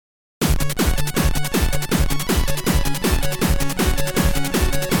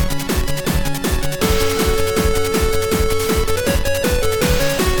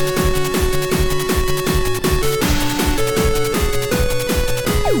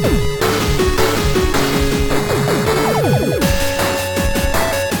Welcome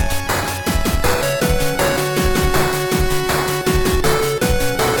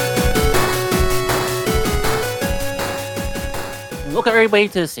everybody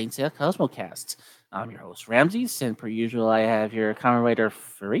to the Saint Seiya Cosmocast. I'm your host Ramses, and per usual, I have your common writer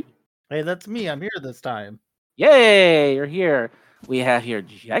Furry. Hey, that's me. I'm here this time. Yay, you're here. We have here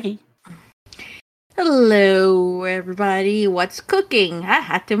Jackie. Hello, everybody. What's cooking? I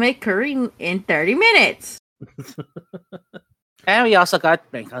had to make curry in 30 minutes. And we also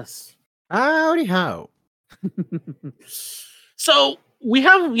got Bankas. Howdy ho. So we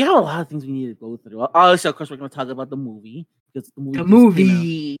have a lot of things we need to go through. Obviously, of course, we're going to talk about the movie because the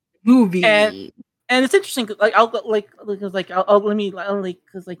movie. And it's interesting because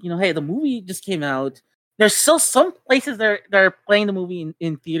hey, the movie just came out. There's still some places that are playing the movie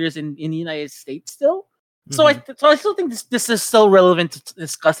in theaters in the United States still. So I still think this is still relevant to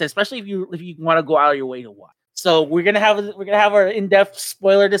discuss it, especially if you want to go out of your way to watch. So we're gonna have our in-depth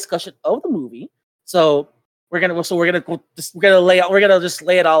spoiler discussion of the movie. So we're gonna just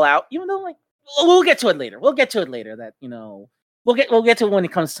lay it all out. Even though we'll get to it later. We'll get to it later. That we'll get to it when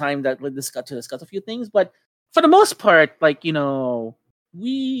it comes time that we'll discuss a few things. But for the most part, we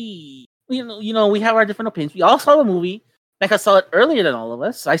have our different opinions. We all saw the movie. I saw it earlier than all of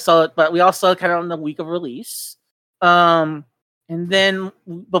us. I saw it, but we all saw it kind of on the week of release. But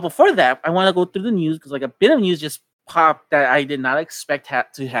before that, I want to go through the news because a bit of news just popped that I did not expect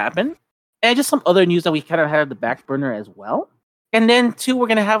to happen, and just some other news that we kind of had on the back burner as well. And then too, we're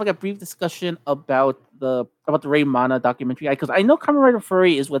gonna have a brief discussion about the Ray Mana documentary because I know Kamen Rider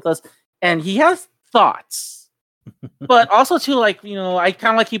Furry is with us and he has thoughts. But also too, I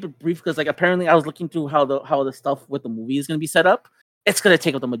kind of keep it brief because apparently I was looking through how the stuff with the movie is gonna be set up. It's gonna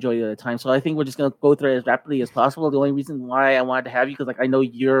take up the majority of the time, so I think we're just gonna go through it as rapidly as possible. The only reason why I wanted to have you because I know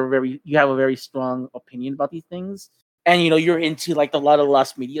you have a very strong opinion about these things, and you're into a lot of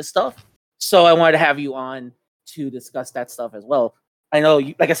lost media stuff. So I wanted to have you on to discuss that stuff as well. I know,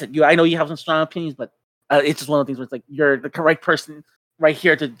 I know you have some strong opinions, but it's just one of the things where it's you're the correct person right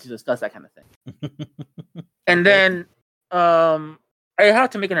here to discuss that kind of thing. And then I have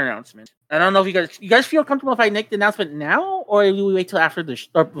to make an announcement. I don't know if you guys feel comfortable if I make the announcement now, or will we wait till after the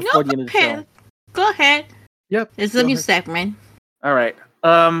or before the end of the show? Go ahead. Yep. It's a new segment. All right.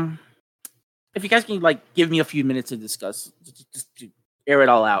 If you guys can give me a few minutes to discuss, just to air it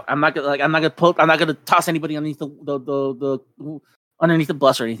all out. I'm not gonna toss anybody underneath the underneath the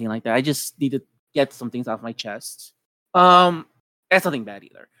bus or anything like that. I just need to get some things off my chest. That's nothing bad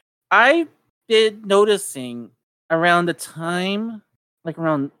either. I did noticing around the time,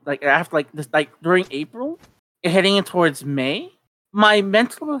 during April, heading in towards May, my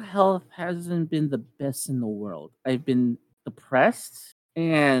mental health hasn't been the best in the world. I've been depressed,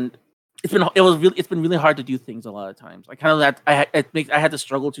 and it's been really hard to do things a lot of times. I had to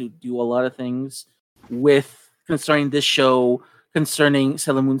struggle to do a lot of things concerning this show, concerning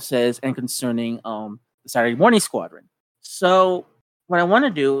Sailor Moon Says, and concerning the Saturday Morning Squadron. So what I want to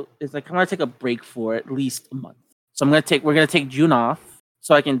do is I want to take a break for at least a month. So we're gonna take June off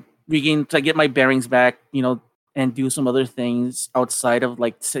so I can get my bearings back, and do some other things outside of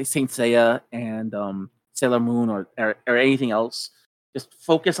Saint Seiya and Sailor Moon or anything else. Just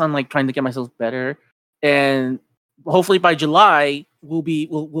focus on trying to get myself better, and hopefully by July we'll be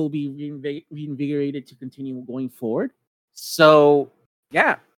reinvigorated to continue going forward. So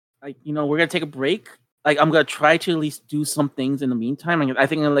yeah, we're gonna take a break. I'm gonna try to at least do some things in the meantime. I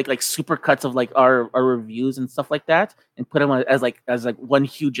think I'm like super cuts of our reviews and stuff like that, and put them as one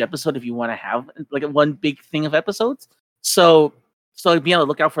huge episode if you want to have one big thing of episodes. So be on the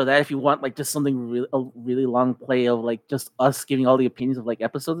lookout for that if you want just something a really long play of just us giving all the opinions of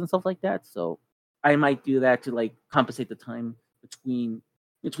episodes and stuff like that. So I might do that to compensate the time between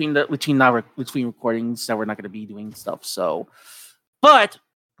recordings that we're not going to be doing stuff. So, but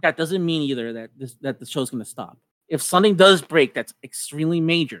that doesn't mean either that the show's going to stop. If something does break, that's extremely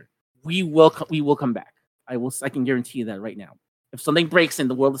major. We will come back. I can guarantee you that right now. If something breaks in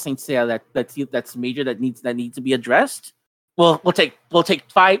the world of Saint Seiya that's major that needs to be addressed, we'll take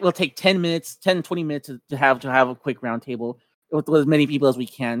 10 minutes, 20 minutes to have a quick round table with as many people as we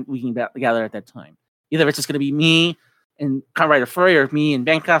can gather at that time. Either it's just going to be me and Kamen Rider Furry, or me and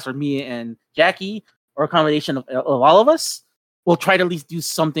Bankas, or me and Jackie, or a combination of all of us. We'll try to at least do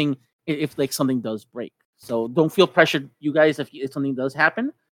something if something does break. So don't feel pressured, you guys, if something does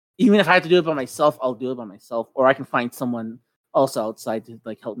happen. Even if I have to do it by myself, I'll do it by myself, or I can find someone also outside to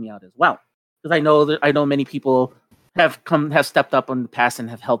help me out as well. Because I know many people have stepped up in the past and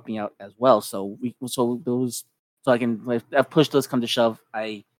have helped me out as well. So I've pushed those come to shove.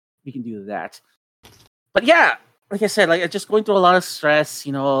 I do that. But yeah, like I said, like just going through a lot of stress,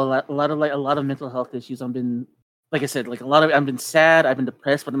 a lot of mental health issues. I've been, like I said, like I've been sad, I've been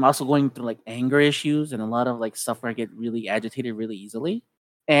depressed, but I'm also going through like anger issues and a lot of like stuff where I get really agitated really easily.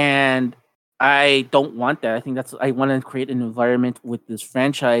 And I don't want that. I think I want to create an environment with this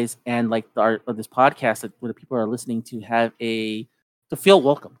franchise and like this podcast that where the people are listening to to feel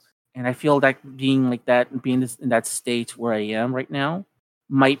welcomed. And I feel that being like that, being in that state where I am right now,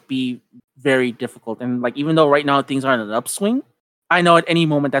 might be very difficult. And like even though right now things are in an upswing, I know at any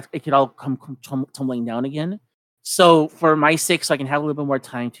moment that it could all come tumbling down again. So for my sake, so I can have a little bit more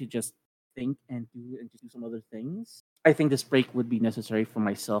time to just think and do some other things, I think this break would be necessary for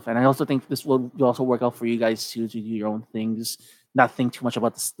myself. And I also think this will also work out for you guys too, to do your own things, not think too much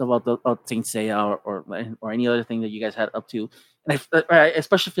about Saint Seiya or any other thing that you guys had up to. And I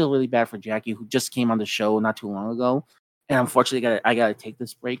especially feel really bad for Jackie, who just came on the show not too long ago. And unfortunately, I gotta take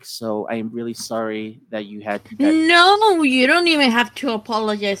this break. So I am really sorry that you had that. No, you don't even have to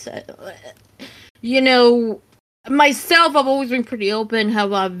apologize. Myself, I've always been pretty open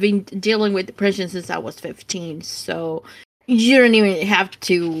how I've been dealing with depression since I was 15. So you don't even have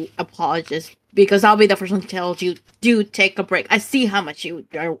to apologize, because I'll be the first one to tell you, do take a break. I see how much you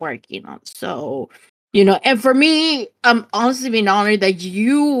are working on. So, and for me, I'm honestly being honored that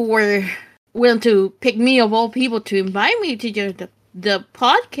you were willing to pick me of all people to invite me to join the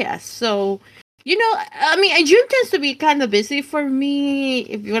podcast. So, June tends to be kind of busy for me,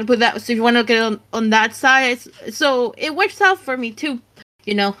 if you want to put that. So if you want to get on that side, so it works out for me too.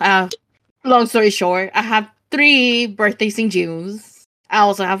 Long story short, I have 3 birthdays in June. I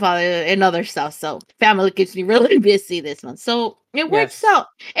also have another stuff, so family keeps me really busy this month. So it works out,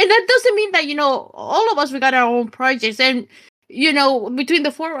 and that doesn't mean that all of us, we got our own projects, and between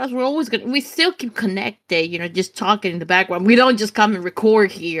the 4 of us, we still keep connected, just talking in the background. We don't just come and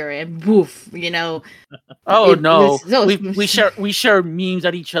record here and woof, Oh no, we share memes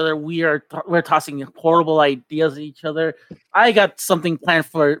at each other. We're tossing horrible ideas at each other. I got something planned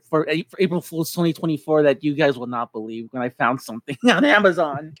for April Fool's 2024 that you guys will not believe when I found something on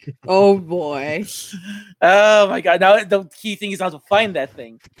Amazon. Oh boy. Oh my god. Now the key thing is how to find that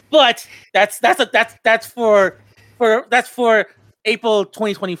thing. But that's for April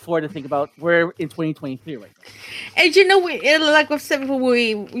 2024 to think about. We're in 2023 right now. And like I've said before,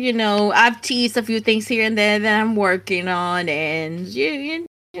 I've teased a few things here and there that I'm working on, and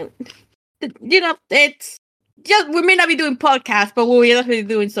it's just, we may not be doing podcasts, but we're definitely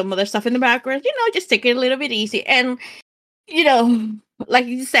doing some other stuff in the background. Just take it a little bit easy, and like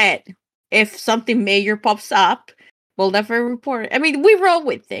you said, if something major pops up, we'll never report. I mean, we roll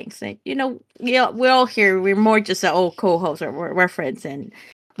with things. Like, we're all here. We're more just an old co-hosts, or we're friends, and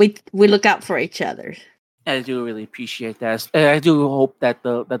we look out for each other. I do really appreciate that. I do hope that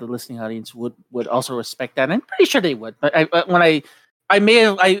the listening audience would also respect that. And I'm pretty sure they would. But I may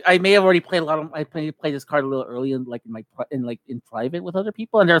have already played I played this card a little early in private with other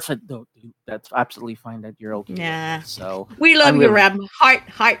people, and they're like, "No, dude, that's absolutely fine. That you're okay." Yeah. So we love you, Ram. Heart.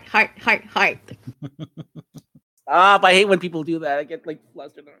 Stop! I hate when people do that. I get like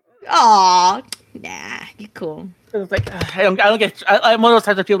flustered. Aw, nah, you cool. It's like I don't get. I'm one of those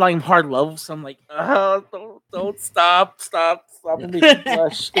types of people like hard love. So I'm like, don't stop and make me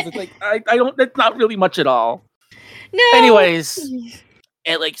blush, because it's like I don't. It's not really much at all. No. Anyways,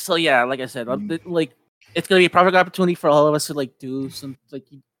 and like I said, like it's gonna be a perfect opportunity for all of us to like do some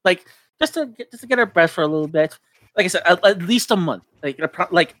like just to get our breath for a little bit. Like I said, at least a month. Like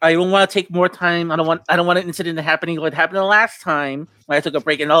I don't want to take more time. I don't want an incident happening like what happened the last time when I took a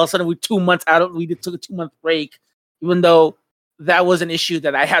break, and all of a sudden we 2 months out. We took a 2-month break, even though that was an issue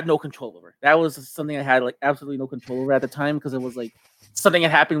that I had no control over. That was something I had like absolutely no control over at the time, because it was like something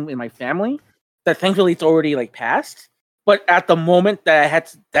that happened in my family that thankfully it's already like passed. But at the moment that I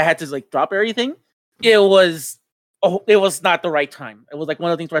had to like drop everything, it was not the right time. It was like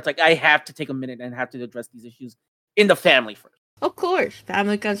one of the things where it's like I have to take a minute and have to address these issues in the family first. Of course,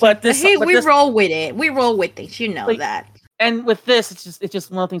 family comes. But we roll with it. We roll with things, like, that. And with this, it's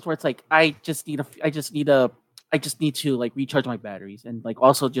just one of the things where it's like I just need to like recharge my batteries, and like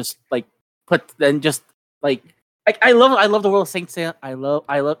also just like I love the world of Saint Seiya. I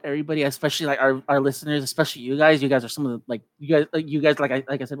love everybody, especially like our listeners, especially you guys. You guys are some of the like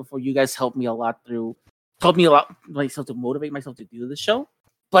I said before, you guys helped me a lot myself to motivate myself to do this show.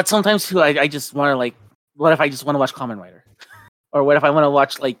 But sometimes too, I just want to like, what if I just want to watch Kamen Rider, or what if I want to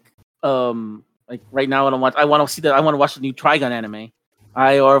watch like right now I want to watch the new Trigun anime,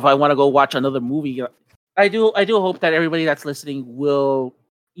 or if I want to go watch another movie. I do hope that everybody that's listening will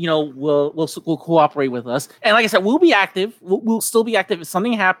will cooperate with us. And like I said, we'll be active. We'll still be active if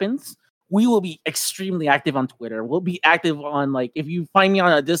something happens. We will be extremely active on Twitter. We'll be active on if you find me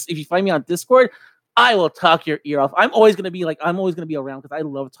on Discord, I will talk your ear off. I'm always gonna be around because I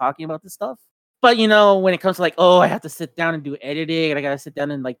love talking about this stuff. But when it comes to I have to sit down and do editing, and I gotta sit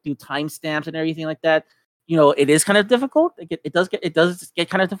down and do timestamps and everything like that. It is kind of difficult. It does get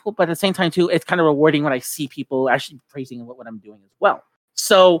kind of difficult, but at the same time too, it's kind of rewarding when I see people actually praising what I'm doing as well.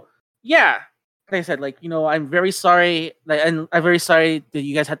 So yeah, like I said, I'm very sorry, and I'm very sorry that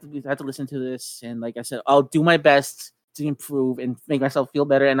you guys had to listen to this. And like I said, I'll do my best to improve and make myself feel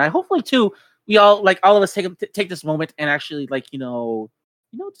better. And I hopefully too, we all of us take this moment and actually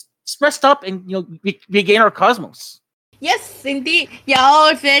just rest up and regain our cosmos. Yes, indeed.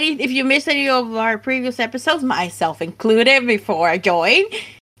 Y'all, if you missed any of our previous episodes, myself included, before I joined,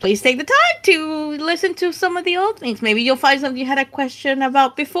 please take the time to listen to some of the old things. Maybe you'll find something you had a question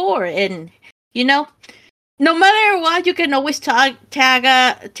about before. And, no matter what, you can always tag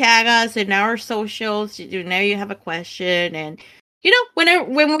us in our socials. Now you have a question. And,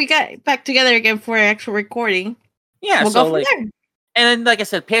 when we get back together again for an actual recording, we'll go from there. And like I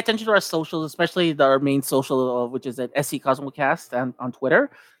said, pay attention to our socials, especially our main social, which is at SC Cosmocast on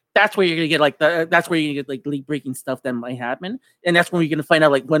Twitter. That's where you're gonna get league breaking stuff that might happen, and that's when you're gonna find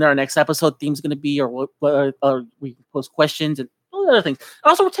out when our next episode theme is gonna be, or what we post questions and all the other things.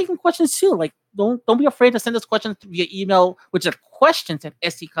 Also, we're taking questions too. Don't be afraid to send us questions via email, which is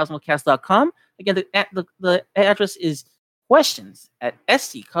questions@scosmocast.com. Again, the address is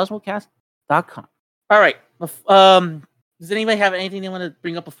questions@scosmocast.com. All right. Does anybody have anything they want to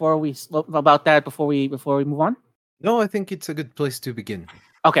bring up before we move on? No, I think it's a good place to begin.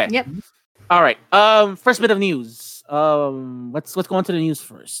 Okay. Yep. All right. First bit of news. Let's go into the news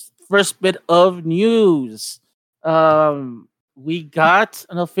first. First bit of news. We got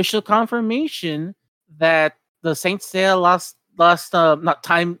an official confirmation that the Saint Seiya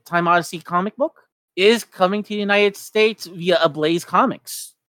Time Odyssey comic book is coming to the United States via Ablaze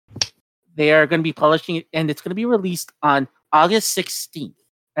Comics. They are going to be publishing it, and it's going to be released on August 16th.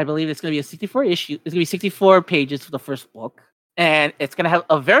 I believe it's going to be a 64 issue. It's going to be 64 pages for the first book, and it's going to have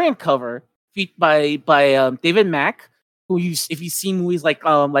a variant cover by David Mack, who if you've seen movies like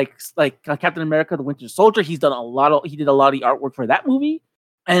Captain America: The Winter Soldier, he did a lot of the artwork for that movie,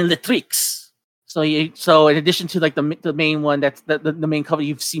 and Letrix. So in addition to the main one, that's the main cover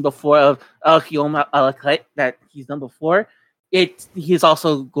you've seen before of Guillaume Alacret that he's done before. He's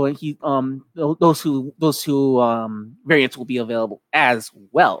also going. Those two variants will be available as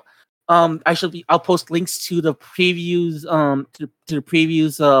well. I'll post links to the previews to the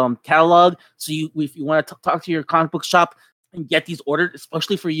previews catalog. So if you want to talk to your comic book shop and get these ordered,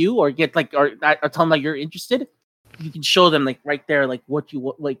 especially for you, or get or tell them you're interested, you can show them right there what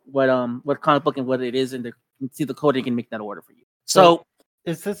comic book and what it is, and they can see the code and can make that order for you. So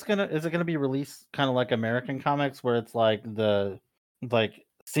is it gonna be released kind of like American comics, where it's the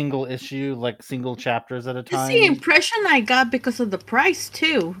single issue, single chapters at a time? That's the impression I got because of the price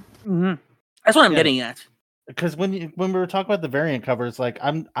too. Mm-hmm. That's what I'm getting at. Because when we were talking about the variant covers,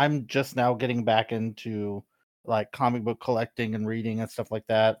 I'm just now getting back into comic book collecting and reading and stuff like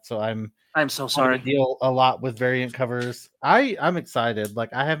that. So I'm so sorry. Deal a lot with variant covers. I'm excited.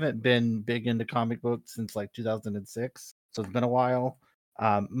 I haven't been big into comic books since 2006, so it's been a while.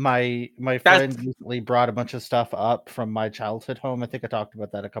 My friend recently brought a bunch of stuff up from my childhood home. I think I talked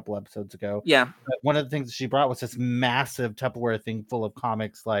about that a couple episodes ago. Yeah. But one of the things that she brought was this massive Tupperware thing full of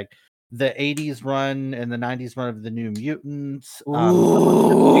comics, the 80s run and the 90s run of the New Mutants,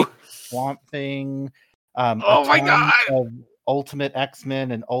 Swamp Thing, oh my god, of Ultimate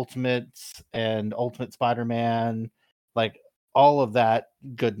X-Men and Ultimate Spider-Man, all of that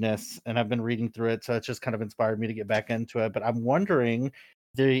goodness, and I've been reading through it, so it's just kind of inspired me to get back into it. But I'm wondering,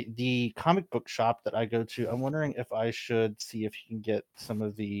 the comic book shop that I go to, I'm wondering if I should see if you can get some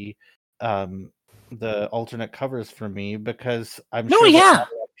of the alternate covers for me, because I'm sure that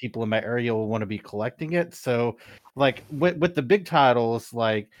people in my area will want to be collecting it. So with the big titles,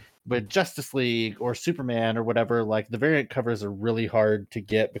 with Justice League or Superman or whatever, the variant covers are really hard to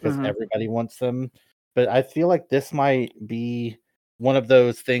get because everybody wants them. But I feel like this might be one of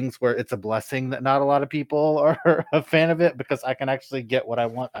those things where it's a blessing that not a lot of people are a fan of it, because I can actually get what I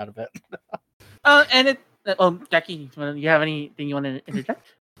want out of it. Jackie, do you have anything you want to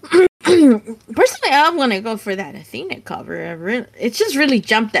interject? Personally, I want to go for that Athena cover. It just really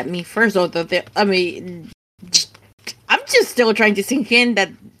jumped at me first. I'm just still trying to sink in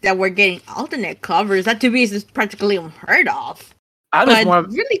that we're getting alternate covers. That to me is practically unheard of.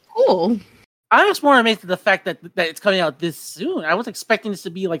 Really cool. I was more amazed at the fact that it's coming out this soon. I was expecting this to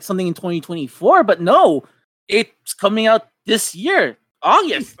be like something in 2024, but no, it's coming out this year,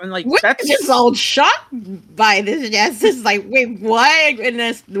 August. And like We're that's just all shocked by this. Yes, it's like, wait, what?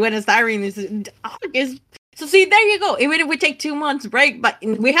 When it's Irene is in August. So see, there you go. Even if we take 2 months break, but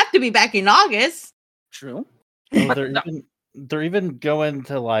we have to be back in August. true. Oh, they're even going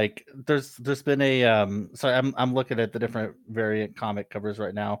to like there's been a sorry, I'm looking at the different variant comic covers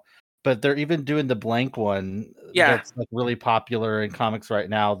right now, but they're even doing the blank one that's like really popular in comics right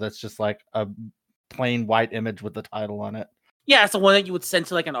now. That's just like a plain white image with the title on it. Yeah, it's the one that you would send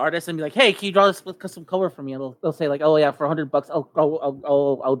to like an artist and be like, "Hey, can you draw this custom cover for me?" And they'll say like, "Oh yeah, for $100,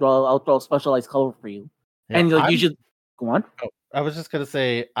 I'll draw a specialized cover for you." Yeah, and like, you should go on. I was just gonna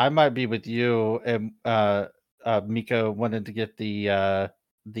say I might be with you and Miko wanted to get the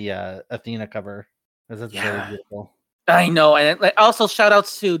Athena cover because it's very beautiful. I know, and like, also shout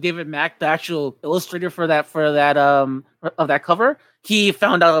outs to David Mack, the actual illustrator for that of that cover. He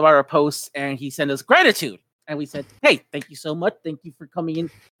found out about our posts and he sent us gratitude, and we said, "Hey, thank you so much. Thank you for coming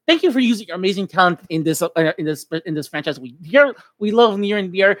in. Thank you for using your amazing talent in this franchise. We love near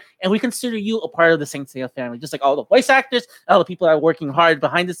and dear, and we consider you a part of the Saint Seiya family, just like all the voice actors, all the people that are working hard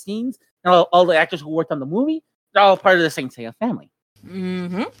behind the scenes, and all the actors who worked on the movie. They're all part of the Saint Seiya family."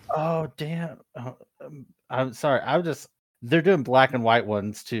 Mm-hmm. Oh damn! I'm sorry. They're doing black and white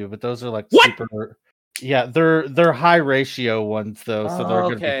ones too, but those are like super. Yeah, they're high ratio ones though, so they're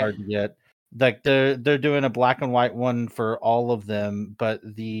gonna be hard to get. Like they're doing a black and white one for all of them, but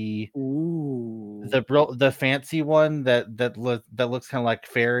the fancy one that looks kind of like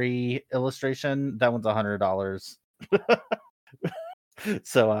fairy illustration, that one's $100.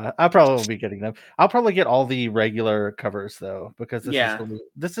 So I probably won't be getting them. I'll probably get all the regular covers though, because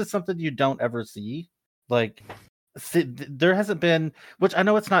this is something you don't ever see. Like there hasn't been, which I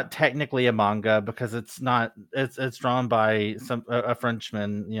know it's not technically a manga because it's drawn by a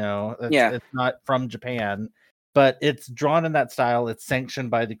Frenchman, it's not from Japan, but it's drawn in that style. It's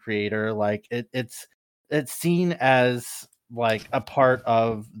sanctioned by the creator. Like it's seen as like a part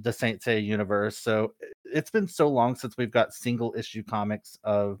of the Saint Seiya universe. So it's been so long since we've got single issue comics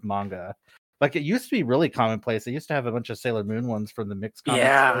of manga. Like it used to be really commonplace. They used to have a bunch of Sailor Moon ones from the mixed comics.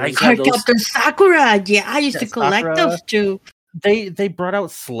 Yeah, I got the Sakura. Yeah, I used to collect those too. They brought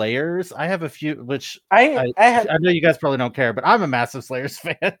out Slayers. I have a few, which I know you guys probably don't care, but I'm a massive Slayers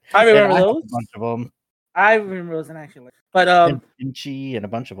fan. I remember those. A bunch of them. I remember those, and actually, but Inchi and a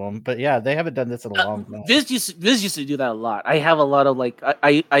bunch of them. But yeah, they haven't done this in a long time. Viz used to do that a lot. I have a lot of like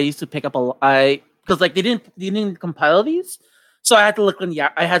I used to pick up because like they didn't compile these. So I had to look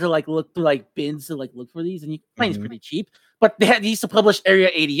look through like bins to like look for these, and you can find these pretty cheap. But they used to publish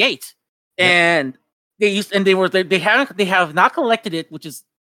Area 88, and they have not collected it, which is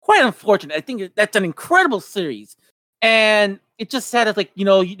quite unfortunate. I think that's an incredible series, and it just sad. It's like the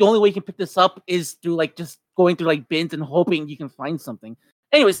only way you can pick this up is through like just going through like bins and hoping you can find something.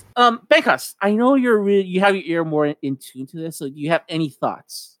 Anyways, Bekas, I know you have your ear more in tune to this. So do you have any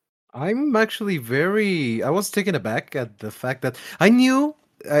thoughts? I'm actually I was taken aback at the fact that I knew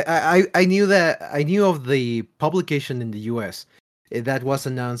of the publication in the US that was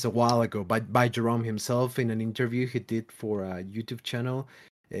announced a while ago by Jerome himself in an interview he did for a YouTube channel,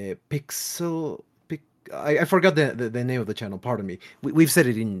 I forgot the name of the channel, pardon me. We've said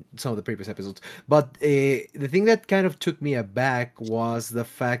it in some of the previous episodes, but the thing that kind of took me aback was the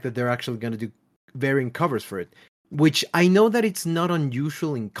fact that they're actually going to do varying covers for it. Which I know that it's not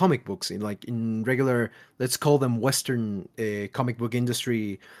unusual in comic books, in regular, let's call them Western comic book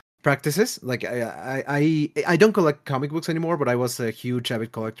industry practices. Like I don't collect comic books anymore, but I was a huge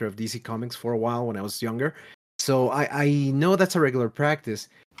avid collector of DC Comics for a while when I was younger. So I know that's a regular practice.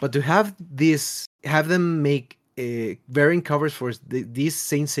 But to have them make varying covers for this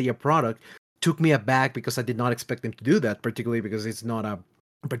Saint Seiya product took me aback because I did not expect them to do that, particularly because it's not a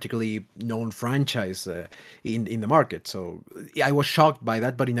particularly known franchise in the market. So I was shocked by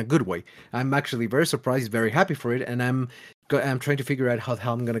that, but in a good way. I'm actually very surprised, very happy for it, and I'm trying to figure out how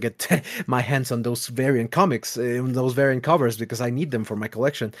I'm gonna get my hands on those variant comics, those variant covers, because I need them for my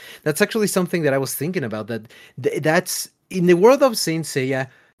collection. That's actually something that I was thinking about. That's in the world of Saint Seiya.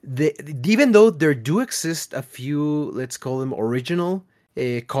 Even though there do exist a few, let's call them original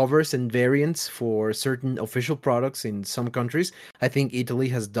covers and variants for certain official products in some countries. I think Italy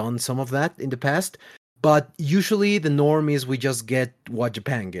has done some of that in the past, but usually the norm is we just get what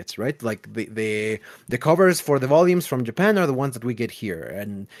Japan gets, right? Like the covers for the volumes from Japan are the ones that we get here,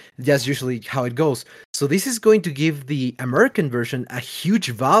 and that's usually how it goes. So this is going to give the American version a huge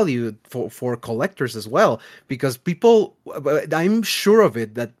value for collectors as well, because people, I'm sure of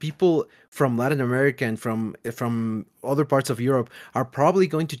it, that people from Latin America and from other parts of Europe are probably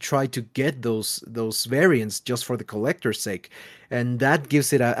going to try to get those variants just for the collector's sake, and that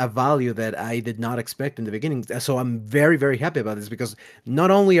gives it a value that I did not expect in the beginning. So I'm very, very happy about this, because not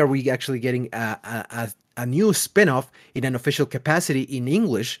only are we actually getting a new spin-off in an official capacity in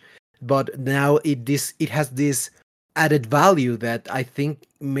English, but now it has this added value that I think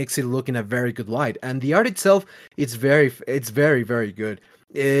makes it look in a very good light. And the art itself, it's very, very good.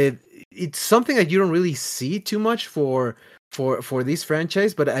 It's something that you don't really see too much for this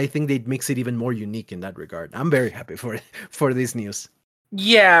franchise, but I think they makes it even more unique in that regard. I'm very happy for this news.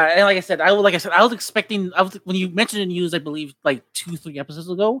 Yeah, and like I was expecting. When you mentioned the news, I believe like 2-3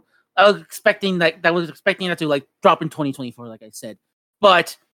 episodes ago. I was expecting that to like drop in 2024, like I said.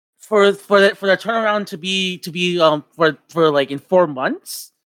 But for the turnaround to be for like in 4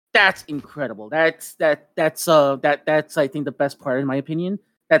 months, that's incredible. That's I think the best part, in my opinion,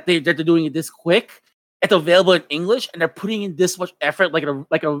 that they're doing it this quick. It's available in English, and they're putting in this much effort, like a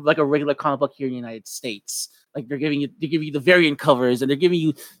regular comic book here in the United States. Like they're giving you the variant covers, and they're giving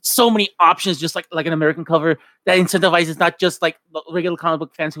you so many options, just like an American cover that incentivizes not just like regular comic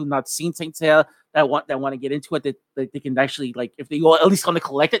book fans who've not seen Saint Seiya that want to get into it, that they can actually, like, if they go at least want to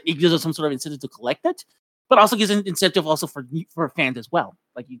collect it, it gives them some sort of incentive to collect it, but also gives an incentive also for fans as well.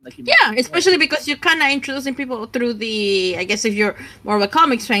 Yeah, especially because you're kind of introducing people through the, I guess if you're more of a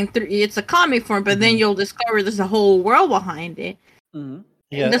comics fan, it's a comic form, but then you'll discover there's a whole world behind it. Mm-hmm.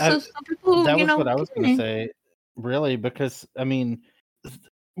 Yeah, some people, that was what I was going to say, really, because I mean,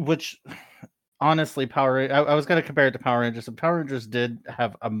 which honestly, I was going to compare it to Power Rangers, and Power Rangers did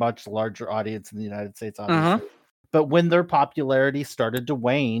have a much larger audience in the United States, obviously. But when their popularity started to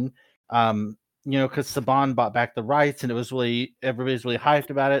wane, because Saban bought back the rights, and everybody's really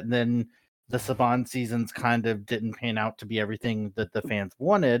hyped about it, and then the Saban seasons kind of didn't pan out to be everything that the fans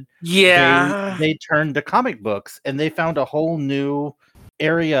wanted. Yeah, they turned to comic books, and they found a whole new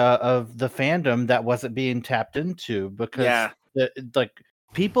area of the fandom that wasn't being tapped into, because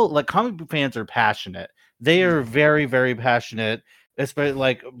people, like, comic book fans are passionate. They are very, very passionate, especially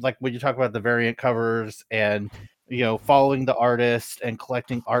like when you talk about the variant covers and following the artist and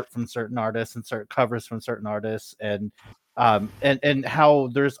collecting art from certain artists and certain covers from certain artists, and how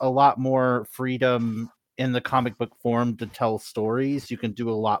there's a lot more freedom in the comic book form to tell stories. You can do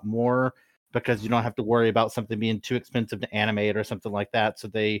a lot more because you don't have to worry about something being too expensive to animate or something like that. So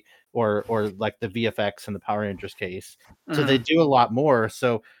they or like the VFX in the Power Rangers case. So they do a lot more.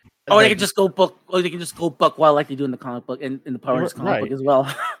 So they can just go book, or they can just go buck wild like they do in the comic book and in the Power Rangers comic book as well.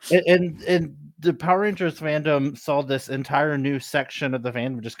 and the Power Rangers fandom saw this entire new section of the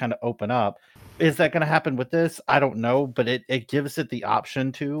fandom just kind of open up. Is that going to happen with this? I don't know, but it gives it the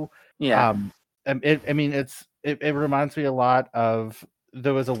option to. Yeah. It reminds me a lot of,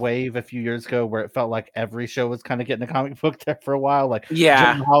 there was a wave a few years ago where it felt like every show was kind of getting a comic book there for a while. Like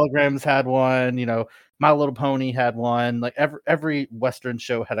Giant Holograms had one, My Little Pony had one. Like every Western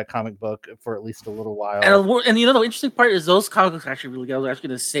show had a comic book for at least a little while. And the interesting part is those comic books are actually really good. I was actually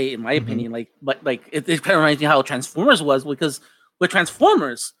going to say, in my opinion, it kind of reminds me of how Transformers was, because with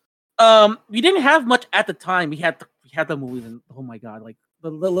Transformers, we didn't have much at the time. We had the movies, and oh my god, like the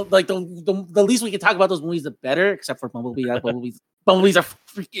least we can talk about those movies, the better. Except for Bumblebee. Bumblebee's a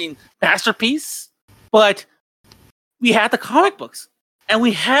freaking masterpiece. But we had the comic books, and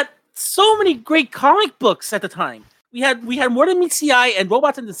we had so many great comic books at the time. We had More Than Meets the Eye and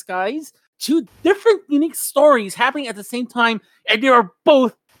Robots in Disguise, 2 different unique stories happening at the same time, and they are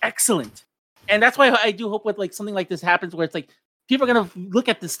both excellent. And that's why I do hope with like something like this happens, where it's like people are gonna look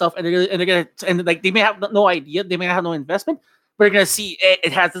at this stuff and they may have no idea, they may have no investment, but they're gonna see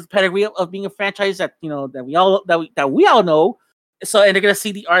it has this pedigree of being a franchise that that we all know. So, and they're gonna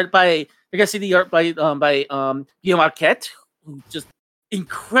see the art by Guillaume Marquette, who's just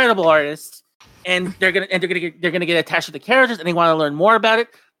incredible artist, and they're gonna get attached to the characters, and they want to learn more about it,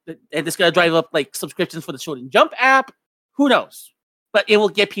 and it's gonna drive up like subscriptions for the Shonen Jump app. Who knows? But it will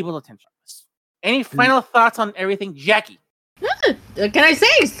get people's attention. Any final thoughts on everything, Jackie? Can I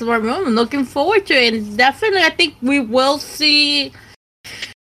say, Storm? I'm looking forward to it, and definitely I think we will see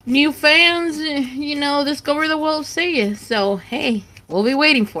new fans, discover the world of Seiya. So hey, we'll be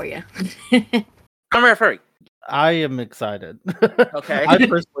waiting for you. I'm referring. I am excited. Okay. I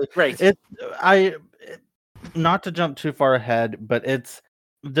personally, great. Not to jump too far ahead, but it's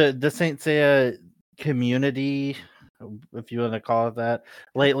the Saint Seiya community, if you want to call it that,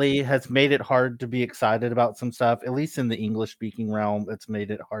 lately has made it hard to be excited about some stuff. At least in the English speaking realm, it's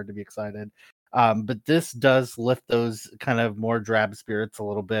made it hard to be excited. But this does lift those kind of more drab spirits a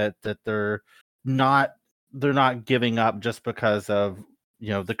little bit, that they're not giving up just because of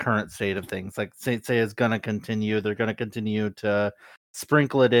the current state of things. Like Saint Seiya is going to continue. They're going to continue to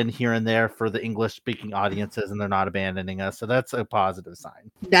sprinkle it in here and there for the English speaking audiences, and they're not abandoning us. So that's a positive sign.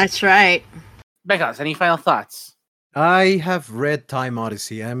 That's right. Beckos, any final thoughts? I have read Time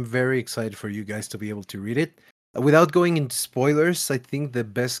Odyssey. I'm very excited for you guys to be able to read it. Without going into spoilers, I think the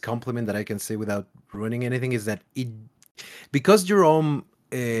best compliment that I can say without ruining anything is that because Jerome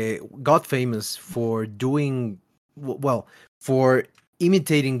got famous for doing for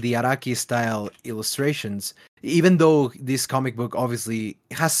imitating the Araki style illustrations, even though this comic book obviously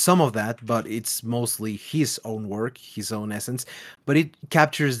has some of that, but it's mostly his own work, his own essence, but it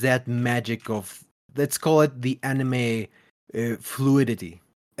captures that magic of, let's call it, the anime fluidity.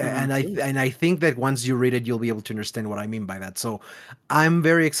 And I think that once you read it, you'll be able to understand what I mean by that. So I'm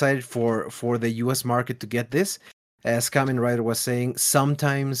very excited for the US market to get this. As Kamen Rider was saying,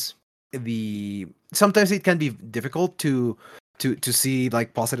 sometimes it can be difficult to see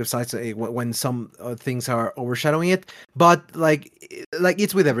like positive sides when some things are overshadowing it. But like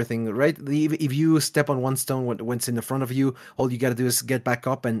it's with everything, right? If you step on one stone when it's in the front of you, all you got to do is get back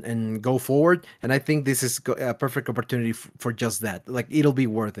up and go forward. And I think this is a perfect opportunity for just that. Like, it'll be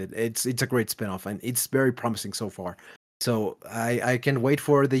worth it. It's a great spinoff, and it's very promising so far. So I can wait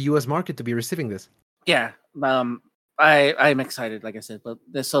for the US market to be receiving this. Yeah. I'm excited, like I said, but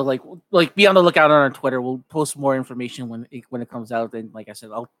so like be on the lookout on our Twitter. We'll post more information when it comes out. And like I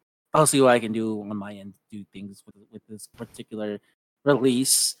said, I'll see what I can do on my end to do things with this particular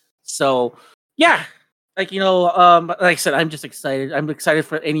release. So yeah, like like I said, I'm just excited. I'm excited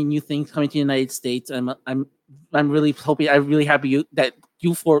for any new things coming to the United States. I'm really hoping. I'm really happy that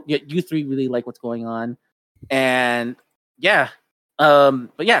you three really like what's going on, and yeah.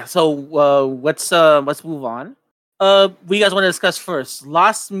 But yeah, so let's move on. What you guys want to discuss first?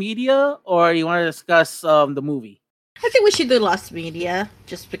 Lost Media, or you want to discuss the movie? I think we should do Lost Media,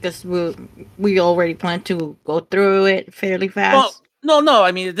 just because we already plan to go through it fairly fast. Well, no.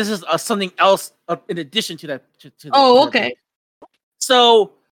 I mean, this is something else in addition to that. Okay.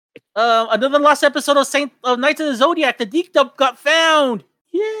 So, another lost episode of Knights of the Zodiac. The Deke Dub got found.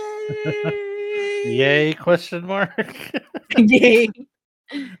 Yay! Yay? Question mark. Yay!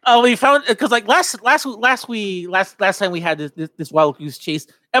 We found, because like last time we had this wild goose chase.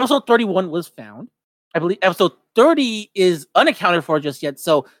 Episode 31 was found. I believe episode 30 is unaccounted for just yet.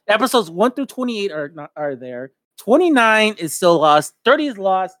 So episodes 1 through 28 are there. 29 is still lost. 30 is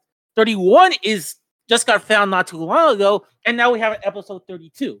lost. 31 is just got found not too long ago, and now we have episode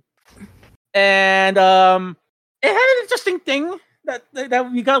 32. And it had an interesting thing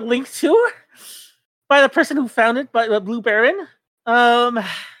that we got linked to by the person who found it, by the Blue Baron.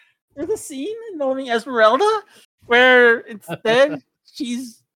 There's a scene involving Esmeralda where instead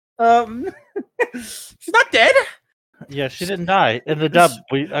she's she's not dead. Yeah, she didn't die in the dub.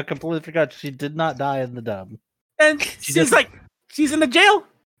 I completely forgot she did not die in the dub. And she's in the jail.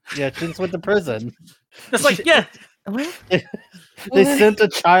 Yeah, she just went to prison. It's like, yeah. They sent a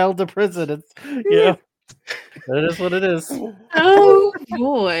child to prison. It's that is what it is. Oh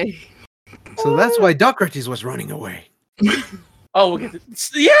boy. So that's why Socrates was running away. Oh,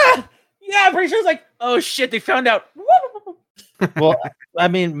 yeah. I'm pretty sure it's like, oh shit, they found out. Well, I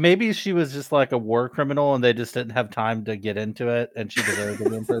mean, maybe she was just like a war criminal, and they just didn't have time to get into it, and she deserved to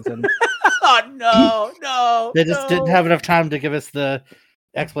be in prison. Oh no! They just didn't have enough time to give us the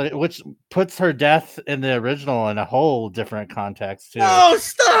explanation, which puts her death in the original in a whole different context too. Oh,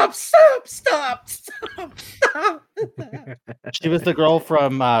 stop! She was the girl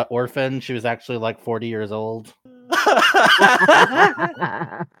from Orphan. She was actually like 40 years old.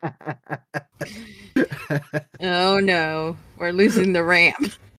 Oh no, we're losing the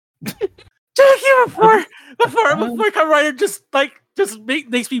ramp. Jackie, before Kamen Rider just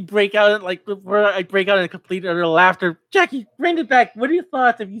makes me break out, and like before I break out in complete utter laughter. Jackie, bring it back. What are your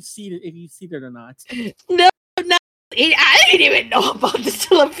thoughts? Have you seen it or not? No, I didn't even know about this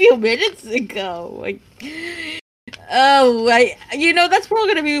till a few minutes ago. Like, that's probably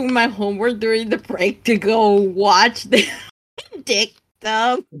gonna be my homework during the break, to go watch the Dick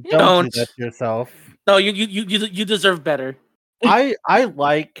Dub. Don't do that to yourself. No, you deserve better. I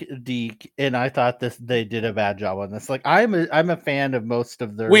like Deke, and I thought they did a bad job on this. Like, I'm a fan of most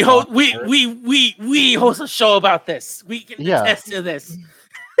of their. We host a show about this. We can attest to this.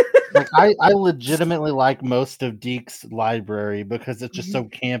 Like, I legitimately like most of Deke's library because it's just so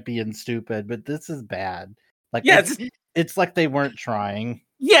campy and stupid. But this is bad. Like, it's like they weren't trying.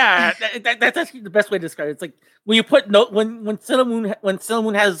 Yeah, that's actually the best way to describe it. It's like when you put when Sailor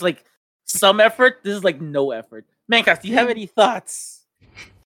Moon has like some effort. This is like no effort. Mancast, do you have any thoughts?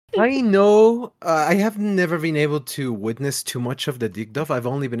 I know I have never been able to witness too much of the dig dove. I've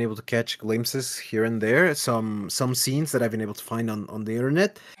only been able to catch glimpses here and there, some scenes that I've been able to find on the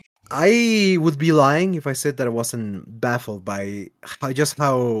internet. I would be lying if I said that I wasn't baffled by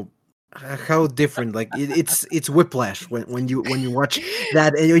how different, like it's whiplash when you watch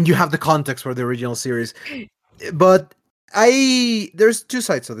that and when you have the context for the original series. But there's two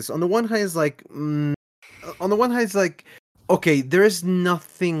sides of this. On the one hand, it's like, okay, there is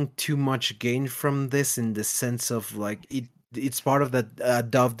nothing too much gained from this in the sense of like it's part of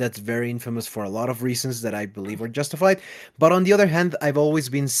that dove that's very infamous for a lot of reasons that I believe are justified. But on the other hand, I've always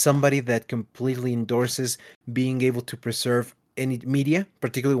been somebody that completely endorses being able to preserve any media,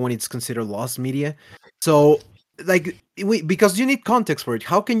 particularly when it's considered lost media. So, like, because you need context for it.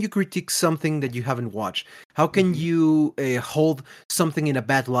 How can you critique something that you haven't watched? How can you hold something in a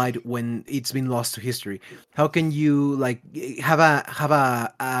bad light when it's been lost to history? How can you like have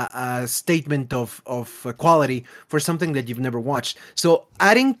a statement of quality for something that you've never watched? So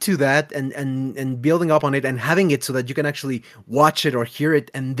adding to that and building up on it and having it so that you can actually watch it or hear it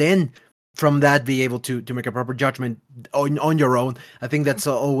and then from that be able to make a proper judgment on your own. I think that's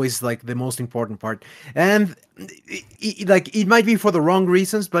always like the most important part. And it might be for the wrong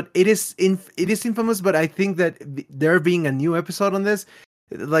reasons, but it is infamous. But I think that there being a new episode on this,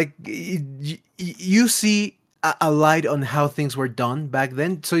 like you see a light on how things were done back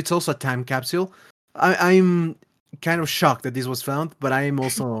then. So it's also a time capsule. I'm kind of shocked that this was found, but I am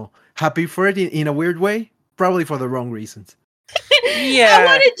also happy for it in a weird way, probably for the wrong reasons. Yeah. I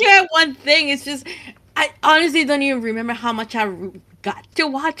wanted to add one thing. It's just, I honestly don't even remember how much I got to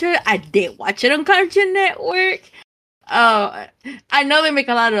watch it. I did watch it on Cartoon Network. I know they make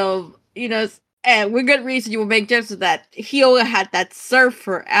a lot of, and with good reason you will make jokes with that. Hyoga had that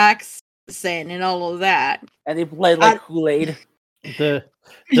surfer accent and all of that. And they played like Kool-Aid. The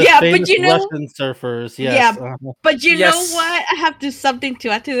famous Russian surfers, yes. Yeah, but you know what? I have something to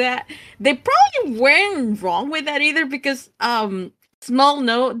add to that. They probably weren't wrong with that either because, small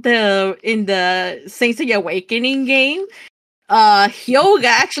note, in the Saint Seiya Awakening game, Hyoga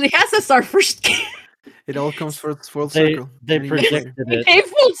actually has a surfer skin. It all comes full circle. They predicted it. They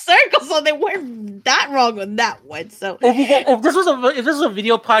full circle, so they weren't that wrong on that one. So if this was a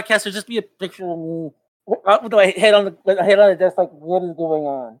video podcast, it'd just be a picture of me. Do I head on the desk like what is going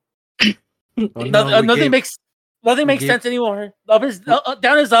on? Nothing makes sense anymore. Down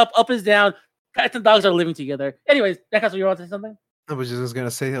is up is down. Cats and dogs are living together. Anyways, Becca, you want to say something? I was just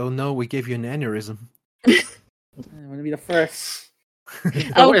gonna say, oh no, we gave you an aneurysm. I'm gonna be the first.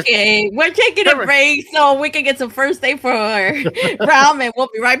 Okay, we're taking a break so we can get some first aid for Ramen. We'll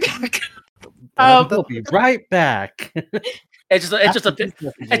be right back. We'll be right back. It's just a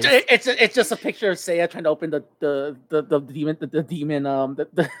picture of Seiya trying to open the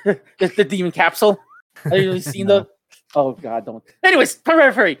demon capsule. Have you seen the? Oh God, don't. Anyways,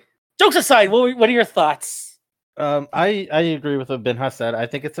 periphery. Jokes aside, what are your thoughts? I agree with what Benha said. I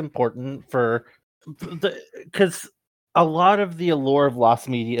think it's important because a lot of the allure of lost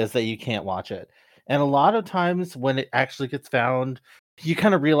media is that you can't watch it, and a lot of times when it actually gets found, you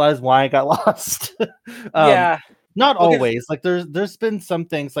kind of realize why it got lost. Yeah. Not always. Like there's been some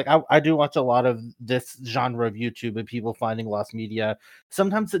things like I do watch a lot of this genre of YouTube and people finding lost media.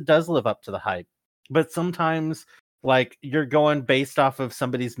 Sometimes it does live up to the hype, but sometimes like you're going based off of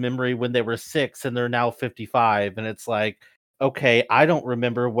somebody's memory when they were 6 and they're now 55, and it's like, okay, I don't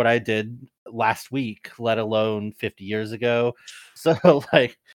remember what I did last week, let alone 50 years ago. So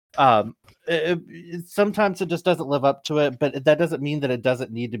like, sometimes it just doesn't live up to it, but that doesn't mean that it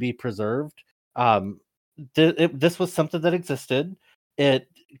doesn't need to be preserved. This was something that existed. It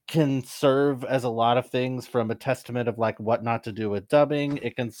can serve as a lot of things, from a testament of like what not to do with dubbing.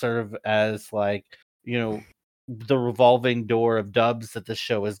 It can serve as like, the revolving door of dubs that the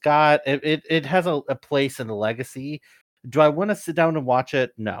show has got. It has a place and a legacy. Do I want to sit down and watch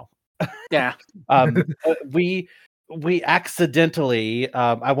it? No. Yeah. We accidentally,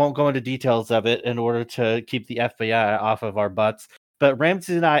 I won't go into details of it in order to keep the FBI off of our butts, but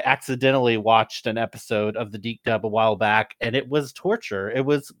Ramsey and I accidentally watched an episode of the Deke Dub a while back, and it was torture. It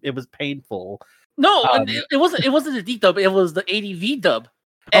was painful. No, it wasn't the Deke Dub. It was the ADV dub.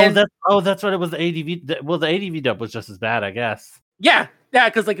 And that's what it was. The ADV. Well, the ADV dub was just as bad, I guess. Yeah,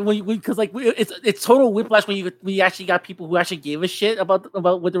 because like it's total whiplash when we actually got people who actually gave a shit about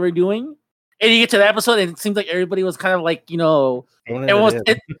what they were doing, and you get to the episode and it seems like everybody was kind of like no,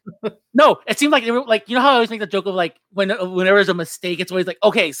 it seemed like they were like, how I always make the joke of like whenever there's a mistake, it's always like,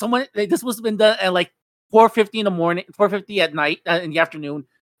 okay, this must have been done at like 4:50 in the morning, 4:50 at night in the afternoon.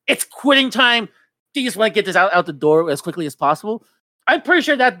 it's quitting time. They just want to get this out the door as quickly as possible. I'm pretty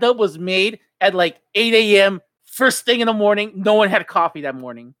sure that dub was made at like 8 a.m. first thing in the morning. No one had coffee that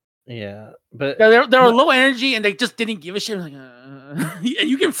morning. Yeah, but they were low energy and they just didn't give a shit. Like,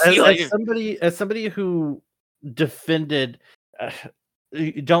 you can feel it. As somebody who defended,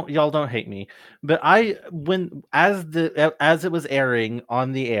 y'all don't hate me, but as it was airing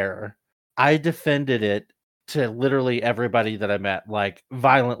on the air, I defended it to literally everybody that I met, like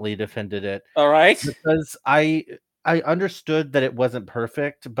violently defended it. All right, because I understood that it wasn't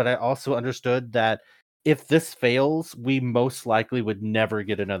perfect, but I also understood that if this fails, we most likely would never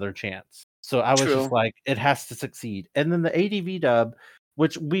get another chance. So I was just like, it has to succeed. And then the ADV dub,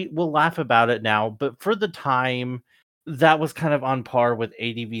 which we will laugh about it now, but for the time, that was kind of on par with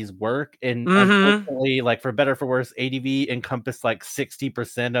ADV's work. And unfortunately, like for better or for worse, ADV encompassed like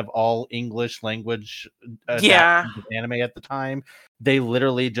 60% of all English language anime at the time. They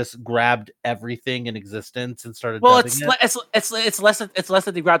literally just grabbed everything in existence and started. Well, it's less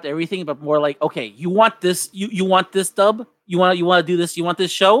that they grabbed everything, but more like, okay, you want this, you want this dub, you want to do this, you want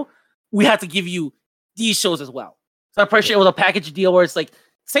this show, we have to give you these shows as well. So I'm pretty sure it was a package deal where it's like,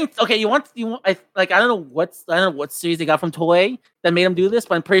 okay, you want I don't know what series they got from Toei that made them do this,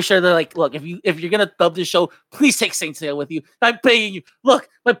 but I'm pretty sure they're like, look, if you're gonna dub this show, please take Saint Seiya with you. I'm begging you. Look,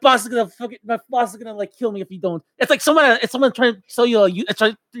 my boss is gonna like kill me if you don't. It's like someone trying to sell you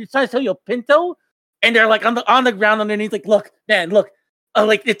trying to sell you a Pinto, and they're like on the ground underneath, like, look, man, look,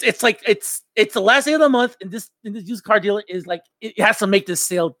 like it's the last day of the month, and this used car dealer is like, it has to make this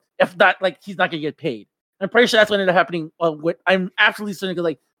sale. If not, like, he's not gonna get paid. I'm pretty sure that's what ended up happening. I'm absolutely certain, because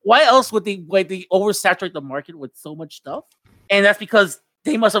like, why else would they oversaturate the market with so much stuff? And that's because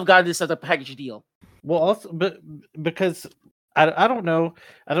they must have gotten this as a package deal. Well, also, but because I don't know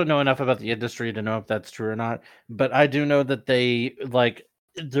enough about the industry to know if that's true or not. But I do know that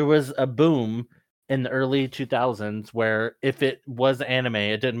there was a boom in the early 2000s where if it was anime,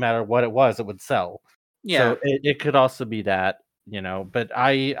 it didn't matter what it was, it would sell. Yeah, so it could also be that, But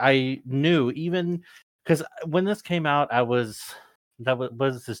I knew, even because when this came out, was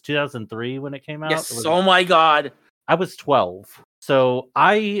this 2003 when it came out? Yes. Oh my God. I was 12. So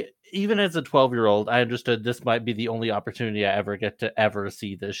even as a 12-year-old, I understood this might be the only opportunity I ever get to ever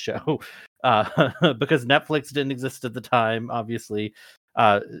see this show. Because Netflix didn't exist at the time, obviously.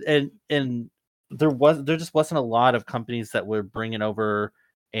 And there just wasn't a lot of companies that were bringing over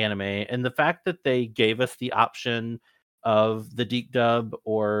anime. And the fact that they gave us the option of the Deke dub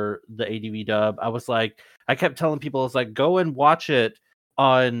or the ADV dub, I kept telling people, I was like, go and watch it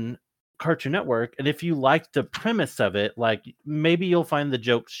on Cartoon Network, and if you like the premise of it, like, maybe you'll find the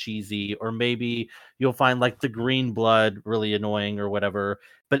jokes cheesy, or maybe you'll find like the green blood really annoying or whatever.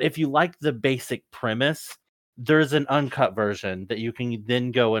 But if you like the basic premise, there's an uncut version that you can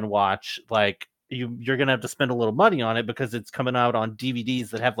then go and watch. Like, you're gonna have to spend a little money on it because it's coming out on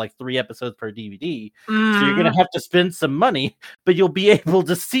DVDs that have like 3 episodes per DVD. So you're gonna have to spend some money, but you'll be able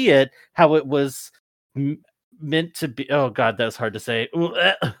to see it how it was meant to be. Oh God, that's hard to say.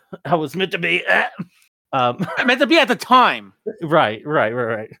 How it was meant to be. Meant to be at the time. Right.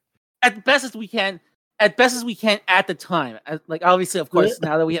 At best as we can at the time. Like, obviously, of course,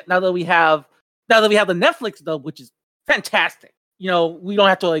 now that we have the Netflix dub, which is fantastic. We don't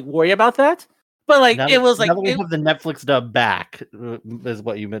have to like worry about that. But like, now, it was like, now that we have the Netflix dub back, is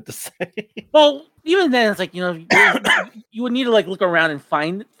what you meant to say. Well, even then, it's like, you would need to like look around and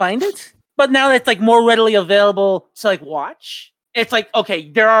find it. But now that it's like more readily available to like watch, it's like,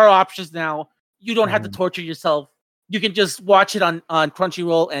 okay, there are options now. You don't have to torture yourself. You can just watch it on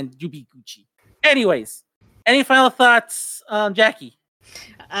Crunchyroll and you be Gucci. Anyways, any final thoughts, Jackie?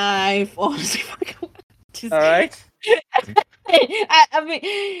 I've honestly forgot. All right. I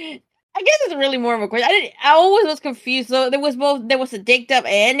mean, I guess it's really more of a question. I always was confused. So there was a Deke dub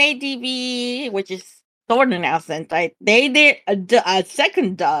and ADV, which is sort of now Sentai. They did a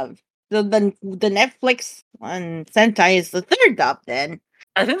second dub. The Netflix one, Sentai, is the third dub. Then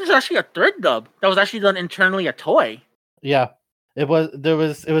I think there's actually a third dub that was actually done internally at Toei. Yeah, it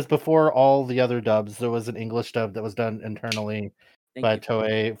was before all the other dubs. There was an English dub that was done internally by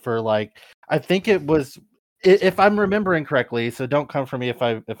Toei for like, I think it was, if I'm remembering correctly, so don't come for me if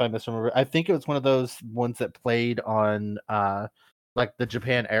I misremember. I think it was one of those ones that played on like the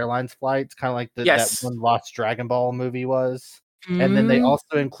Japan Airlines flights, kind of like that one Lost Dragon Ball movie was. And then they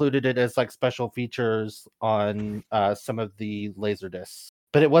also included it as like special features on some of the Laserdiscs.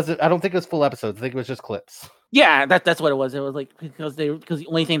 But it wasn't, I don't think it was full episodes. I think it was just clips. Yeah, that's what it was. It was like, because the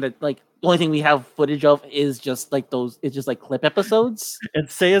only thing we have footage of is just like it's just like clip episodes. And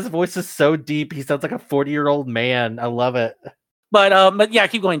Seiya's voice is so deep. He sounds like a 40-year-old man. I love it. But yeah,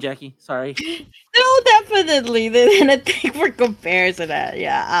 keep going, Jackie. Sorry. No, definitely. Then I think for comparison,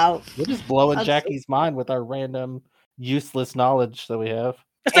 We're just blowing Jackie's mind with our random useless knowledge that we have.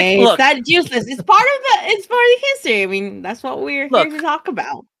 It's like, it's not useless. It's part of the history. I mean, that's what we're here to talk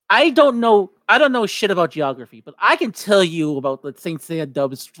about. I don't know shit about geography, but I can tell you about the Saint Seiya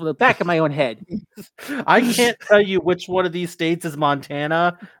dubs from the back of my own head. I can't tell you which one of these states is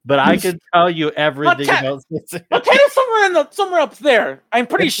Montana, but I can tell you everything about Montana's somewhere up there. I'm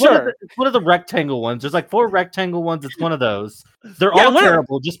pretty sure. It's one of the rectangle ones. There's like 4 rectangle ones. It's one of those. They're all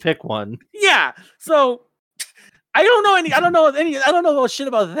terrible. Just pick one. Yeah. So I don't know shit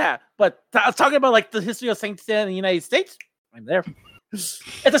about that. But I was talking about like the history of Saint Seiya in the United States. I'm there. It's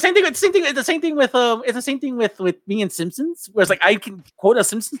the same thing. It's the same thing with me and Simpsons, where it's like I can quote a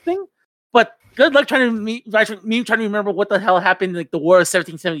Simpsons thing, but good luck trying to remember what the hell happened in like the War of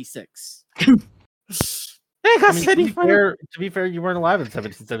 1776. To be fair, you weren't alive in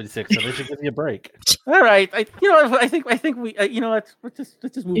 1776, so they should give you a break. All right, I think we let's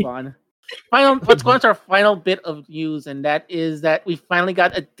just move on. Let's go on to our final bit of news, and that is that we finally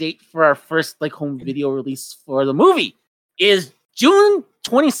got a date for our first like home video release for the movie. Is June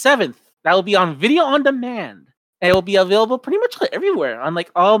 27th. That will be on video on demand. And it will be available pretty much everywhere on like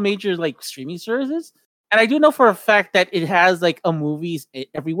all major like streaming services. And I do know for a fact that it has like a movies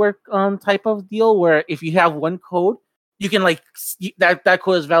everywhere type of deal where if you have one code, you can like that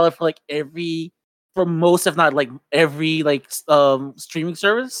code is valid for for most if not like every like streaming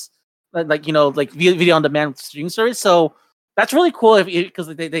service. Like video on demand streaming service. So that's really cool because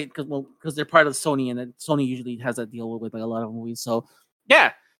they're part of Sony, and Sony usually has that deal with like a lot of movies. So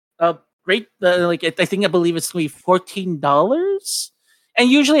yeah, great. I believe it's going to be $14, and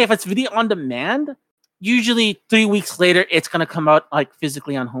usually if it's video on demand, usually 3 weeks later it's going to come out like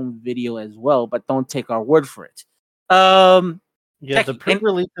physically on home video as well. But don't take our word for it. The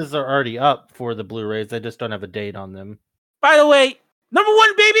pre-releases are already up for the Blu-rays. They just don't have a date on them. By the way, number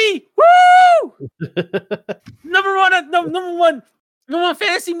 1, baby! Woo! number one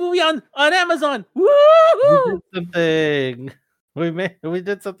fantasy movie on Amazon. Woo! We did something. We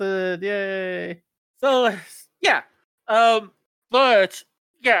did something. Yay! So yeah. But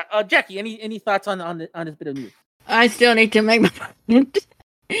yeah, Jackie, any thoughts on this bit of news? I still need to make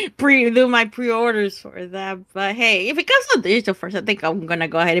do my pre-orders for that. But hey, if it comes to digital first, I think I'm gonna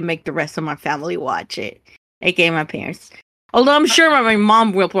go ahead and make the rest of my family watch it, aka my parents. Although I'm sure my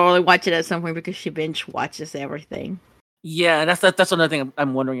mom will probably watch it at some point because she binge watches everything. Yeah, that's another thing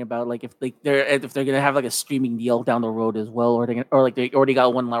I'm wondering about. Like if they're gonna have like a streaming deal down the road as well, or they already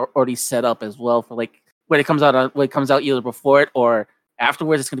got one already set up as well for like when it comes out either before it or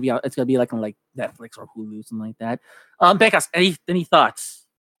afterwards. It's gonna be like on like Netflix or Hulu, something like that. Bekas, any thoughts?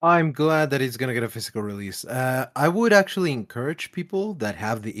 I'm glad that it's gonna get a physical release. I would actually encourage people that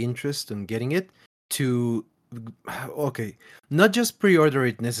have the interest in getting it to. Okay, not just pre-order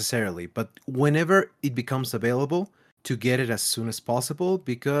it necessarily, but whenever it becomes available, to get it as soon as possible,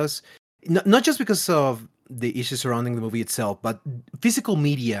 because not just because of the issues surrounding the movie itself, but physical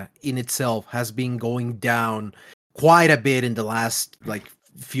media in itself has been going down quite a bit in the last like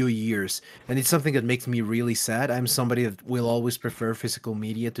few years, and it's something that makes me really sad. I'm somebody that will always prefer physical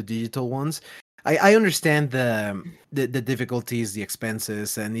media to digital ones. I understand the difficulties, the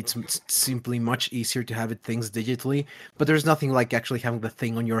expenses, and it's simply much easier to have things digitally. But there's nothing like actually having the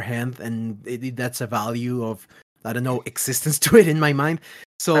thing on your hand, and that's a value of, I don't know, existence to it in my mind.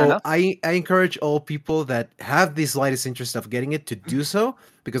 So I encourage all people that have the slightest interest of getting it to do so,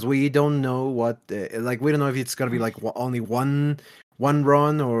 because we don't know what we don't know if it's gonna be like only one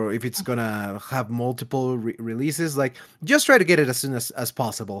run or if it's gonna have multiple releases. Like, just try to get it as soon as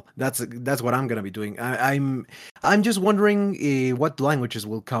possible. That's what I'm gonna be doing. I'm just wondering what languages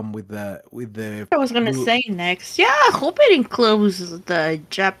will come with the I was gonna say next. Yeah, I hope it includes the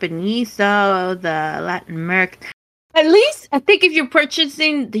Japanese, the Latin American. At least I think if you're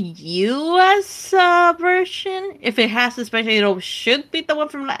purchasing the US version, if it has a special, it should be the one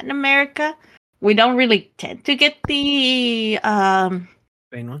from Latin America. We don't really tend to get the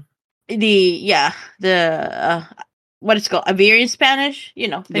Spain one. The what it's called, Iberian Spanish,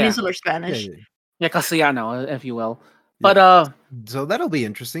 Peninsular Spanish. Yeah, Castellano, if you will. But so that'll be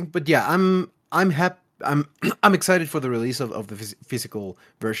interesting. But yeah, I'm happy. I'm excited for the release of the physical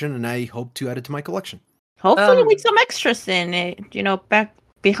version, and I hope to add it to my collection. Hopefully with some extras in it, back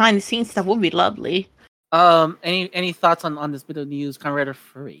behind the scenes stuff would be lovely. Any thoughts on this bit of news, Conrad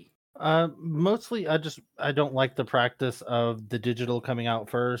Furry? Mostly I don't like the practice of the digital coming out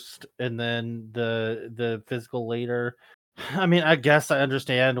first and then the physical later. I mean, I guess I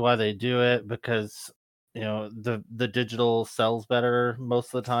understand why they do it, because the digital sells better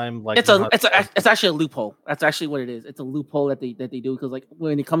most of the time. Like it's actually a loophole. That's actually what it is. It's a loophole that they do because like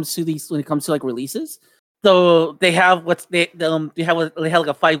when it comes to like releases, so they have they have like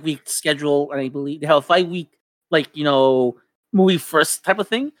a 5-week schedule, and I believe they have a 5-week like movie first type of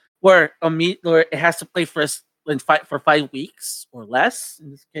thing where where it has to play first for 5 weeks or less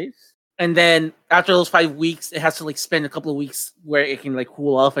in this case. And then after those 5 weeks, it has to like spend a couple of weeks where it can like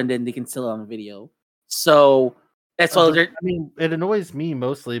cool off, and then they can sell it on video. So that's all. I mean, it annoys me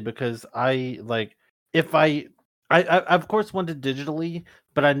mostly because if I of course wanted digitally,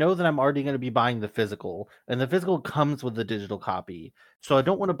 but I know that I'm already going to be buying the physical, and the physical comes with the digital copy. So I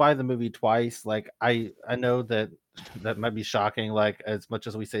don't want to buy the movie twice. Like I know that might be shocking, like as much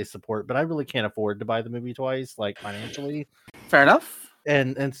as we say support, but I really can't afford to buy the movie twice, like financially. Fair enough.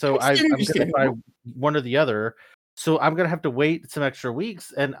 And so I'm going to buy one or the other. So I'm gonna have to wait some extra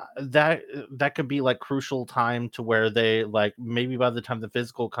weeks, and that could be like crucial time to where they like maybe by the time the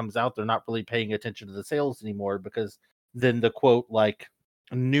physical comes out, they're not really paying attention to the sales anymore, because then the quote like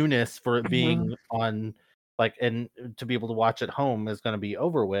newness for it being on like and to be able to watch at home is going to be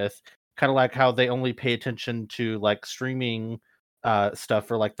over with. Kind of like how they only pay attention to like streaming stuff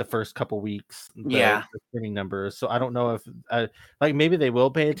for like the first couple weeks, the streaming numbers. So I don't know if like maybe they will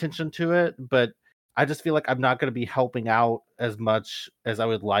pay attention to it, but I just feel like I'm not going to be helping out as much as I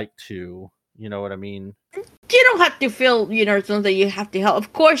would like to. You know what I mean? You don't have to feel, something that you have to help.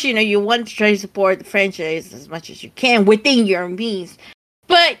 Of course, you want to try to support the franchise as much as you can within your means.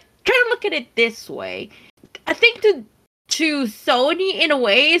 But try to look at it this way. I think to Sony, in a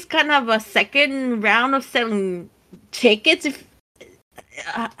way, is kind of a second round of selling tickets.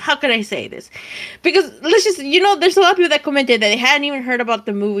 How can I say this? Because let's just, there's a lot of people that commented that they hadn't even heard about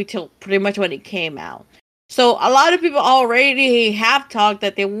the movie till pretty much when it came out. So a lot of people already have talked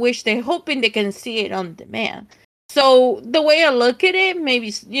that they're hoping they can see it on demand. So the way I look at it,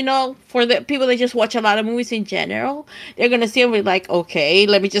 maybe, for the people that just watch a lot of movies in general, they're going to see it like, okay,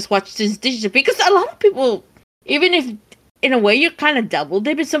 let me just watch this digital. Because a lot of people, even if in a way you're kind of double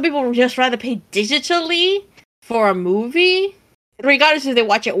dipping, some people would just rather pay digitally for a movie, regardless if they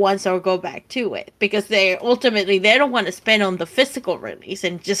watch it once or go back to it, because they don't want to spend on the physical release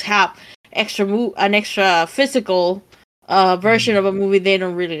and just have an extra physical version of a movie they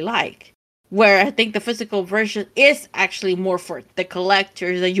don't really like. Where I think the physical version is actually more for the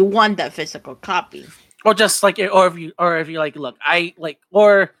collectors, that you want that physical copy. Or just like, or if you like, look,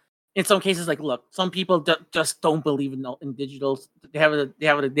 or in some cases, like, look, some people just don't believe in digital. They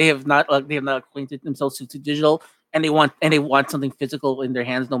have not acquainted themselves to digital. And they want something physical in their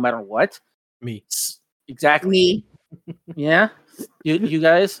hands, no matter what. Me, exactly. Me, yeah. You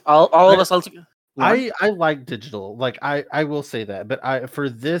guys, all of us. I like digital. Like I will say that, but for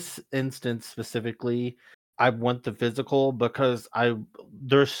this instance specifically, I want the physical because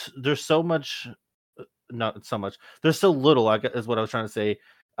there's so much, not so much. There's so little. I guess is what I was trying to say.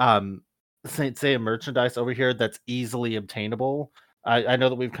 Say a merchandise over here that's easily obtainable. I know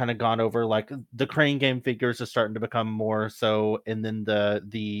that we've kind of gone over like the Crane game figures are starting to become more so, and then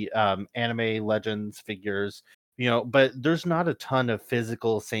the anime legends figures, but there's not a ton of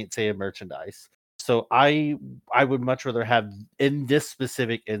physical Saint Seiya merchandise. So I would much rather have, in this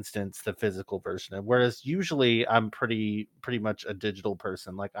specific instance, the physical version. Whereas usually I'm pretty much a digital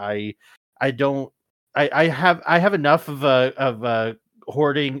person. Like I have enough of a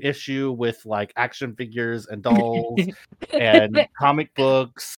hoarding issue with like action figures and dolls and comic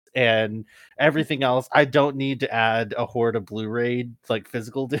books and everything else. I don't need to add a hoard of Blu-ray like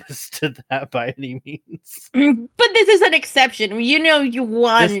physical discs to that by any means. But this is an exception. You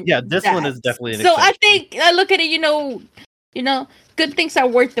want this one is definitely an exception. I think I look at it. Good things are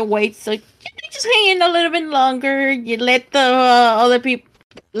worth the wait. So you just hang in a little bit longer. You let the other people,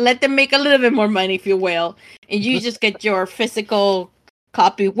 let them make a little bit more money, if you will, and you just get your physical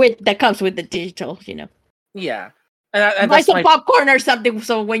copy that comes with the digital. Yeah. And buy some popcorn or something.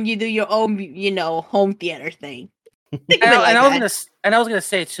 So when you do your own, home theater thing. I was gonna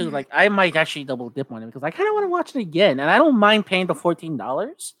say too, like I might actually double dip on it because I kind of want to watch it again, and I don't mind paying the $14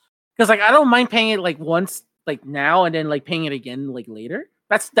 because like I don't mind paying it like once, like now, and then like paying it again like later.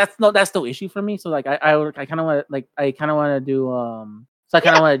 That's no issue for me. So like I kind of want to do want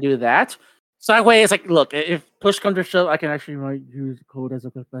to do that. So that way, it's like, look, if push comes to shove, I can actually might use the code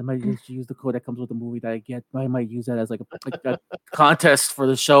I might just use the code that comes with the movie that I get. I might use that as like a contest for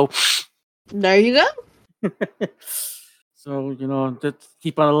the show. There you go. So just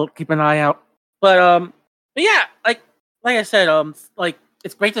keep an eye out. But yeah, like I said, like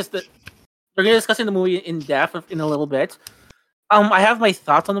it's great that we're gonna discussing the movie in depth in a little bit. I have my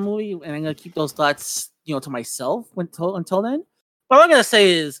thoughts on the movie, and I'm gonna keep those thoughts to myself until then. But all I'm gonna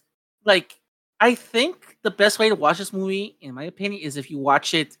say is, like, I think the best way to watch this movie, in my opinion, is if you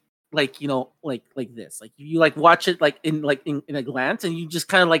watch it like like this, like you like watch it like in a glance, and you just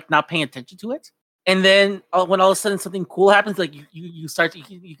kind of like not paying attention to it. And then when all of a sudden something cool happens, like you start to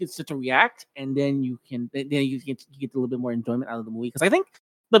you can start to react, and then you get a little bit more enjoyment out of the movie. Because I think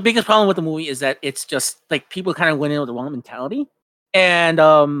the biggest problem with the movie is that it's just like people kind of went in with the wrong mentality. And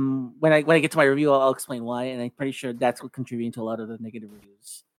when I get to my review, I'll explain why. And I'm pretty sure that's what contributing to a lot of the negative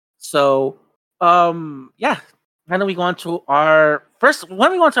reviews. So yeah. Why don't we go on to our first? Why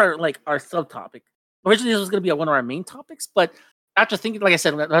don't we go on to our subtopic? Originally, this was going to be one of our main topics, but after thinking, like I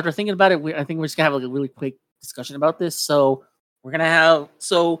said, after thinking about it, I think we're just gonna have a really quick discussion about this. So we're gonna have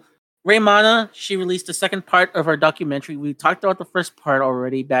Raymana. She released the second part of her documentary. We talked about the first part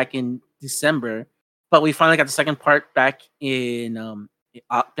already back in December, but we finally got the second part back in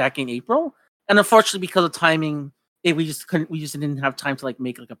April. And unfortunately, because of timing, we just didn't have time to like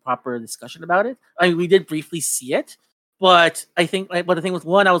make like a proper discussion about it. I mean, we did briefly see it, but I think but the thing was,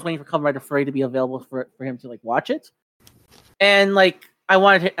 one, I was waiting for Kamen Rider Furry to be available for him to like watch it. And like I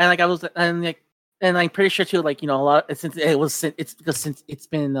wanted to, and like I was, and I'm pretty sure too, like a lot it's because since it's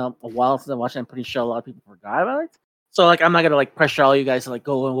been a while since I watched it, I'm pretty sure a lot of people forgot about it. So like I'm not gonna like pressure all you guys to like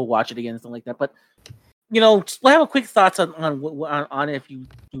go and we'll watch it again and something like that. But we'll have a quick thoughts on it if you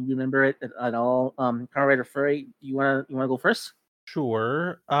remember it at all. Kamen Rider Furry, you wanna go first?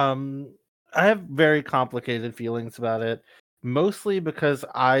 Sure. I have very complicated feelings about it, mostly because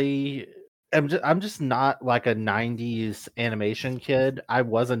I'm just not like a 90s animation kid. I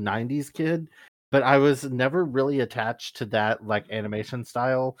was a 90s kid, but I was never really attached to that like animation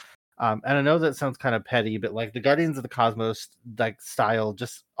style. And I know that sounds kind of petty, but like the Guardians of the Cosmos like style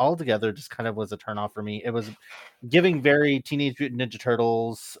just altogether just kind of was a turnoff for me. It was giving very Teenage Mutant Ninja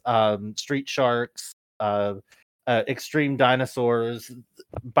Turtles, Street Sharks, Extreme Dinosaurs,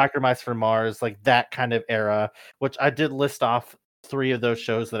 Biker Mice from Mars, like that kind of era, which I did list off 3 of those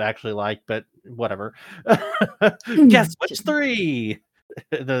shows that I actually like, but whatever. Guess which 3?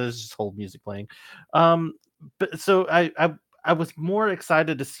 There's just whole music playing. But so I was more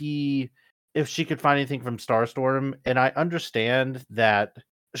excited to see if she could find anything from Starstorm, and I understand that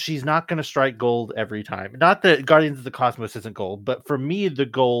she's not going to strike gold every time. Not that Guardians of the Cosmos isn't gold, but for me, the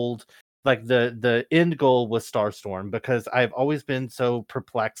gold, like the end goal was Starstorm, because I've always been so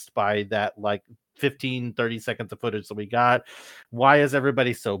perplexed by that like 15-30 seconds of footage that we got. Why is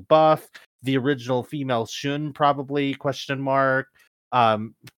everybody so buff? The original female Shun probably ?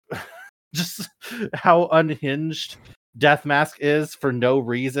 Just how unhinged Death Mask is for no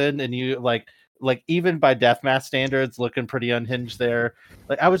reason, and you like even by Death Mask standards looking pretty unhinged there.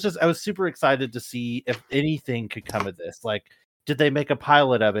 Like I was super excited to see if anything could come of this. Like, did they make a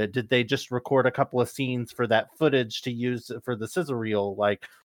pilot of it? Did they just record a couple of scenes for that footage to use for the sizzle reel? Like,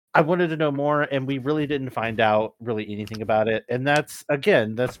 I wanted to know more, and we really didn't find out really anything about it. And that's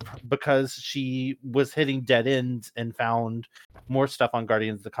because she was hitting dead ends and found more stuff on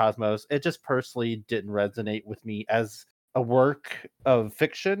Guardians of the Cosmos. It just personally didn't resonate with me as a work of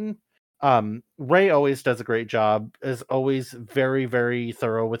fiction. Ray always does a great job, is always very, very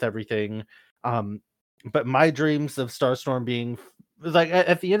thorough with everything. But my dreams of Starstorm being like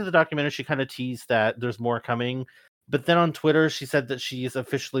at the end of the documentary, she kind of teased that there's more coming. But then on Twitter, she said that she's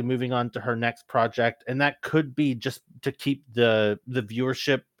officially moving on to her next project, and that could be just to keep the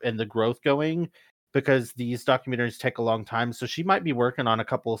viewership and the growth going, because these documentaries take a long time. So she might be working on a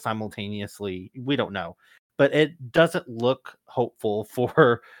couple simultaneously. We don't know, but it doesn't look hopeful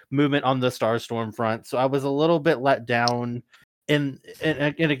for movement on the Starstorm front. So I was a little bit let down. And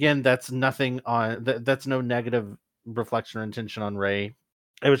again, that's nothing on that's no negative reflection or intention on Ray.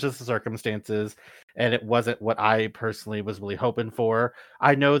 It was just the circumstances, and it wasn't what I personally was really hoping for.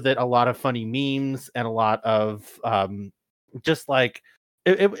 I know that a lot of funny memes and a lot of just like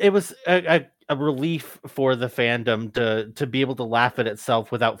it was a relief for the fandom to be able to laugh at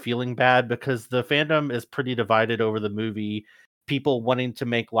itself without feeling bad, because the fandom is pretty divided over the movie. People wanting to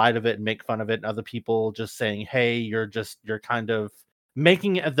make light of it and make fun of it, and other people just saying, hey, you're kind of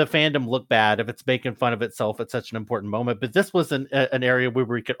making the fandom look bad if it's making fun of itself at such an important moment. But this was an area where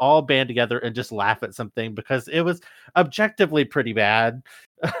we could all band together and just laugh at something, because it was objectively pretty bad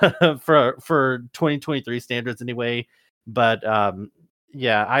for 2023 standards anyway. But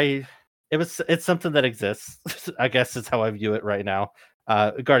yeah, it's something that exists. I guess is how I view it right now.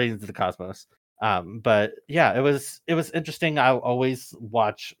 Guardians of the Cosmos. But yeah, it was interesting. I'll always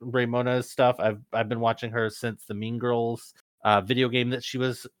watch Raimona's stuff. I've been watching her since the Mean Girls video game that she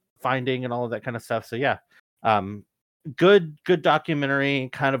was finding and all of that kind of stuff. So yeah, good documentary,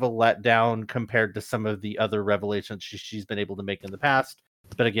 kind of a letdown compared to some of the other revelations she's been able to make in the past.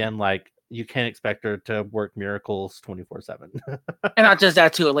 But again, like, you can't expect her to work miracles 24/7. And not just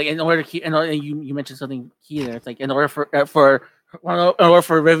that too. Like, in order to keep, you mentioned something key there. It's like, in order for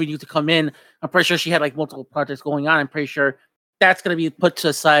revenue to come in, I'm pretty sure she had like multiple projects going on. I'm pretty sure that's gonna be put to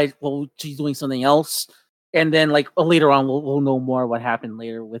the side while she's doing something else. And then like later on, we'll know more what happened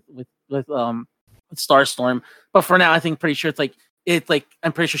later with Starstorm. But for now, I think pretty sure it's like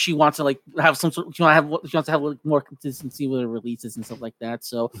I'm pretty sure she wants to like have some sort. She wants to have like, more consistency with her releases and stuff like that.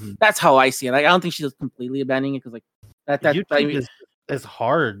 So that's how I see it. Like, I don't think she's completely abandoning it, because like that YouTube is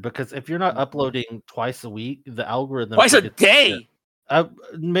hard, because if you're not uploading twice a week, the algorithm twice a day.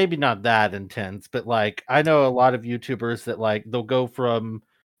 Maybe not that intense, but like, I know a lot of YouTubers that like they'll go from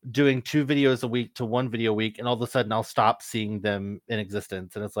doing 2 videos a week to 1 video a week, and all of a sudden I'll stop seeing them in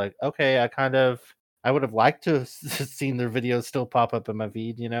existence, and it's like, okay, I would have liked to have seen their videos still pop up in my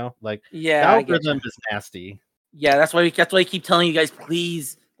feed, you know? Like, the algorithm is nasty. Yeah, that's why I keep telling you guys,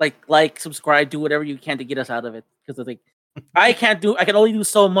 please like, subscribe, do whatever you can to get us out of it, because it's like I can only do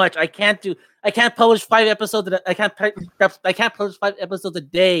so much. I can't publish 5 episodes. I can't publish 5 episodes a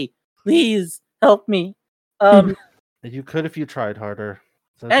day. Please help me. You could if you tried harder.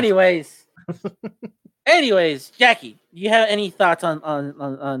 So anyways, Jackie, do you have any thoughts on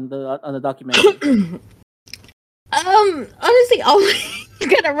the documentary? Honestly, I'll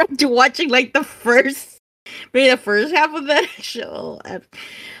get around to watching like the first half of that show.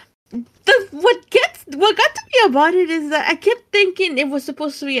 What got to me about it is that I kept thinking it was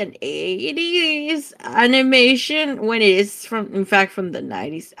supposed to be an 80s animation when it is from the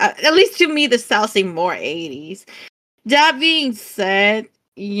 90s. At least to me, the style seemed more 80s. That being said,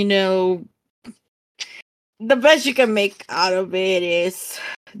 the best you can make out of it is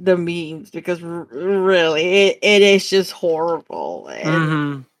the memes, because really, it is just horrible.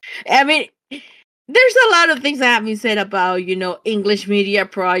 And, I mean, there's a lot of things that have been said about, English media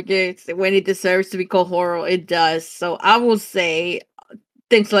projects. When it deserves to be called horror, it does. So I will say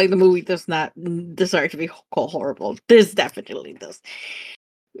things like the movie does not deserve to be called horrible. This definitely does.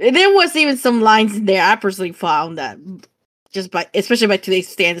 There was even some lines in there I personally found that especially by today's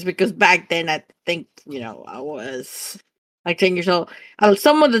standards, because back then I think, I was like 10 years old.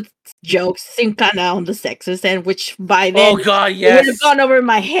 Some of the jokes seemed kind of on the sexist end, which by then, oh god, yes, would have gone over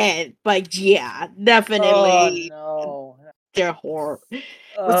my head. But yeah, definitely, they're horror.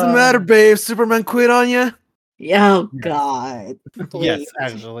 What's the matter, babe? Superman quit on you? Oh god, yes,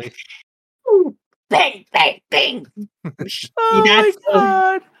 actually. Bang, bang, bang. Oh my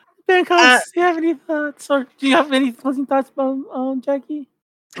god. Bangkok, do you have any thoughts, or do you have any closing thoughts about Jackie?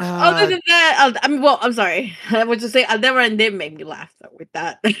 Other than that, I'm sorry. I was just saying, Aldebaran did make me laugh with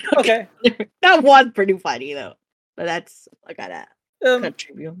that. Okay. That was pretty funny though. But that's I gotta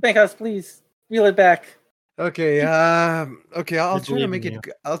contribute. Bangkok, please reel it back. Okay, I'll try to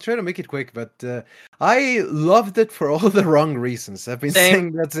make it quick, but I loved it for all the wrong reasons. I've been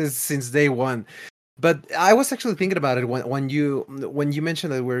saying that since day one. But I was actually thinking about it when you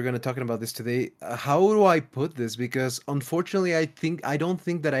mentioned that we were going to talk about this today. How do I put this? Because unfortunately, I don't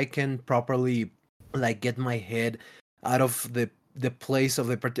think that I can properly like get my head out of the place of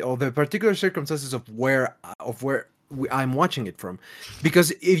the particular circumstances of where I'm watching it from. Because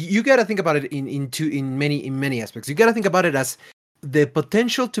if you got to think about it in many aspects. You got to think about it as the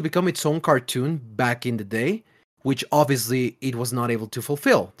potential to become its own cartoon back in the day, which obviously it was not able to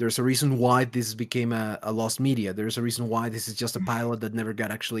fulfill. There's a reason why this became a lost media. There's a reason why this is just a pilot that never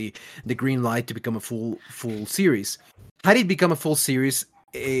got actually the green light to become a full series. Had it become a full series,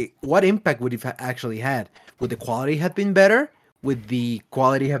 what impact would it have actually had? Would the quality have been better? Would the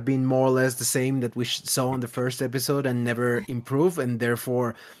quality have been more or less the same that we saw in the first episode and never improve, and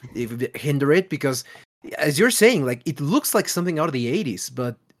therefore hinder it? Because as you're saying, like, it looks like something out of the 80s,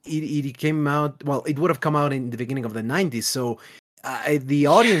 but it came out, well, it would have come out in the beginning of the 90s, so the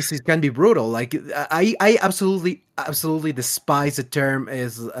audiences can be brutal. Like, I absolutely despise the term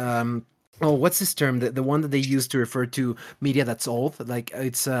as what's this term, the one that they use to refer to media that's old, like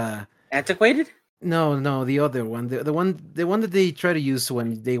it's antiquated. No, the other one, the one that they try to use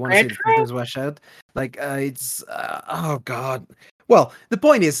when they want to say the truth is washed out, like it's oh god. Well, the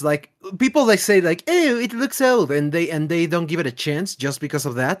point is, like, people like say like, "Oh, it looks old," and they don't give it a chance just because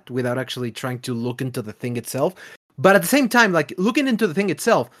of that, without actually trying to look into the thing itself. But at the same time, like, looking into the thing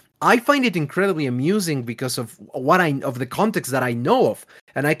itself, I find it incredibly amusing because of of the context that I know of,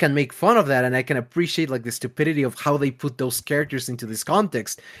 and I can make fun of that, and I can appreciate like the stupidity of how they put those characters into this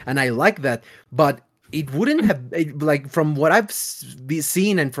context, and I like that. But it wouldn't have like from what I've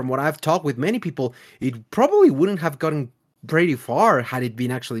seen and from what I've talked with many people, it probably wouldn't have gotten pretty far had it been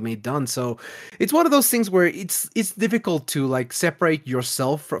actually made done. So it's one of those things where it's difficult to like separate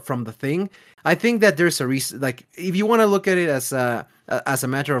yourself from the thing. I think that there's a reason. Like if you want to look at it as a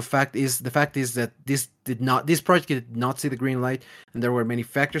matter of fact, is the fact is that this project did not see the green light, and there were many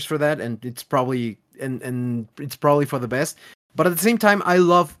factors for that, and it's probably and it's probably for the best. But at the same time, I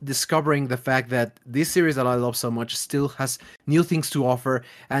love discovering the fact that this series that I love so much still has new things to offer,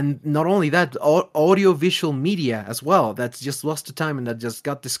 and not only that, audio-visual media as well. That's just lost to time and that just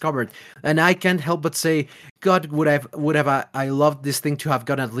got discovered. And I can't help but say, God, would I loved this thing to have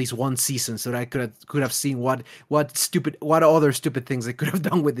gotten at least one season so that I could have seen what other stupid things they could have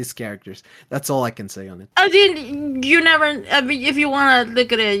done with these characters. That's all I can say on it. I mean, if you want to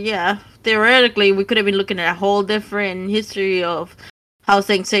look at it, yeah, theoretically, we could have been looking at a whole different history of how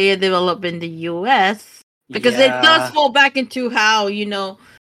Saint Seiya developed in the U.S. Because it does fall back into how,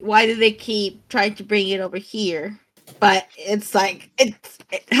 why do they keep trying to bring it over here? But it's like,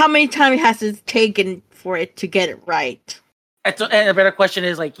 how many times has it taken for it to get it right? And a better question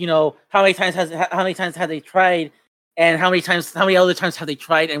is like, how many times have they tried, and how many other times have they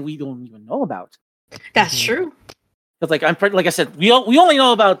tried and we don't even know about? That's true. Because like I said, we only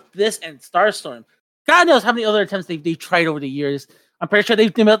know about this and Starstorm. God knows how many other attempts they tried over the years. I'm pretty sure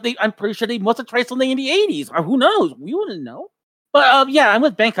they must have tried something in the 80s, or who knows? We wouldn't know. But yeah, I'm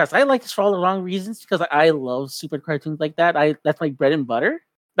with Bencast. I like this for all the wrong reasons because I love super cartoons like that. That's my bread and butter.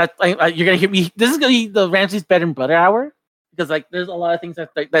 You're gonna hear me. This is gonna be the Ramsey's bread and butter hour because like there's a lot of things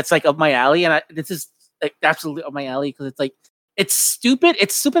that's like up my alley, and this is like absolutely up my alley because it's like it's stupid.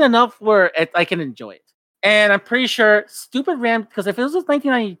 It's stupid enough where I can enjoy it. And I'm pretty sure stupid Ram, because if it was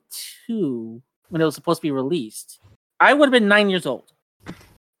 1992 when it was supposed to be released, I would have been 9 years old.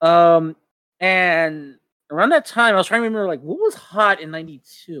 And around that time, I was trying to remember like what was hot in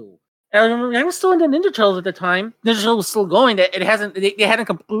 '92. And I remember I was still into Ninja Turtles at the time. Ninja Turtles was still going. They hadn't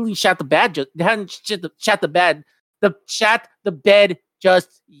completely shat the bed. They hadn't shat the bed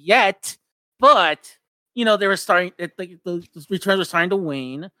just yet. But they were starting. The returns were starting to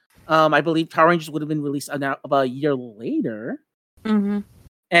wane. I believe Power Rangers would have been released about a year later. Mm-hmm.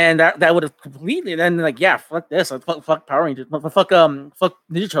 And that would have completely then like fuck this, fuck Power Rangers, fuck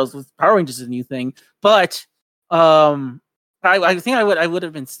Ninja Turtles. Power Rangers is a new thing, but I think I would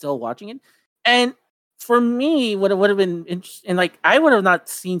have been still watching it, and for me, what it would have been interesting, and like I would have not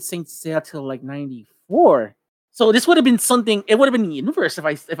seen Saint Seiya till like '94, so this would have been something. It would have been the universe if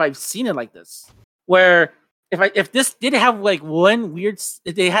I've seen it like this, where if this did have like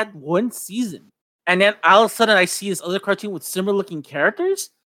if they had one season, and then all of a sudden I see this other cartoon with similar looking characters.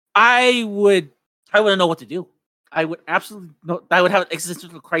 I wouldn't know what to do. I would absolutely know. I would have an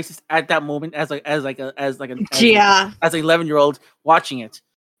existential crisis at that moment as an 11-year-old watching it,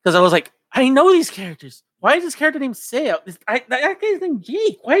 because I was like, I know these characters. Why is this character named Seiya? That guy's named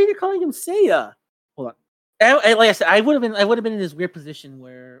Jake. Why are they calling him Seiya? Hold on. And like I said, I would have been in this weird position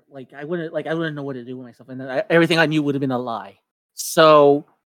where like I wouldn't know what to do with myself, and everything I knew would have been a lie. So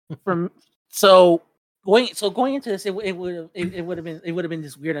Going into this, it would have been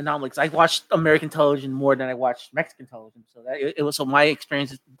this weird anomaly because I watched American television more than I watched Mexican television, so that my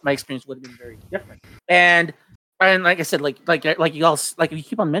experience would have been very different. And like I said, like you all like you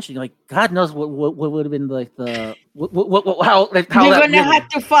keep on mentioning, like God knows what would have been like the how you're gonna have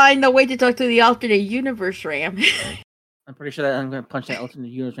to find a way to talk to the alternate universe Ram. I'm pretty sure that I'm gonna punch that alternate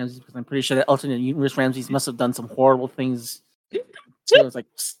universe Ramses because I'm pretty sure that alternate universe Ramses must have done some horrible things. So I was like,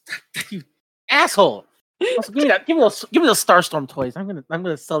 you asshole. Also, give me those Starstorm toys. I'm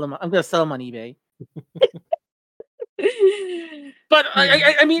gonna sell them. I'm gonna sell them on eBay. But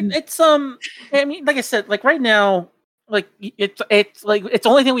I mean, it's like I said, like right now, like it's like it's the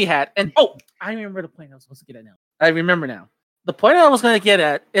only thing we had. And I remember the point I was supposed to get at now. I remember now. The point I was gonna get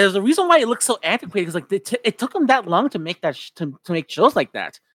at is the reason why it looks so antiquated is like it took them that long to make that to make shows like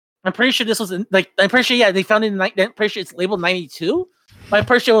that. I'm pretty sure this was I'm pretty sure they found it I'm pretty sure it's labeled 92. My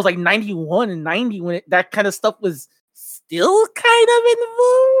first show was like 91 and 90 when that kind of stuff was still kind of in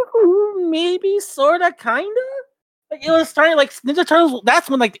vogue, maybe, sort of, kind of. Like it was starting like Ninja Turtles. That's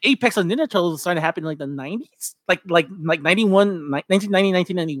when like the apex of Ninja Turtles was starting to happen in like the 90s, like 1990,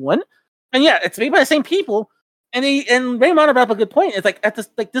 1991. And yeah, it's made by the same people. And Raymond brought up a good point. It's like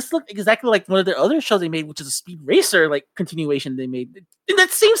this looked exactly like one of their other shows they made, which is a Speed Racer like continuation they made in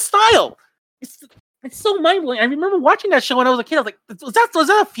that same style. It's so mind-blowing. I remember watching that show when I was a kid. I was like, was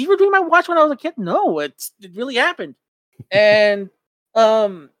that a fever dream I watched when I was a kid? No, it really happened. And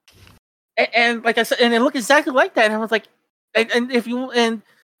like I said, and it looked exactly like that. And I was like, and if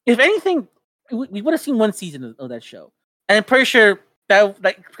anything, we would have seen one season of that show, and I'm pretty sure that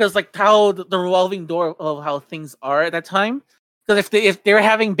because how the revolving door of how things are at that time. Because if they're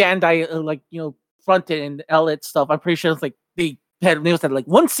having Bandai fronted and outlet stuff, I'm pretty sure it's like they had like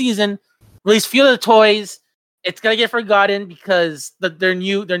one season, release few of the toys. It's gonna get forgotten because their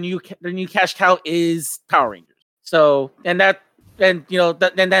new cash cow is Power Rangers. So then that's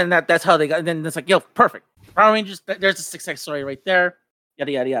how they got. And then it's like perfect Power Rangers. There's a success story right there.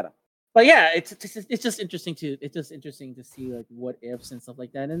 Yada yada yada. But yeah, it's just interesting to see like what ifs and stuff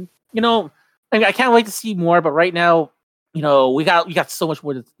like that. And I can't wait to see more. But right now, we got so much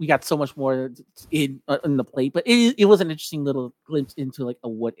more. We got so much more in the plate. But it was an interesting little glimpse into like a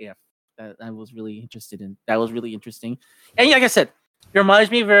what if that I was really interested in. That was really interesting. And like I said, your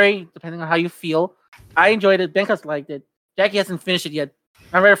mileage may vary depending on how you feel. I enjoyed it. Benkas liked it. Jackie hasn't finished it yet.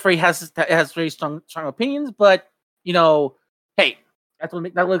 I'm very afraid has very strong opinions. But hey. That's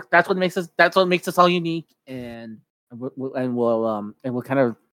what makes us all unique, and we'll kind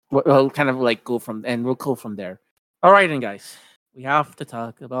of like go from there. All right, then, guys, we have to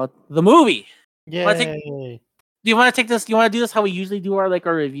talk about the movie. Yay! Do you want to take this? Do you want to do this how we usually do our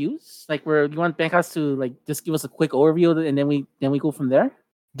reviews? Like, where you want Benkas to just give us a quick overview, and then we go from there.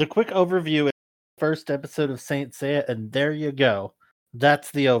 The quick overview is the first episode of Saint Seiya, and there you go. That's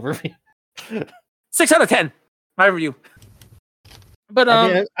the overview. 6 out of 10. My review. But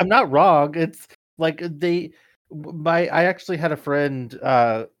I'm not wrong. It's like I actually had a friend.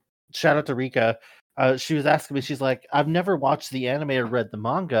 Shout out to Rika. She was asking me. She's like, I've never watched the anime or read the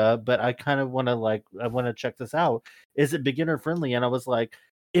manga, but I kind of want to check this out. Is it beginner friendly? And I was like,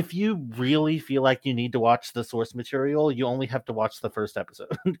 if you really feel like you need to watch the source material, you only have to watch the first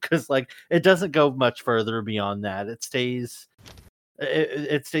episode because it doesn't go much further beyond that. It stays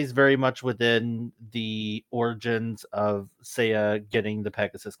very much within the origins of Seiya getting the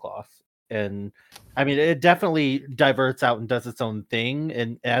Pegasus cloth. And I mean, it definitely diverts out and does its own thing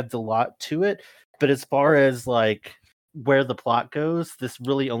and adds a lot to it. But as far as where the plot goes, this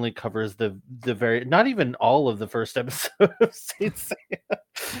really only covers the very, not even all of the first episode of Saint Seiya.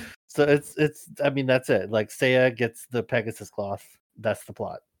 So it's I mean, that's it. Seiya gets the Pegasus cloth. That's the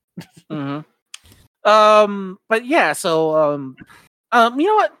plot. Mm-hmm. But yeah, so you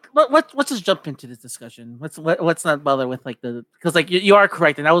know what? Let's just jump into this discussion. Let's not bother with because you are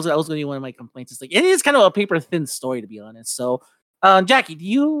correct, and that was going to be one of my complaints. It's it is kind of a paper thin story, to be honest. So, Jackie, do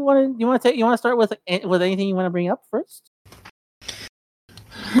you want to start with anything you want to bring up first?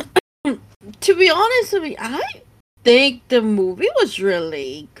 To be honest with you, I think the movie was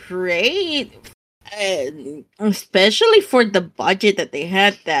really great, and especially for the budget that they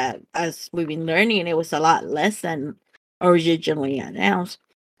had. That, as we've been learning, it was a lot less than originally announced.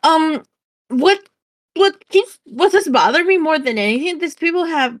 What has bothered me more than anything, these people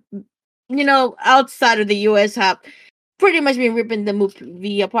have, outside of the US, have pretty much been ripping the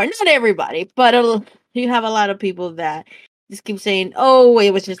movie apart. Not everybody, but you have a lot of people that just keep saying, "Oh,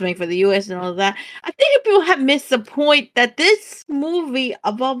 it was just made for the US" and all that. I think people have missed the point that this movie,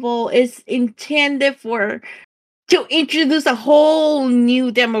 above all, is intended to introduce a whole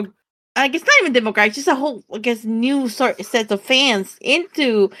new demo. I guess not even demographic, just a whole, new set of fans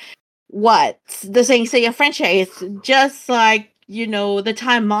into what the Saint Seiya franchise, just like, the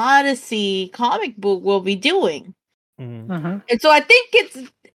Time Odyssey comic book will be doing. Mm-hmm. And so I think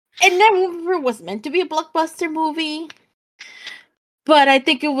it never was meant to be a blockbuster movie, but I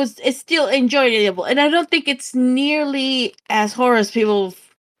think it's still enjoyable. And I don't think it's nearly as horror as people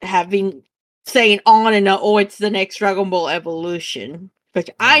have been saying on and on. Oh, it's the next Dragon Ball Evolution. But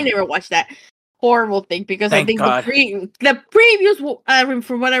I never watched that horrible thing because I think the previews,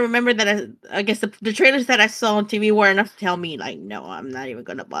 from what I remember, that I guess the trailers that I saw on TV were enough to tell me no, I'm not even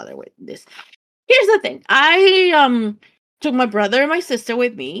gonna bother with this. Here's the thing: I took my brother and my sister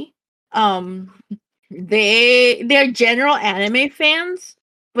with me. They're general anime fans,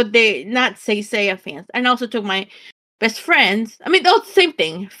 but they're not Seiya fans. And I also took my best friends. I mean, the same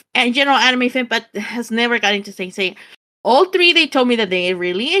thing, and general anime fan, but has never got into Seiya. All three, they told me that they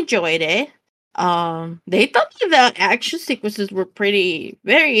really enjoyed it. They thought that the action sequences were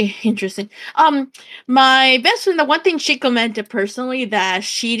very interesting. My best friend, the one thing she commented personally that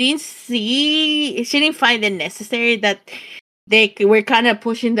she didn't find it necessary that they were kind of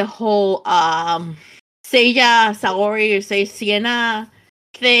pushing the whole Seiya Saori or say Sienna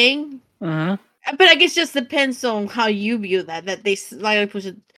thing. Mm-hmm. But I guess just depends on how you view that they slightly push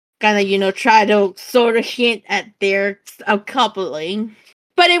it. Kind of, try to sort of hint at their coupling.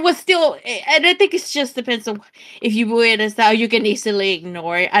 But it was still, and I think it just depends on if you view it as how you can easily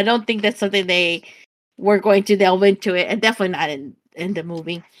ignore it. I don't think that's something they were going to delve into it, and definitely not in in the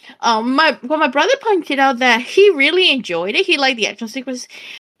movie. My brother pointed out that he really enjoyed it. He liked the action sequence,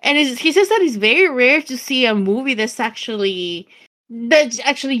 and he says that it's very rare to see a movie that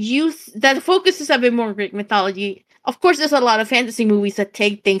focuses a bit more on Greek mythology. Of course, there's a lot of fantasy movies that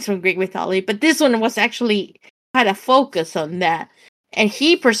take things from Greek mythology, but this one was actually had a focus on that. And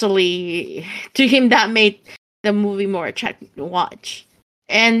he personally, to him, that made the movie more attractive to watch.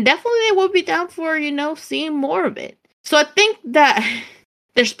 And definitely, they would be down for seeing more of it. So I think that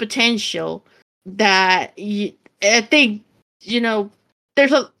there's potential that I think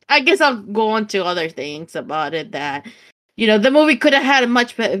there's a. I guess I'll go on to other things about it that the movie could have had a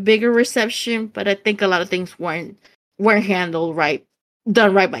much bigger reception, but I think a lot of things weren't handled right,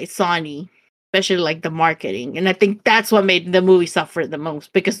 done right by Sony, especially like the marketing. And I think that's what made the movie suffer the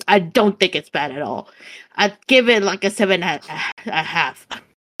most, because I don't think it's bad at all. I'd give it like a 7.5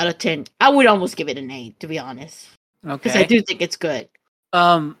 out of 10. I would almost give it an 8, to be honest. Okay. Because I do think it's good.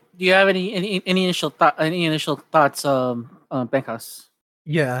 Do you have any initial thoughts, Benkos?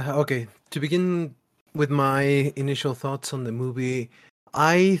 Yeah, okay. To begin with my initial thoughts on the movie,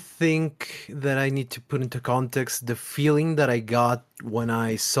 I think that I need to put into context the feeling that I got when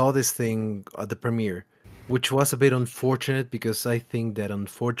I saw this thing at the premiere, which was a bit unfortunate because I think that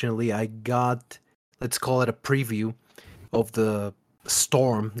unfortunately I got, let's call it a preview of the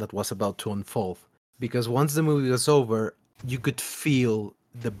storm that was about to unfold. Because once the movie was over, you could feel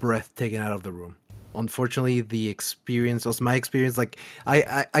the breath taken out of the room. Unfortunately, the experience was my experience. Like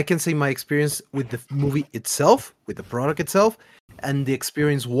I can say my experience with the movie itself, with the product itself, and the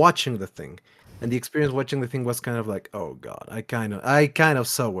experience watching the thing. And the experience watching the thing was kind of like, oh god, I kind of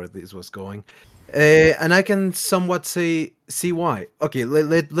saw where this was going, and I can somewhat see why. Okay,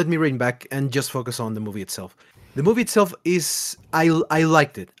 let me rein back and just focus on the movie itself. The movie itself is I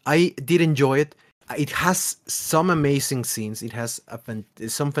liked it. I did enjoy it. It has some amazing scenes. It has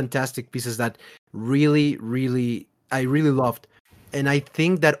some fantastic pieces that really I really loved, and I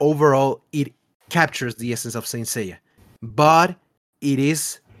think that overall it captures the essence of Saint Seiya, but it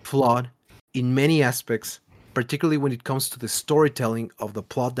is flawed in many aspects, particularly when it comes to the storytelling of the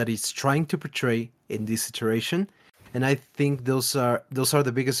plot that it's trying to portray in this iteration. And I think those are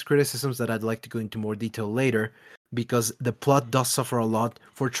the biggest criticisms that I'd like to go into more detail later, because the plot does suffer a lot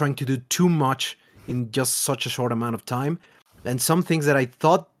for trying to do too much in just such a short amount of time, and some things that I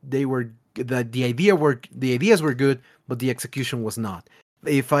thought the ideas were good, but the execution was not.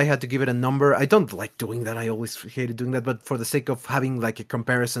 If I had to give it a number, I don't like doing that. I always hated doing that, but for the sake of having like a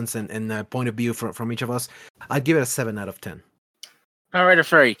comparisons and a point of view from each of us, I'd give it a 7 out of 10. All right,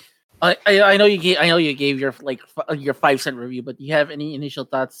 Furry. I know you gave your your 5-cent review, but do you have any initial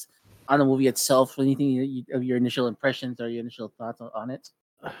thoughts on the movie itself? Anything of your initial impressions or your initial thoughts on it?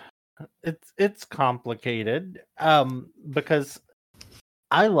 It's complicated because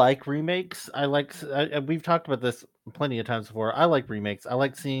I like remakes. We've talked about this plenty of times before. I like remakes. I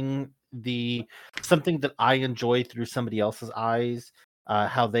like seeing something that I enjoy through somebody else's eyes,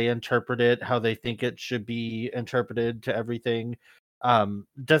 how they interpret it, how they think it should be interpreted to everything.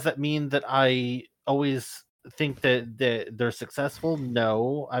 Does that mean that I always think that they're successful?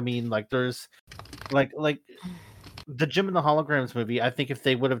 No. I mean, like there's like the Jim and the Holograms movie. I think if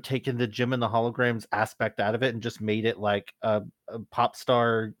they would have taken the Jim and the Holograms aspect out of it and just made it like a pop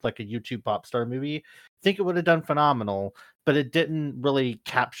star, like a YouTube pop star movie, I think it would have done phenomenal. But it didn't really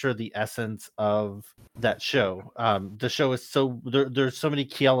capture the essence of that show. The show is there's so many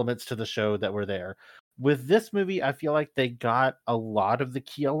key elements to the show that were there. With this movie, I feel like they got a lot of the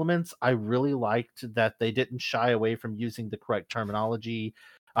key elements. I really liked that they didn't shy away from using the correct terminology.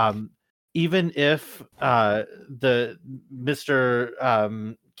 Even if the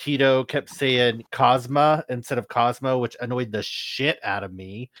Mr. Keto kept saying Cosma instead of Cosmo, which annoyed the shit out of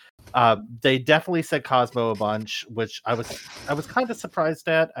me. They definitely said Cosmo a bunch, which I was kind of surprised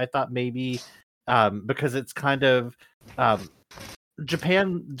at. I thought maybe because it's kind of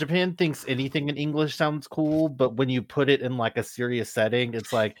Japan thinks anything in English sounds cool, but when you put it in like a serious setting,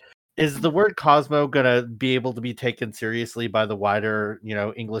 it's like, is the word Cosmo gonna be able to be taken seriously by the wider,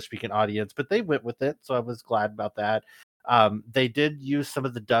 English speaking audience? But they went with it, so I was glad about that. They did use some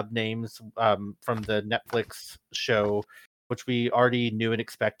of the dub names from the Netflix show, which we already knew and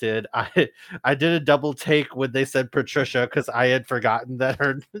expected. I did a double take when they said Patricia because I had forgotten that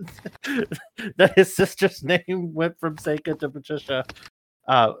that his sister's name went from Seika to Patricia.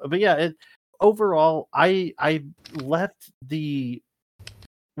 But yeah, overall, I left the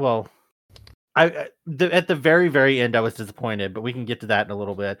at the very, very end, I was disappointed, but we can get to that in a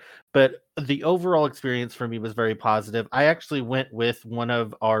little bit. But the overall experience for me was very positive. I actually went with one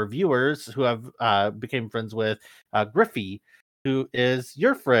of our viewers who I've became friends with, Griffey, who is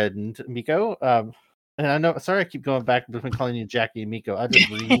your friend, Miko. And I know, sorry, I keep going back between calling you Jackie and Miko. I just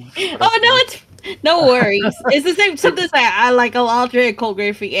read. No worries. It's the same. Sometimes I like an alternate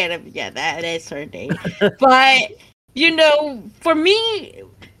calligraphy, and yeah, that is her name. But for me,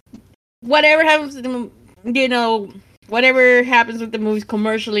 whatever happens, whatever happens with the movies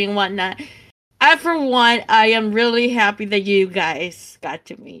commercially and whatnot. For one, I am really happy that you guys got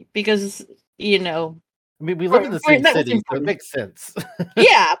to meet because I mean, we live in the same city, so it makes sense.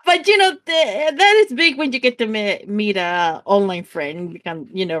 Yeah, but that is big when you get to meet a online friend and become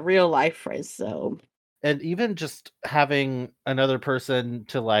real life friends. So, and even just having another person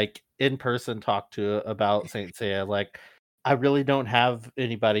to like in person talk to about Saint Seiya, like I really don't have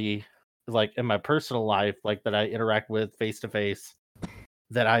anybody like in my personal life like that I interact with face to face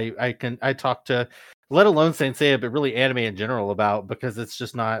that I talk to, let alone Saint Seiya, but really anime in general about, because it's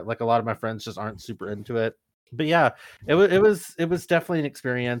just not like a lot of my friends just aren't super into it. But yeah, it was definitely an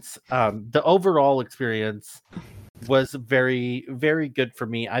experience. The overall experience was very, very good for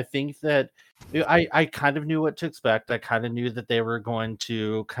me. I think that I kind of knew what to expect. I kind of knew that they were going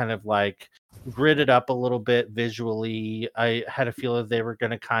to kind of like grit it up a little bit visually. I had a feeling they were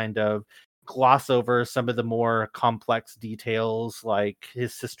going to kind of gloss over some of the more complex details, like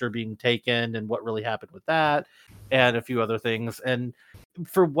his sister being taken and what really happened with that, and a few other things. And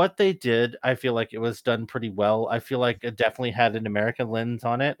for what they did, I feel like it was done pretty well. I feel like it definitely had an American lens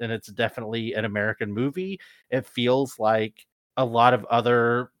on it, and it's definitely an American movie. It feels like a lot of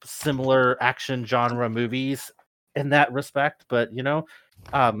other similar action genre movies in that respect, but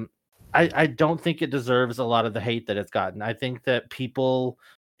I don't think it deserves a lot of the hate that it's gotten. I think that people,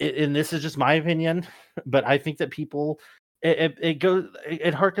 and this is just my opinion, but I think that people, it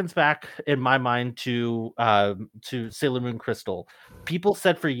harkens back in my mind to Sailor Moon Crystal. People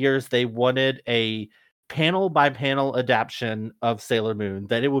said for years they wanted a panel by panel adaptation of Sailor Moon,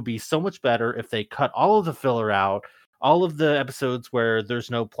 that it would be so much better if they cut all of the filler out, all of the episodes where there's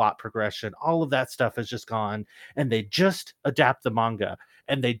no plot progression, all of that stuff is just gone, and they just adapt the manga.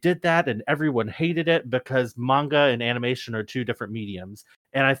 And they did that, and everyone hated it because manga and animation are two different mediums.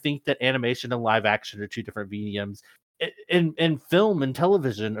 And I think that animation and live action are two different mediums. In film and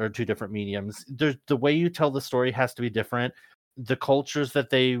television are two different mediums. There's the way you tell the story has to be different. The cultures that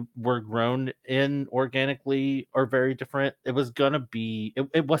they were grown in organically are very different. It wasn't going to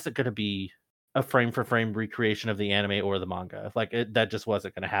be a frame for frame recreation of the anime or the manga. Like that just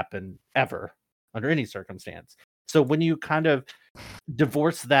wasn't going to happen ever under any circumstance. So when you kind of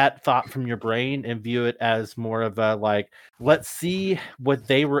divorce that thought from your brain and view it as more of a like, let's see what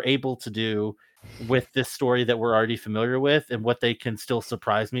they were able to do with this story that we're already familiar with and what they can still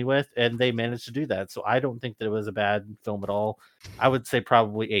surprise me with, and they managed to do that. So I don't think that it was a bad film at all. I would say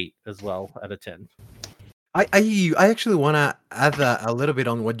probably 8 as well out of 10. I actually want to add a little bit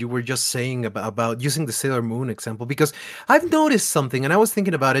on what you were just saying about using the Sailor Moon example, because I've noticed something and I was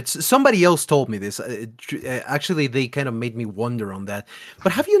thinking about it. Somebody else told me this. Actually, they kind of made me wonder on that.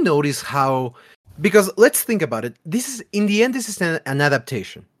 But have you noticed how? Because let's think about it. This is, in the end, this is an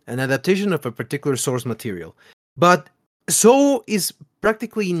adaptation of a particular source material. But so is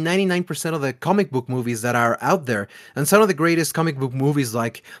practically 99% of the comic book movies that are out there. And some of the greatest comic book movies,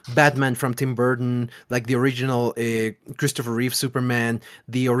 like Batman from Tim Burton, like the original Christopher Reeve Superman,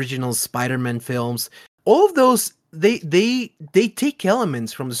 the original Spider-Man films, all of those, they take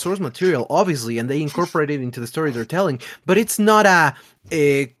elements from the source material, obviously, and they incorporate it into the story they're telling. But it's not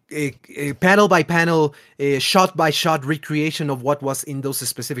a panel by panel, shot by shot recreation of what was in those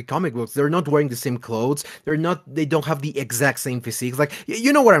specific comic books. They're not wearing the same clothes. They don't have the exact same physiques. Like,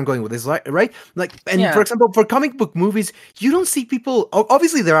 you know where I'm going with this, right? Like, and for example, for comic book movies, you don't see people.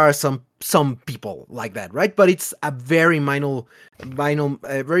 Obviously, there are some people like that, right? But it's a very minor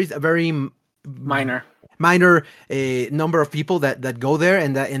number of people that go there,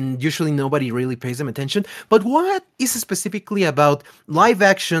 and usually nobody really pays them attention. But what is specifically about live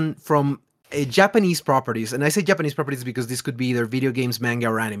action from Japanese properties, and I say Japanese properties because this could be either video games, manga,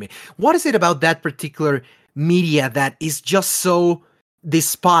 or anime. What is it about that particular media that is just so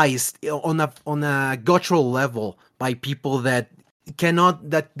despised on a guttural level by people that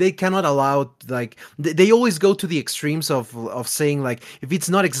they cannot allow? Like, they always go to the extremes of saying, like, if it's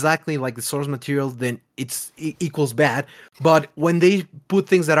not exactly like the source material, then it equals bad. But when they put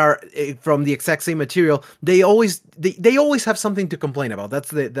things that are from the exact same material, they always have something to complain about. That's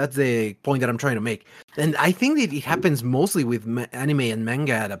the point that I'm trying to make. And I think that it happens mostly with anime and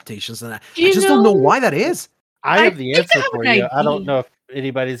manga adaptations, and I just don't know why that is. I have the answer for you. I don't know if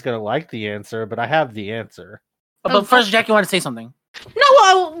anybody's going to like the answer, but I have the answer. But first, Jackie wanted to say something.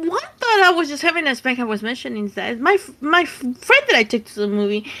 No, one thought I was just having a spec I was mentioning is that my friend that I took to the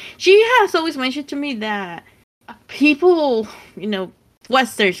movie, she has always mentioned to me that people,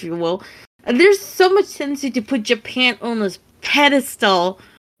 Westerners, if you will, there's so much tendency to put Japan on this pedestal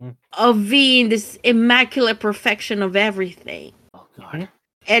of being this immaculate perfection of everything. Oh God.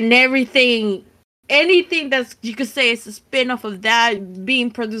 And anything that's you could say is a spin-off of that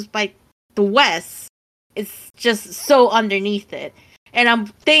being produced by the West, it's just so underneath it. And I'm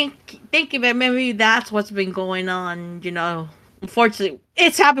thinking that maybe that's what's been going on, Unfortunately,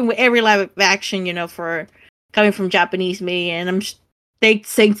 it's happened with every live action, for coming from Japanese media, and I'm they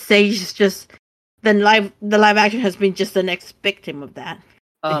say it's just the live action has been just the next victim of that.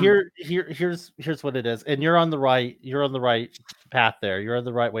 Here's what it is, and you're on the right path there. You're on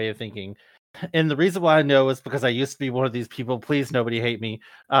the right way of thinking. And the reason why I know is because I used to be one of these people. Please, nobody hate me.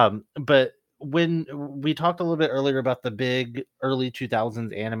 But when we talked a little bit earlier about the big early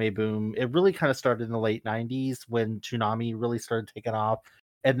 2000s anime boom, it really kind of started in the late 90s when Toonami really started taking off.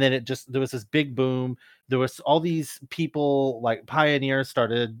 And then there was this big boom. There was all these people like Pioneer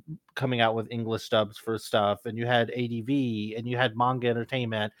started coming out with English dubs for stuff. And you had ADV and you had Manga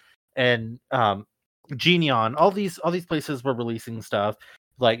Entertainment and Genion. All these places were releasing stuff,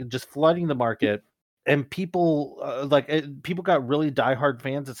 like just flooding the market. And people people got really diehard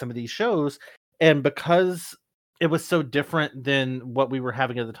fans of some of these shows, and because it was so different than what we were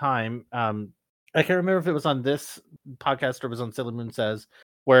having at the time, I can't remember if it was on this podcast or it was on Sailor Moon Says,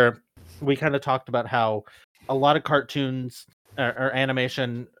 where we kind of talked about how a lot of cartoons or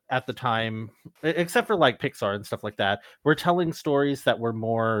animation at the time, except for like Pixar and stuff like that, were telling stories that were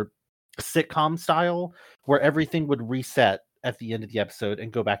more sitcom style, where everything would reset at the end of the episode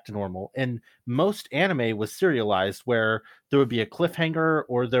and go back to normal. And most anime was serialized, where there would be a cliffhanger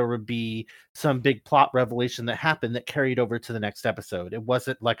or there would be some big plot revelation that happened that carried over to the next episode. It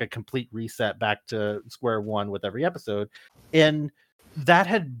wasn't like a complete reset back to square one with every episode. And that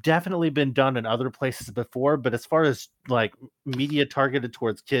had definitely been done in other places before, but as far as like media targeted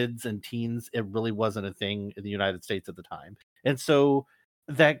towards kids and teens, it really wasn't a thing in the United States at the time. And so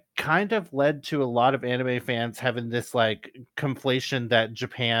that kind of led to a lot of anime fans having this like conflation that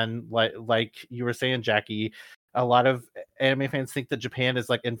Japan, like you were saying, Jackie, a lot of anime fans think that Japan is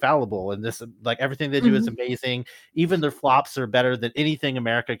like infallible and this like everything they do is amazing. Even their flops are better than anything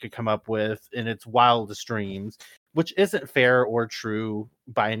America could come up with in its wildest dreams, which isn't fair or true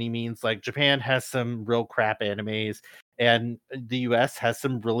by any means. Like Japan has some real crap animes, and the US has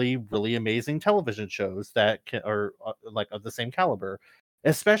some really, really amazing television shows that are like of the same caliber,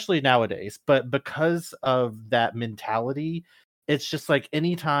 especially nowadays. But because of that mentality, it's just like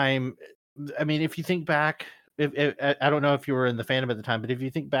anytime, I mean, if you think back, if I don't know if you were in the fandom at the time, but if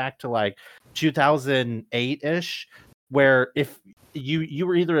you think back to like 2008-ish, where if you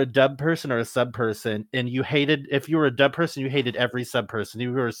were either a dub person or a sub person, and if you were a dub person, you hated every sub person. If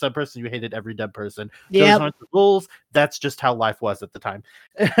you were a sub person, you hated every dub person. Those aren't the rules. That's just how life was at the time.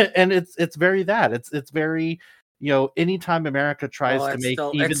 And it's very that. It's very, anytime America tries to make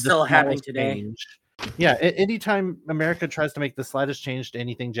even the smallest change. Yeah, anytime America tries to make the slightest change to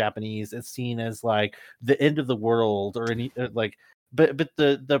anything Japanese, it's seen as like the end of the world or any like. But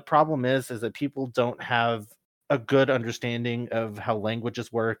the problem is that people don't have a good understanding of how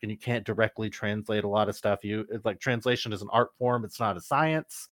languages work, and you can't directly translate a lot of stuff. Like translation is an art form; it's not a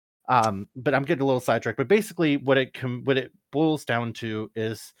science. But I'm getting a little sidetracked. But basically, what it boils down to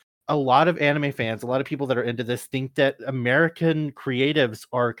is a lot of anime fans, a lot of people that are into this, think that American creatives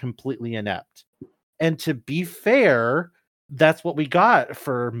are completely inept. And to be fair, that's what we got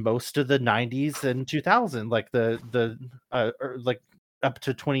for most of the 90s and 2000, like like up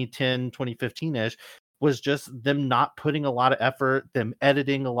to 2010, 2015-ish, was just them not putting a lot of effort, them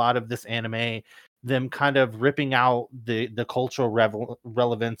editing a lot of this anime, them kind of ripping out the cultural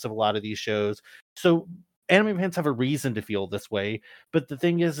relevance of a lot of these shows. So anime fans have a reason to feel this way, but the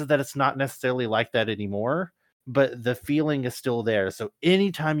thing is that it's not necessarily like that anymore. But the feeling is still there. So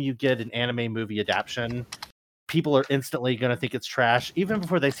anytime you get an anime movie adaptation, people are instantly going to think it's trash, even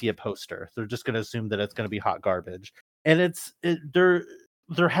before they see a poster. They're just going to assume that it's going to be hot garbage. And there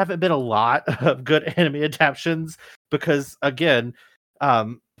haven't been a lot of good anime adaptations because, again, a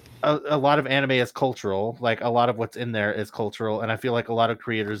lot of anime is cultural. Like a lot of what's in there is cultural, and I feel like a lot of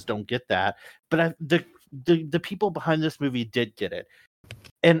creators don't get that. But the people behind this movie did get it.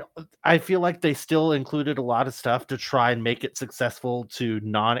 And I feel like they still included a lot of stuff to try and make it successful to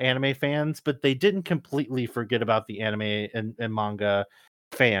non-anime fans, but they didn't completely forget about the anime and manga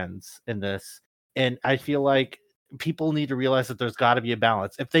fans in this. And I feel like people need to realize that there's got to be a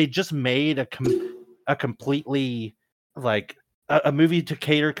balance. If they just made a completely like a movie to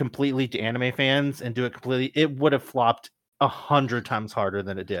cater completely to anime fans and do it completely, it would have flopped 100 times harder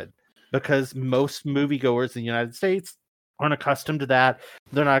than it did, because most moviegoers in the United States aren't accustomed to that.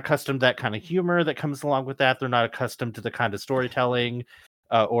 They're not accustomed to that kind of humor that comes along with that. They're not accustomed to the kind of storytelling,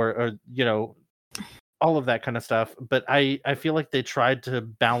 or all of that kind of stuff. But I feel like they tried to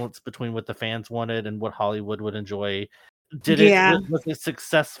balance between what the fans wanted and what Hollywood would enjoy. Was it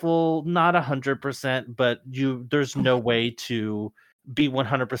successful? Not 100%, but there's no way to be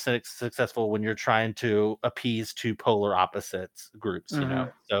 100% successful when you're trying to appease two polar opposites groups,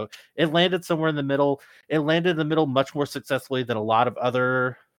 So it landed somewhere in the middle. It landed in the middle much more successfully than a lot of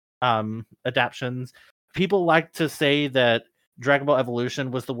other adaptations. People like to say that Dragon Ball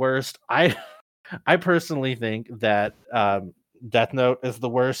Evolution was the worst. I personally think that Death Note is the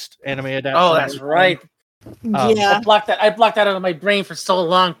worst anime adaptation. Oh, that's right. Yeah, I blocked that out of my brain for so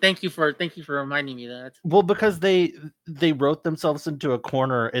long. Thank you for reminding me that. Well, because they wrote themselves into a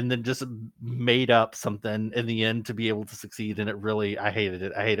corner and then just made up something in the end to be able to succeed, and I hated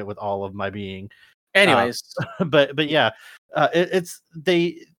it. I hate it with all of my being. Anyways, but yeah,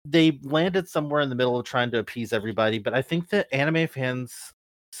 they landed somewhere in the middle of trying to appease everybody. But I think that anime fans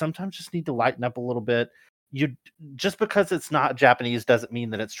sometimes just need to lighten up a little bit. Just because it's not Japanese doesn't mean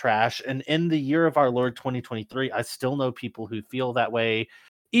that it's trash. And in the year of our Lord 2023, I still know people who feel that way,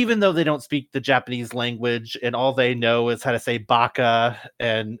 even though they don't speak the Japanese language and all they know is how to say baka,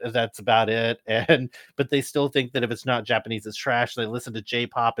 and that's about it. But they still think that if it's not Japanese, it's trash. They listen to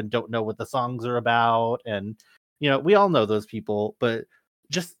J-pop and don't know what the songs are about. And we all know those people, but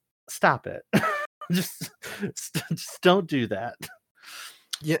just stop it. just don't do that.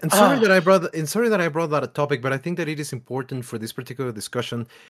 Yeah, and sorry that I brought that a topic, but I think that it is important for this particular discussion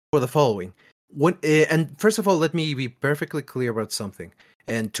for the following. And first of all, let me be perfectly clear about something,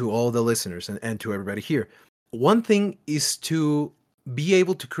 and to all the listeners and to everybody here. One thing is to be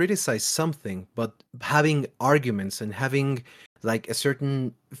able to criticize something, but having arguments and having like a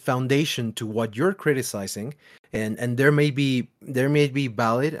certain foundation to what you're criticizing, and there may be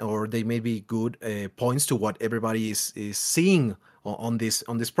valid or they may be good points to what everybody is seeing on this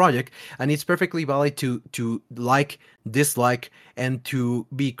project, and it's perfectly valid to like, dislike, and to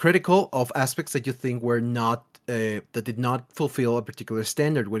be critical of aspects that you think were not that did not fulfill a particular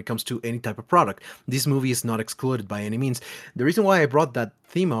standard when it comes to any type of product. This movie is not excluded by any means. The reason why I brought that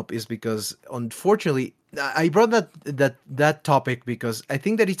theme up is because, unfortunately, I brought that topic because I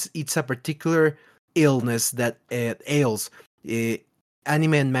think that it's a particular illness that ails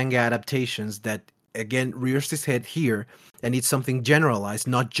anime and manga adaptations that again rears its head here, and it's something generalized,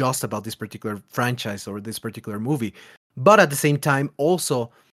 not just about this particular franchise or this particular movie, but at the same time also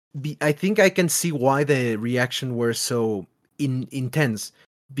I think I can see why the reaction were so intense,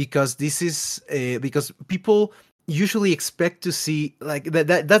 because this is because people usually expect to see like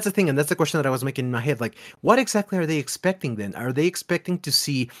that's the thing, and that's the question that I was making in my head, like what exactly are they expecting then? Are they expecting to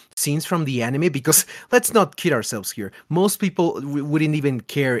see scenes from the anime? Because let's not kid ourselves here, most people wouldn't even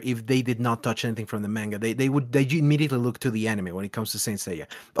care if they did not touch anything from the manga. They immediately look to the anime when it comes to Saint Seiya.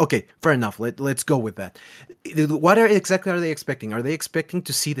 Okay, fair enough, let's go with that. What exactly are they expecting? Are they expecting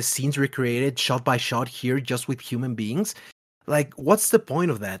to see the scenes recreated shot by shot here just with human beings? Like, what's the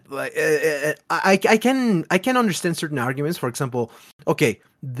point of that? Like, I can understand certain arguments. For example, okay,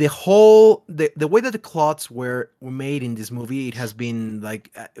 the way that the clots were made in this movie, it has been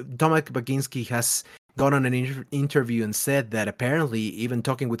like Tomek Baginski has gone on an interview and said that apparently, even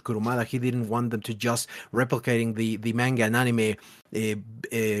talking with Kurumada, he didn't want them to just replicating the manga and anime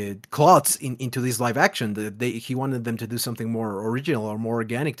clots into this live action. He wanted them to do something more original or more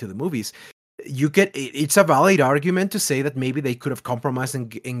organic to the movies. It's a valid argument to say that maybe they could have compromised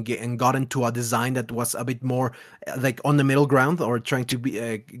and gotten to a design that was a bit more like on the middle ground, or trying to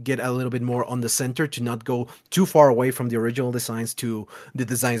be get a little bit more on the center, to not go too far away from the original designs to the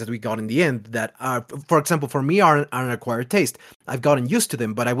designs that we got in the end that are, for example, for me are an acquired taste. I've gotten used to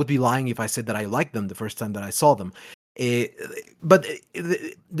them, but I would be lying if I said that I liked them the first time that I saw them. But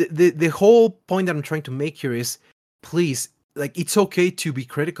the whole point that I'm trying to make here is, please, like, it's okay to be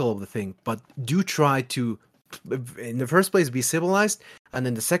critical of the thing, but do try to, in the first place, be civilized, and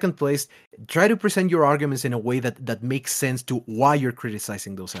in the second place, try to present your arguments in a way that makes sense to why you're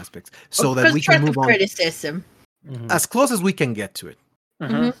criticizing those aspects, so that we can move on. Criticism, as close as we can get to it.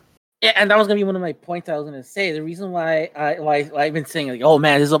 Mm-hmm. Yeah, and that was gonna be one of my points I was gonna say. The reason why I've been saying, like, oh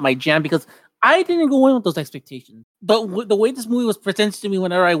man, this is my jam, because I didn't go in with those expectations. But the way this movie was presented to me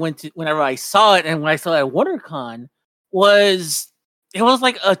whenever I saw it, and when I saw it at WonderCon, was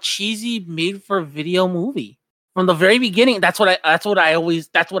like a cheesy made for video movie from the very beginning. That's what I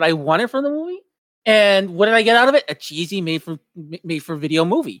wanted from the movie. And what did I get out of it? A cheesy made for video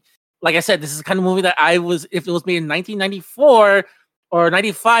movie. Like I said, this is the kind of movie that if it was made in 1994 or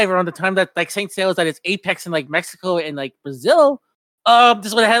 95, around the time that like Saint Seiya was at its apex in like Mexico and like Brazil,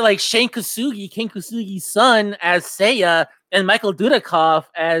 this would have had like Ken Kusugi's son as Seiya, and Michael Dudikoff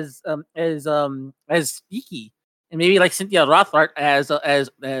as Iki, and maybe like Cynthia Rothrock as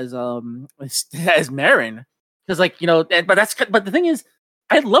Marin. Because like but the thing is,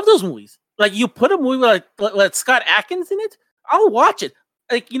 I love those movies. Like you put a movie with Scott Adkins in it, I'll watch it.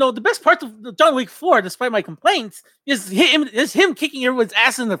 Like the best part of John Wick 4, despite my complaints, is him kicking everyone's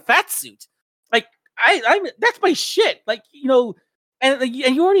ass in the fat suit. Like I that's my shit. Like and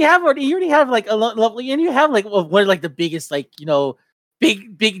you already have like a lovely, and you have like one of like the biggest like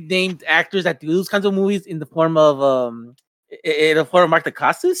big named actors that do those kinds of movies in the form of Mark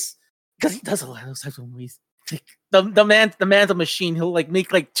Dacascos, because he does a lot of those types of movies. The man's a machine. He'll like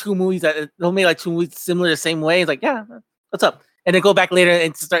make like two movies similar the same way. He's like, yeah, what's up? And then go back later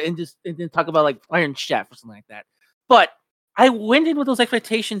and start and then talk about like Iron Chef or something like that. But I went in with those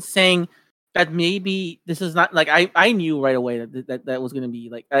expectations, saying that maybe this is not like I knew right away that was going to be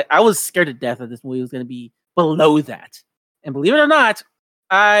like I was scared to death that this movie was going to be below that. And believe it or not,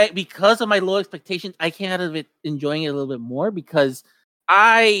 because of my low expectations, I came out of it enjoying it a little bit more because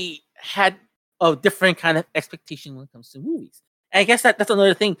I had a different kind of expectation when it comes to movies. And I guess that's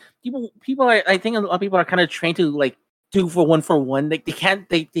another thing. People are, I think a lot of people are kind of trained to like do for one. Like they cannot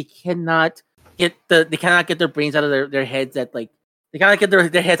get their brains out of their heads that like they cannot get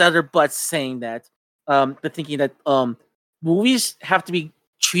their heads out of their butts saying that they're thinking that movies have to be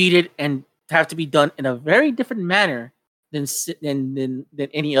treated and have to be done in a very different manner than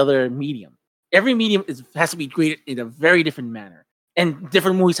any other medium. Every medium has to be graded in a very different manner. And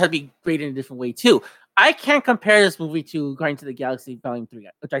different movies have to be graded in a different way too. I can't compare this movie to Guardians of the Galaxy Volume 3,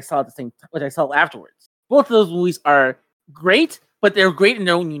 which I saw which I saw afterwards. Both of those movies are great, but they're great in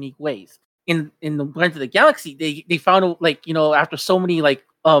their own unique ways. In the Guardians of the Galaxy, they found like after so many like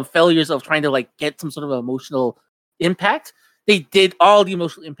failures of trying to like get some sort of emotional impact, they did all the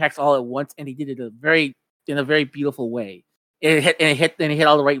emotional impacts all at once, and they did it in a very beautiful way. It hit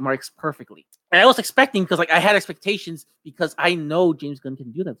all the right marks perfectly. And I was expecting, because like I had expectations because I know James Gunn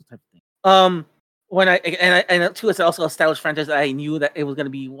can do that type of thing. When I too, it's also established franchise that I knew that it was going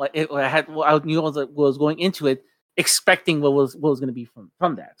to be what I knew I was going into it expecting what was going to be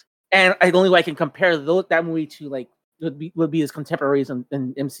from that. And the only way I can compare that movie to like would be his contemporaries in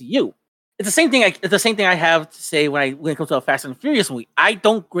MCU. It's the same thing. It's the same thing I have to say when it comes to a Fast and Furious movie. I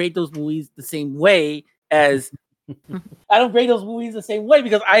don't grade those movies the same way because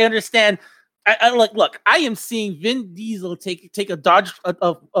I understand. Look. I am seeing Vin Diesel take a Dodge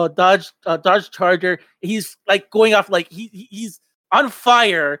Charger. He's like going off like he's on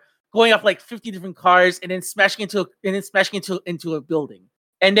fire, going off like 50 different cars, and then smashing into a building,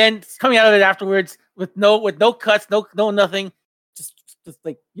 and then coming out of it afterwards with no cuts, no nothing, just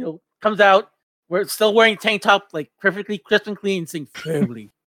like comes out. We're still wearing tank top, like perfectly crisp and clean, sing family.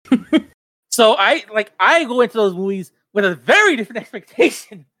 So I go into those movies with a very different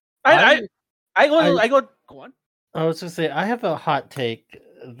expectation. I go on. I was gonna say I have a hot take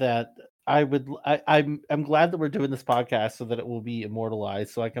that I'm glad that we're doing this podcast so that it will be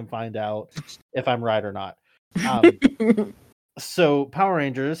immortalized so I can find out if I'm right or not. So Power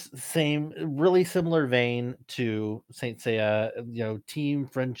Rangers, really similar vein to Saint Seiya, team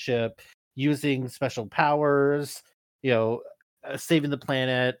friendship, using special powers, saving the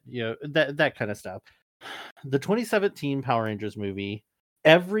planet, that kind of stuff. The 2017 Power Rangers movie,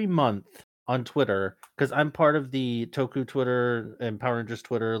 every month on Twitter, because I'm part of the Toku Twitter and Power Rangers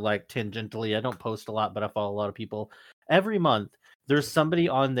Twitter, like tangentially. I don't post a lot, but I follow a lot of people. Every month, there's somebody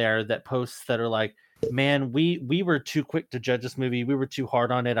on there that posts that are like, man, we were too quick to judge this movie. We were too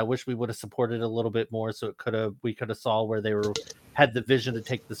hard on it. I wish we would have supported it a little bit more so we could have saw where they had the vision to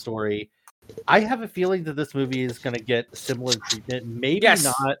take the story. I have a feeling that this movie is going to get similar treatment, maybe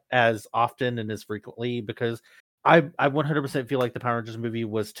not as often and as frequently, because I 100% feel like the Power Rangers movie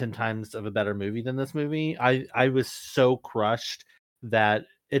was 10 times of a better movie than this movie. I was so crushed that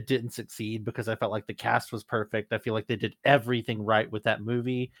it didn't succeed because I felt like the cast was perfect. I feel like they did everything right with that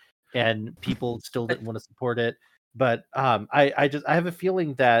movie, and people still didn't want to support it. But I have a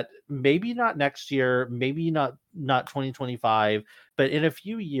feeling that maybe not next year, maybe not 2025, but in a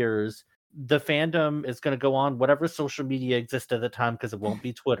few years, the fandom is going to go on whatever social media exists at the time, because it won't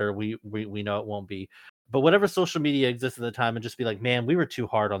be Twitter. We know it won't be. But whatever social media exists at the time, and just be like, man, we were too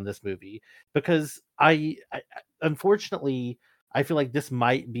hard on this movie. Because I unfortunately, I feel like this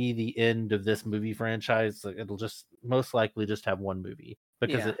might be the end of this movie franchise. Like, it'll just most likely just have one movie.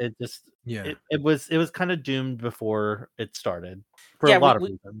 because Yeah. it just Yeah. it was kind of doomed before it started for Yeah, a lot of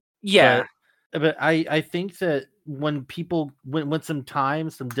reasons. Yeah. But I think that when people when some time,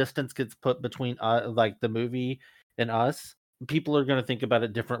 some distance gets put between like the movie and us, people are going to think about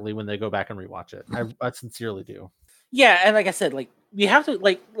it differently when they go back and rewatch it. I sincerely do. Yeah, and like I said, like we have to,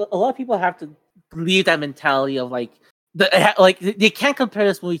 like a lot of people have to leave that mentality of like like they can't compare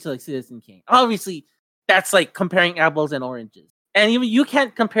this movie to like Citizen Kane. Obviously, that's like comparing apples and oranges. And even you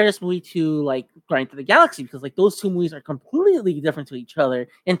can't compare this movie to like Guardians of the Galaxy, because like those two movies are completely different to each other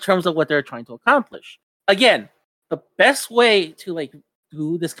in terms of what they're trying to accomplish. Again, the best way to like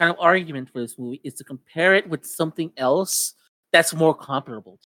do this kind of argument for this movie is to compare it with something else that's more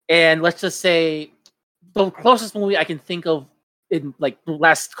comparable. And let's just say the closest movie I can think of in like the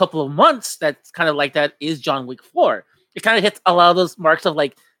last couple of months that's kind of like that is John Wick 4. It kind of hits a lot of those marks of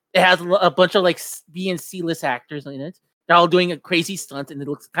like it has a bunch of like B and C list actors in it. They're all doing a crazy stunt, and it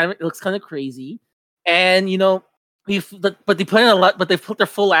looks kind of crazy. And you know, but they put in a lot, but they put their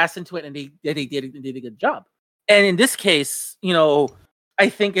full ass into it, and they did a good job. And in this case, you know, I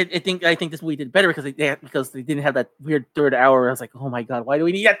think this movie did better because they didn't have that weird third hour. I was like, oh my god, why do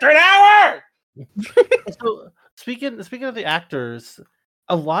we need that third hour? So speaking of the actors,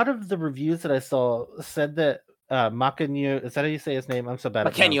 a lot of the reviews that I saw said that Makenyu, is that how you say his name? I'm so bad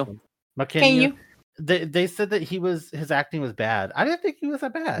at Makenyu. Makenyu. They said that his acting was bad. I didn't think he was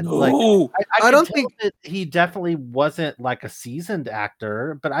that bad. No. Like, I don't could think tell that he definitely wasn't like a seasoned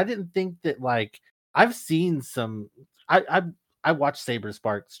actor, but I didn't think that like I've seen some. I watched Saber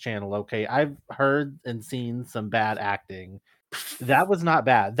Sparks channel. Okay, I've heard and seen some bad acting. That was not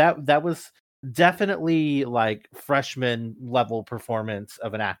bad. That was definitely like freshman level performance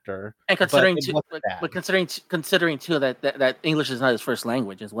of an actor. And considering but it wasn't bad. but considering too that English is not his first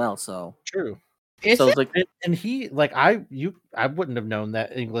language as well, so True. Is so it? it's like And he like I wouldn't have known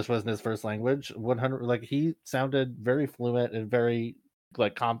that English wasn't his first language. 100 like he sounded very fluent and very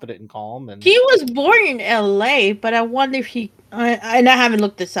like confident and calm. And He was born in LA, but I wonder if and I haven't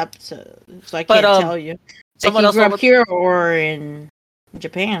looked this up, so I can't tell you. someone Like else he grew up here or in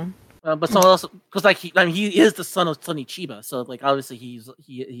Japan. but someone else, because like he is the son of Sonny Chiba, so like obviously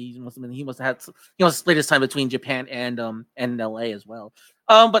he must have split his time between Japan and LA as well.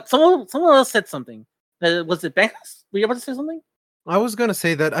 But someone else said something. Was it Banks? Were you about to say something? I was gonna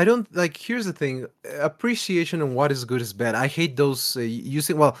say that I don't like. Here's the thing: appreciation and what is good is bad. I hate those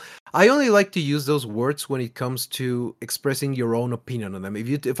using. Well, I only like to use those words when it comes to expressing your own opinion on them. If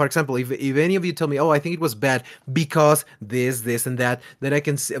you, for example, if any of you tell me, "Oh, I think it was bad because this, and that," then I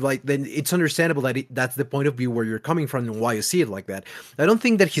can say, like, then it's understandable that that's the point of view where you're coming from and why you see it like that. I don't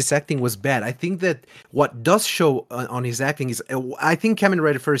think that his acting was bad. I think that what does show on his acting is, I think Kamen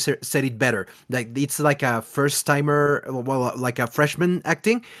Rider first said it better. Like it's like a first timer, well, like a freshman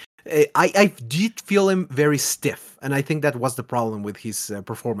acting. I did feel him very stiff, and I think that was the problem with his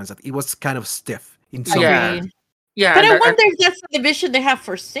performance. That it was kind of stiff in some Yeah. Agreed. Yeah, But I wonder if that's the division they have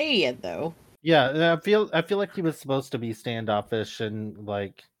for Seiya, though. yeah, I feel like he was supposed to be standoffish and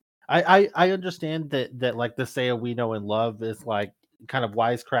like I understand that like the Seiya we know and love is like kind of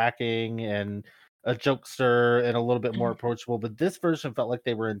wisecracking and a jokester and a little bit more approachable, but this version felt like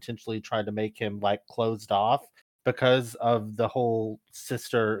they were intentionally trying to make him like closed off because of the whole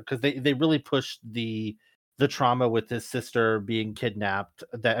sister, because they really pushed the trauma with his sister being kidnapped.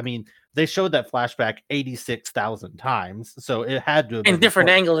 That I mean, they showed that flashback 86,000 times, so it had to have in been different important.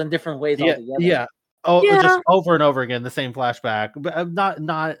 angles and different ways Yeah, altogether. yeah. Oh, Yeah. just over and over again, the same flashback, but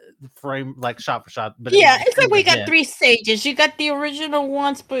not frame like shot for shot. But Yeah, was it's like we got event. 3 stages. You got the original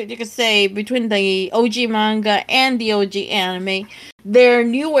ones, but you could say between the OG manga and the OG anime, their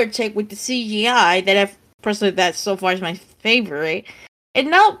newer take with the CGI that I've personally that so far is my favorite. And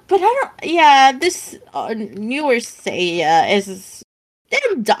now, but I don't. Yeah, this newer Seiya is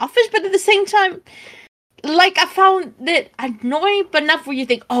offish, but at the same time, like I found that annoying, but not where you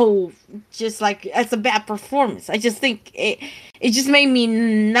think, oh, just like that's a bad performance. I just think it just made me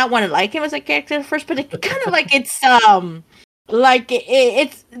not want to like him as a character at first, but it kind of like it's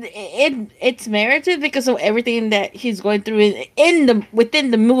it's merited because of everything that he's going through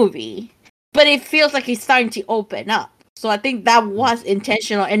within the movie, but it feels like he's starting to open up. So I think that was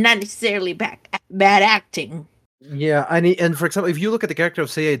intentional and not necessarily bad acting. Yeah, and for example, if you look at the character of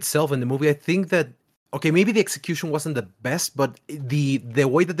Seiya itself in the movie, I think that okay, maybe the execution wasn't the best, but the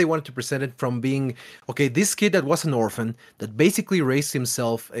way that they wanted to present it from being okay, this kid that was an orphan that basically raised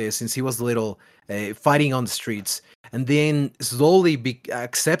himself since he was little, fighting on the streets, and then slowly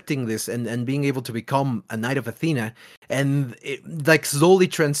accepting this and being able to become a Knight of Athena, and like slowly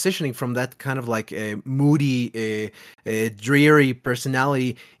transitioning from that kind of like a moody, dreary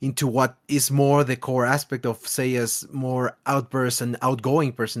personality into what is more the core aspect of Seiya's more outburst and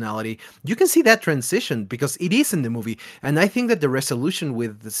outgoing personality. You can see that transition because it is in the movie, and I think that the resolution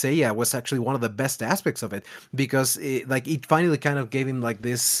with Seiya was actually one of the best aspects of it, because it finally kind of gave him like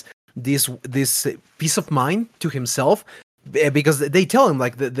this peace of mind to himself, because they tell him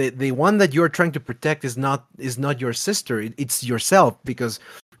like the one that you're trying to protect is not your sister, it's yourself, because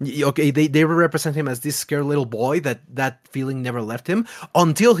okay, they represent him as this scared little boy that feeling never left him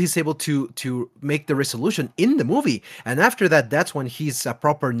until he's able to make the resolution in the movie, and after that, that's when he's a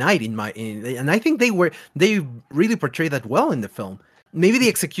proper knight and I think they really portray that well in the film. Maybe the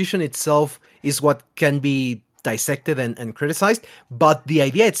execution itself is what can be dissected and criticized, but the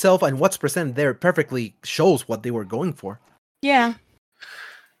idea itself and what's presented there perfectly shows what they were going for. Yeah.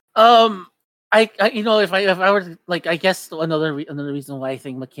 I if I were to, like, I guess another reason why I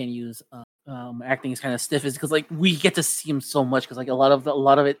think McKinney's acting is kind of stiff is because like we get to see him so much, because like a lot of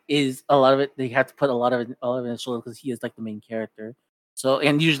it they have to put a lot of it in his shoulder because he is like the main character. So,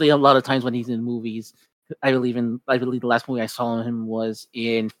 and usually a lot of times when he's in movies, I believe the last movie I saw him was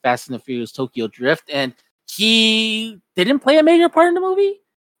in Fast and the Furious Tokyo Drift, and he didn't play a major part in the movie,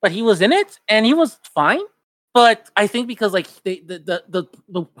 but he was in it and he was fine. But I think because like the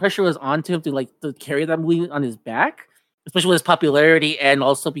pressure was onto him to carry that movie on his back, especially with his popularity, and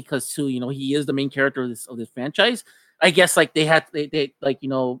also because too, he is the main character of this franchise. I guess like they like,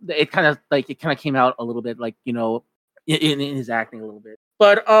 it kind of came out a little bit like, in his acting a little bit.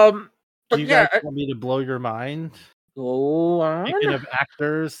 But Do you guys want me to blow your mind? Go on. Speaking of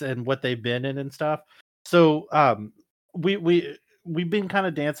actors and what they've been in and stuff. So we've been kind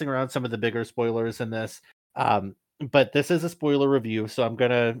of dancing around some of the bigger spoilers in this. But this is a spoiler review, so I'm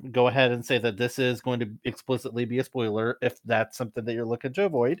gonna go ahead and say that this is going to explicitly be a spoiler if that's something that you're looking to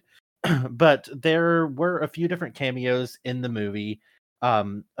avoid. But there were a few different cameos in the movie.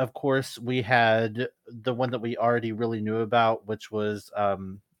 Of course, we had the one that we already really knew about, which was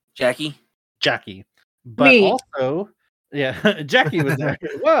Jackie. But Me. also, yeah, Jackie was there.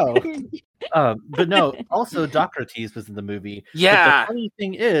 Whoa. But no, also Socrates was in the movie. Yeah. But the funny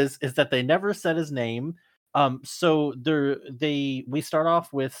thing is that they never said his name. So we start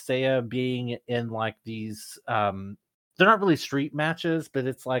off with Seiya being in like these they're not really street matches, but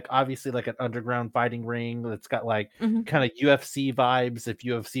it's like obviously like an underground fighting ring that's got like kind of UFC vibes if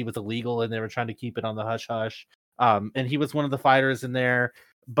UFC was illegal and they were trying to keep it on the hush hush. And he was one of the fighters in there,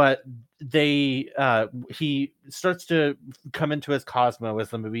 but he starts to come into his Cosmo as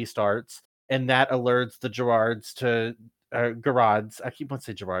the movie starts, and that alerts the Gerards to Garads. I keep wanting to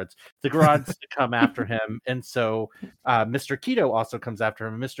say Gerards. The Garads to come after him, and so Mr. Keto also comes after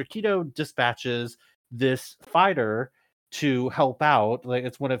him. Mr. Keto dispatches this fighter to help out, like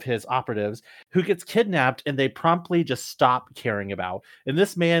it's one of his operatives who gets kidnapped, and they promptly just stop caring about. And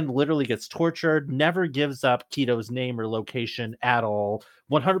this man literally gets tortured, never gives up Keto's name or location at all,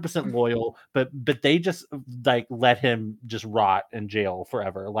 100% loyal, but they just like let him just rot in jail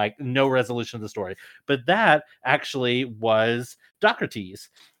forever, like no resolution of the story. But that actually was Socrates,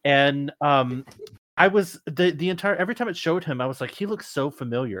 and I was the entire every time it showed him, I was like, he looks so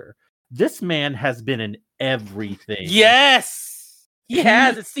familiar. This man has been in everything. Yes, he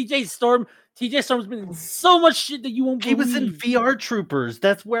has. It's TJ Storm. TJ Storm's been in so much shit that you won't believe. He was in VR Troopers.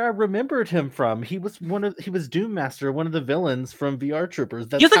 That's where I remembered him from. He was Doom Master, one of the villains from VR Troopers.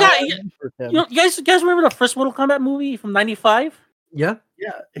 That's the guy. You guys remember the first Mortal Kombat movie from '95? Yeah.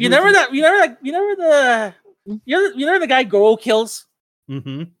 You remember the guy Goro kills?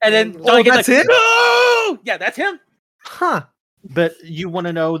 Mm-hmm. And then that's him? No! Yeah, that's him. Huh. But you want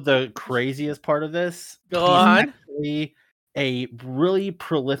to know the craziest part of this? Go on. Actually a really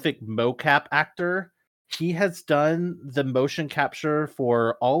prolific mocap actor. He has done the motion capture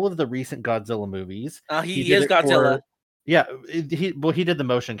for all of the recent Godzilla movies. He is Godzilla. He did the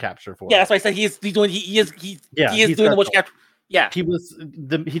motion capture for. Yeah, that's why I said he's doing the motion capture. Yeah, he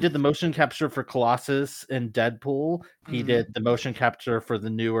did the motion capture for Colossus and Deadpool. He did the motion capture for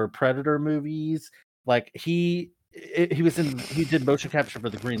the newer Predator movies. Like he did motion capture for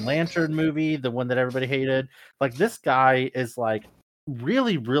the Green Lantern movie, the one that everybody hated. Like this guy is like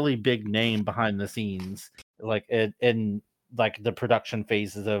really, really big name behind the scenes, like in like the production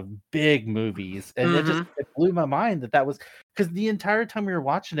phases of big movies. And it blew my mind that was because the entire time we were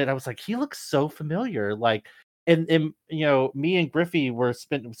watching it, I was like, he looks so familiar. Like, and me and Griffey were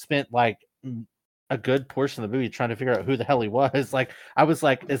spent like a good portion of the movie trying to figure out who the hell he was. Like, I was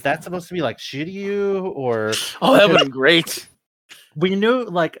like, is that supposed to be like Shiryu or? Oh, that would have been great. We knew,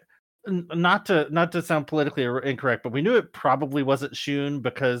 like, not to sound politically incorrect, but we knew it probably wasn't Shun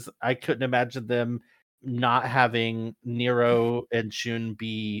because I couldn't imagine them not having Nero and Shun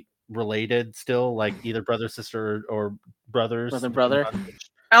be related still, like either brother, sister, or brothers. Brother.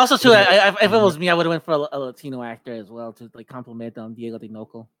 I also too, if it was me, I would have went for a Latino actor as well to like compliment Diego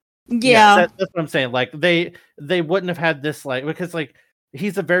Tinoco. Yeah, that's what I'm saying. Like they wouldn't have had this, like, because like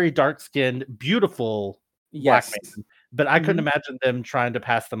he's a very dark skinned, beautiful black man, but I couldn't imagine them trying to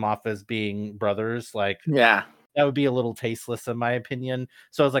pass them off as being brothers. Like, yeah, that would be a little tasteless in my opinion.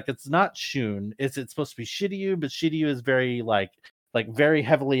 So I was like, it's not Shun. It's supposed to be Shiryu, but Shiryu is very like very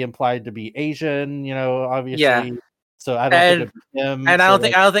heavily implied to be Asian, obviously. Yeah. So I don't think it'd be him. And I don't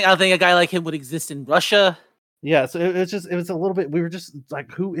think a guy like him would exist in Russia. Yeah, so it was a little bit. We were just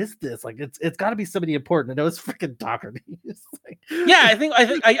like, who is this? Like, it's got to be somebody important. And it was freaking Doherty. Like, yeah,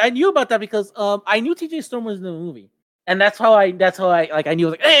 I knew about that because I knew TJ Storm was in the movie, and that's how I like I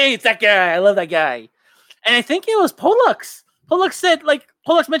knew, like, hey, it's that guy. I love that guy. And I think it was Pollux. Pollux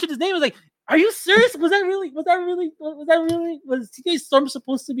mentioned his name. I was like, are you serious? Was TJ Storm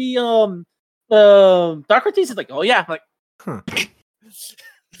supposed to be Doherty? He's like, oh yeah. I'm like, huh.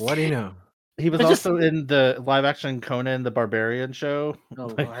 What do you know? He was also in the live action Conan the Barbarian show. Oh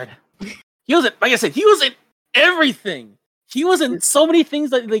Lord. He was in, like I said, he was in everything. He was in so many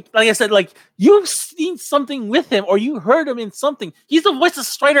things that, like I said, like you've seen something with him or you heard him in something. He's the voice of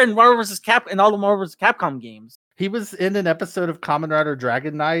Strider in Marvel vs. Cap and all the Marvel vs. Capcom games. He was in an episode of Kamen Rider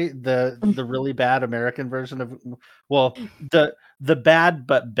Dragon Knight, the really bad American version of, well, the bad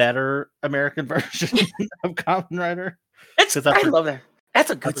but better American version of Kamen Rider. I love that. That's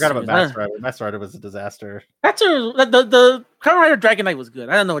a good. I forgot about Master Rider. Master Rider was a disaster. The Kamen Rider Dragon Knight was good.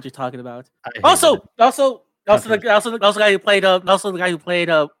 I don't know what you're talking about. Also the guy who played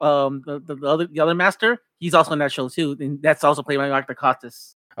the other master. He's also in that show too, and that's also played by Dr.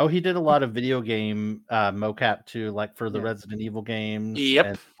 Costas. Oh, he did a lot of video game mocap too, like for the Resident Evil games. Yep.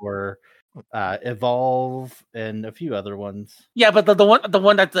 And for Evolve and a few other ones. Yeah, but the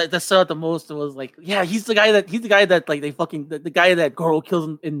one that stood out the most was like, yeah, he's the guy that like they fucking the guy that Goro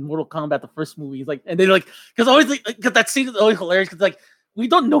kills in Mortal Kombat the first movie. He's like, and they're like, because that scene is always hilarious because like we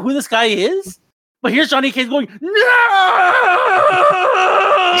don't know who this guy is, but here's Johnny Cage going, no.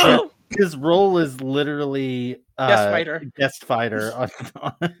 His role is literally guest fighter.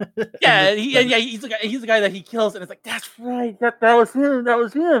 Yeah, he's the guy that he kills, and it's like, that's right, that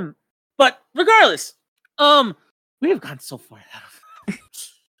was him. But regardless, we have gone so far out.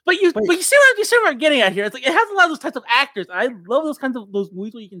 But you see what I'm getting at here. It's like it has a lot of those types of actors. I love those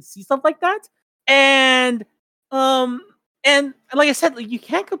movies where you can see stuff like that. And like I said, like you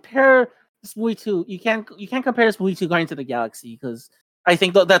can't compare this movie to Guardians of the Galaxy because I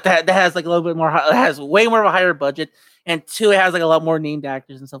think that has like a little bit more, it has way more of a higher budget, and two, it has like a lot more named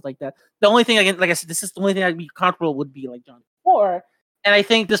actors and stuff like that. The only thing like I said, this is the only thing I'd be comfortable would be like John Wick 4, and I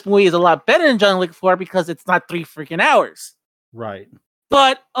think this movie is a lot better than John Wick 4 because it's not 3 freaking hours. Right.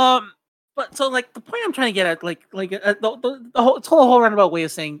 But so like the point I'm trying to get at, the whole roundabout way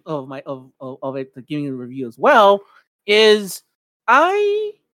of saying of giving a review as well is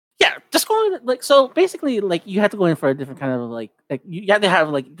just going like, so basically like you have to go in for a different kind of like you have to have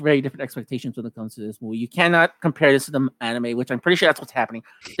like very different expectations when it comes to this movie. You cannot compare this to the anime, which I'm pretty sure that's what's happening.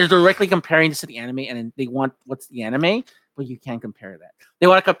 They're directly comparing this to the anime, and they want what's the anime, but you can't compare that. They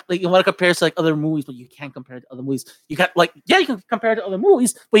want to compare it to like other movies, but you can't compare it to other movies. You got like you can compare it to other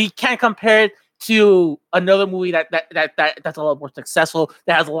movies, but you can't compare it to another movie that's a lot more successful,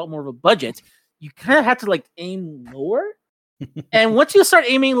 that has a lot more of a budget. You kind of have to like aim lower. And once you start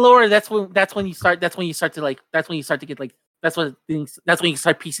aiming lower, that's when you start to start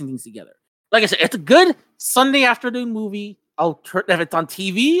piecing things together. Like I said, it's a good Sunday afternoon movie. If it's on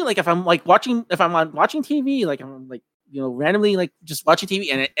TV, like if I'm watching TV, like I'm like, randomly like just watching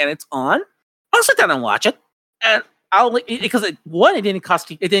TV and it's on, I'll sit down and watch it. And I'll because it didn't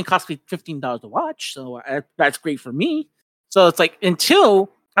cost me $15 to watch, so that's great for me. So it's like, and two,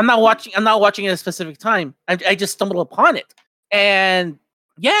 I'm not watching at a specific time. I just stumbled upon it. And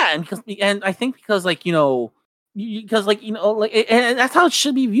and I think because and that's how it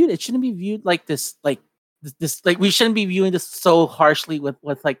should be viewed. It shouldn't be viewed like this, we shouldn't be viewing this so harshly with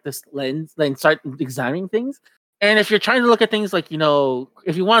like this lens, then start examining things. And if you're trying to look at things like,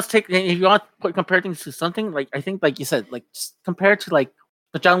 if you want to compare things to something, like I think like you said, like just compare it to like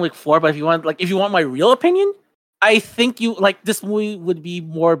the John Wick 4, but if you want my real opinion, I think this movie would be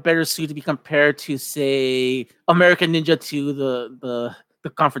more better suited to be compared to, say, American Ninja to the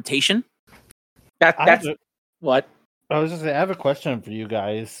Confrontation, That's what. I was just saying, I have a question for you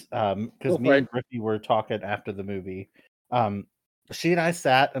guys because me and Griffey were talking after the movie. She and I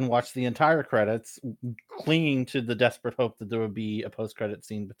sat and watched the entire credits, clinging to the desperate hope that there would be a post-credit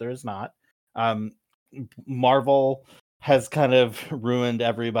scene, but there is not. Marvel has kind of ruined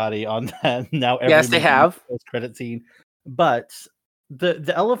everybody on that. Now, yes, they have post-credit scene, but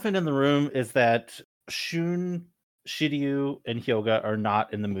the elephant in the room is that Shun, Shiryu, and Hyoga are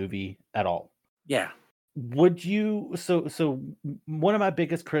not in the movie at all. Yeah. Would you so one of my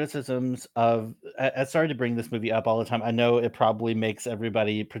biggest criticisms of I sorry to bring this movie up all the time. I know it probably makes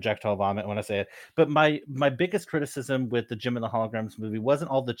everybody projectile vomit when I say it, but my biggest criticism with the Jim and the Holograms movie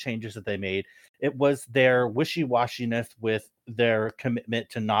wasn't all the changes that they made. It was their wishy-washiness with their commitment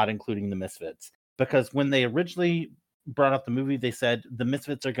to not including the Misfits. Because when they originally brought up the movie, they said the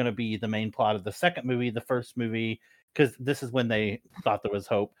Misfits are going to be the main plot of the second movie, the first movie, because this is when they thought there was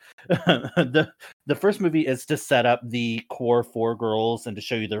hope. The first movie is to set up the core 4 girls and to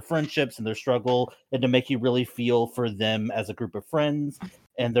show you their friendships and their struggle and to make you really feel for them as a group of friends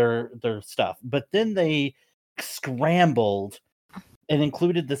and their stuff. But then they scrambled and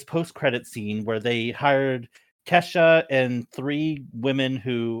included this post-credit scene where they hired Kesha and 3 women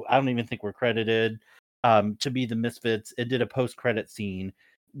who I don't even think were credited to be the Misfits. It did a post-credit scene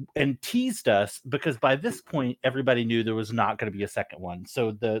and teased us because by this point everybody knew there was not going to be a second one.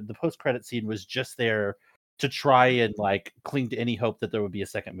 So the post-credit scene was just there to try and like cling to any hope that there would be a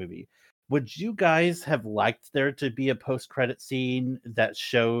second movie. Would you guys have liked there to be a post-credit scene that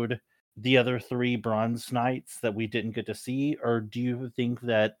showed the other 3 Bronze Knights that we didn't get to see? Or do you think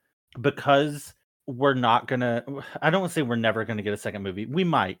that because we're not gonna, I don't want to say we're never gonna get a second movie, we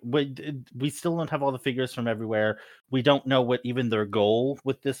might, we still don't have all the figures from everywhere, we don't know what even their goal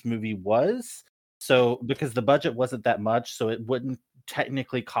with this movie was, so because the budget wasn't that much, so it wouldn't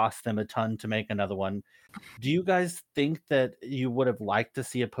technically cost them a ton to make another one. Do you guys think that you would have liked to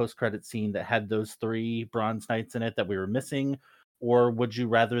see a post-credit scene that had those 3 Bronze Knights in it that we were missing, or would you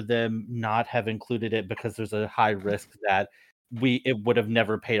rather them not have included it because there's a high risk that it would have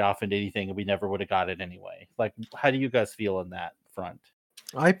never paid off into anything and we never would have got it anyway? Like, how do you guys feel on that front?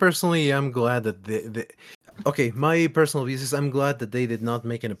 I personally am glad that okay, my personal views is I'm glad that they did not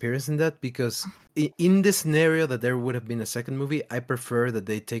make an appearance in that, because in this scenario that there would have been a second movie, I prefer that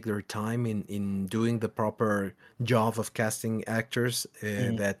they take their time in doing the proper job of casting actors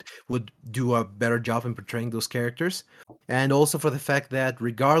that would do a better job in portraying those characters. And also for the fact that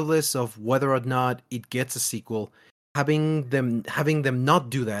regardless of whether or not it gets a sequel, having them not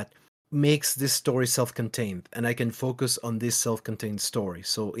do that makes this story self-contained, and I can focus on this self-contained story.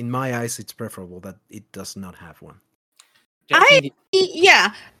 So in my eyes, it's preferable that it does not have one. I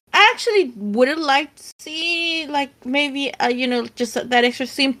actually would have liked to see like maybe just that extra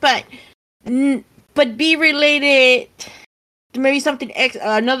scene, but be related to maybe something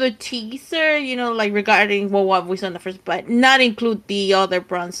another teaser, like regarding what we saw in the first, but not include the other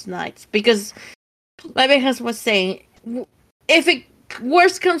Bronze Knights, because like my husband was saying, if it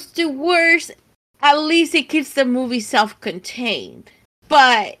worst comes to worst, at least it keeps the movie self-contained.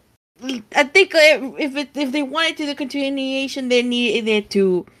 But I think if they wanted to do continuation, they needed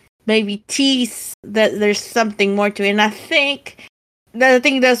to maybe tease that there's something more to it. And I think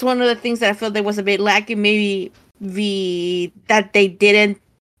that's one of the things that I felt that was a bit lacking. Maybe that they didn't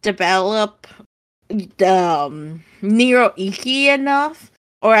develop Nero Iki enough,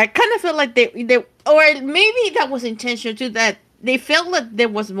 or I kind of felt like they or maybe that was intentional too, that they felt like there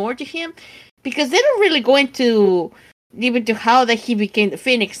was more to him, because they don't really go into how that he became the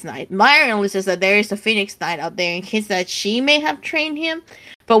Phoenix Knight. Myra only says that there is a Phoenix Knight out there and hints that she may have trained him,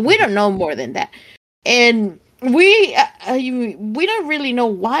 but we don't know more than that. And we don't really know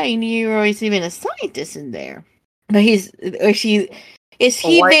why Nero is even a scientist in there. But is he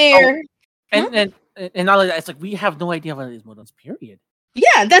there? And not only that, it's like we have no idea what his motives. Period.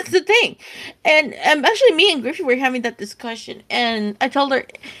 Yeah, that's the thing. And actually, me and Griffey were having that discussion, and I told her,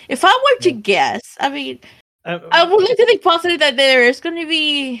 if I were to guess, I mean, I would like to think positive that there is going to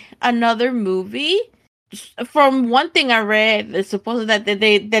be another movie. From one thing I read, it's supposed that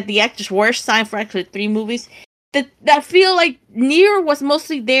the actors were signed for actually 3 movies. That I feel like Nero was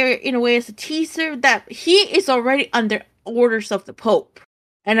mostly there in a way as a teaser, that he is already under orders of the Pope,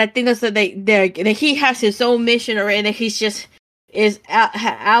 and I think that's that that he has his own mission already. That he's just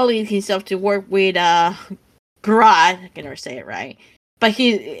allying himself to work with Grodd. I can never say it right, but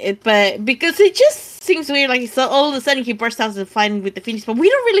because it just seems weird, like so all of a sudden he bursts out and fighting with the Phoenix, but we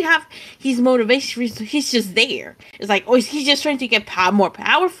don't really have his motivation. He's just there. It's like, oh, he's just trying to get more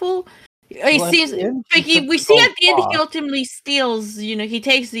powerful. It seems like we see at the end he ultimately steals. He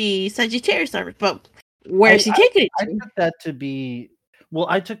takes the Sagittarius armor, but where's he taking it to? I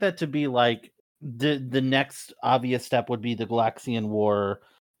took that to be like the next obvious step would be the Galaxian War,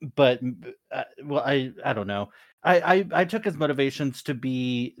 but I don't know. I took his motivations to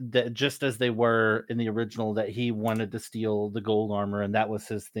be that just as they were in the original, that he wanted to steal the gold armor, and that was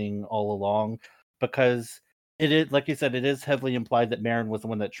his thing all along, because it is, like you said, it is heavily implied that Marin was the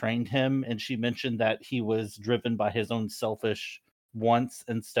one that trained him, and she mentioned that he was driven by his own selfish wants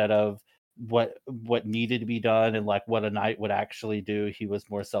instead of what needed to be done and like what a knight would actually do. He was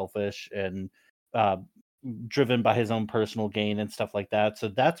more selfish and uh, driven by his own personal gain and stuff like that. So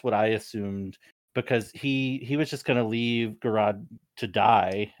that's what I assumed, because he was just going to leave Garad to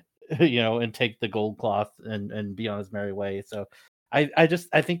die, and take the gold cloth and be on his merry way. So I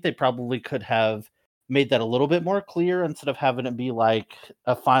think they probably could have made that a little bit more clear instead of having it be like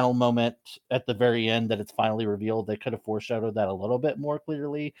a final moment at the very end that it's finally revealed. They could have foreshadowed that a little bit more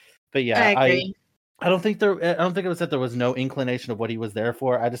clearly. But yeah, I agree. I don't think it was that there was no inclination of what he was there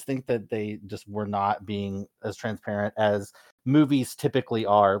for. I just think that they just were not being as transparent as movies typically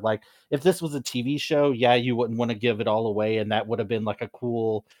are. Like, if this was a TV show, yeah, you wouldn't want to give it all away, and that would have been like a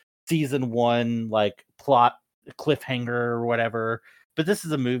cool season 1 like plot cliffhanger or whatever. But this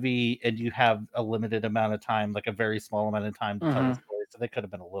is a movie, and you have a limited amount of time, like a very small amount of time to tell the story. So they could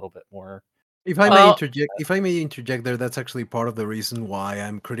have been a little bit more. If I may interject there, that's actually part of the reason why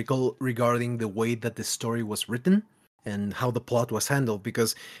I'm critical regarding the way that the story was written and how the plot was handled.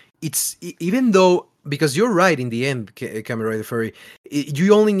 Because because you're right in the end, Kamen Rider Furry,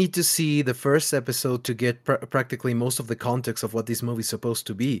 you only need to see the first episode to get practically most of the context of what this movie is supposed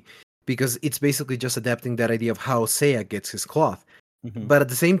to be. Because it's basically just adapting that idea of how Seiya gets his cloth. Mm-hmm. But at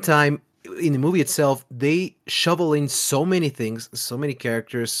the same time, in the movie itself, they shovel in so many things, so many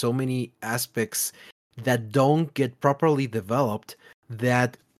characters, so many aspects that don't get properly developed,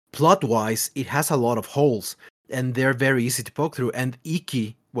 that plot-wise, it has a lot of holes, and they're very easy to poke through. And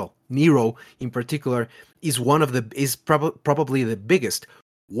Nero in particular, is probably the biggest.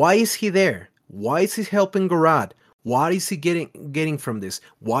 Why is he there? Why is he helping Gorad? What is he getting from this?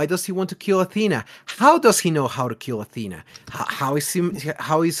 Why does he want to kill Athena? How does he know how to kill Athena? How does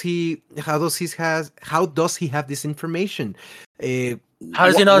he have this information? How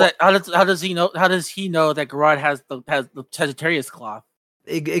does he know that? How does he know that Garad has the Sagittarius cloth?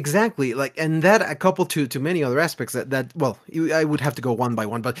 Exactly, and that coupled to many other aspects that I would have to go one by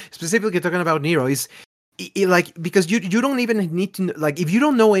one, but specifically talking about Nero is. Because you don't even need to, if you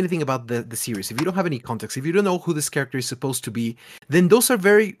don't know anything about the series, if you don't have any context, if you don't know who this character is supposed to be, then those are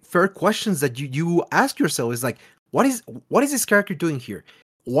very fair questions that you ask yourself. Is like, what is this character doing here?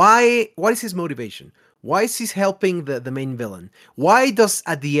 What is his motivation? Why is he helping the main villain? Why does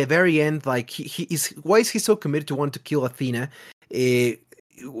at the very end, why is he so committed to want to kill Athena?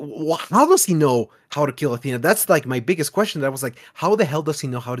 How does he know how to kill Athena? That's like my biggest question. That I was like, how the hell does he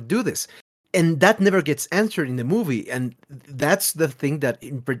know how to do this? And that never gets answered in the movie, and that's the thing that,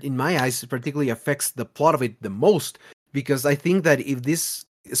 in my eyes, particularly affects the plot of it the most. Because I think that if this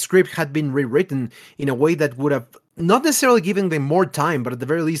script had been rewritten in a way that would have not necessarily given them more time, but at the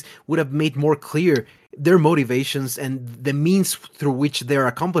very least would have made more clear their motivations and the means through which they're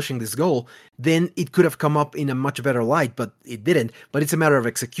accomplishing this goal, then it could have come up in a much better light. But it didn't. But it's a matter of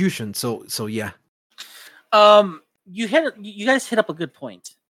execution. So yeah. You guys hit up a good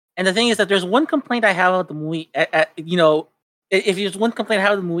point. And the thing is that there's one complaint I have about the movie. If there's one complaint I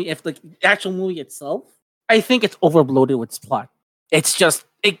have with the movie, if the actual movie itself, I think it's overloaded with its plot. It's just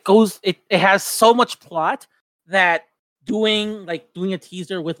it has so much plot that doing a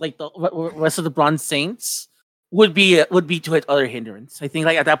teaser with the rest of the Bronze Saints would be to its other hindrance. I think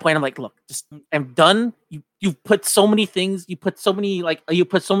at that point I'm like, look, I'm done. You've put so many things, you put so many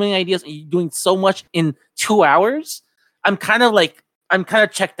ideas, and you're doing so much in 2 hours. I'm kind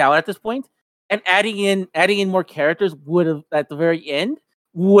of checked out at this point, and adding in more characters would have, at the very end,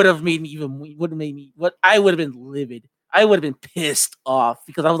 would have made me I would have been livid. I would have been pissed off,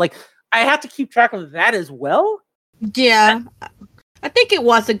 because I was like, I have to keep track of that as well. Yeah, I think it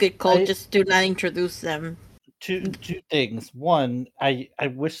was a good call just to not introduce them. Two things. One, I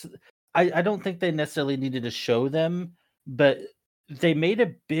wish I don't think they necessarily needed to show them, but they made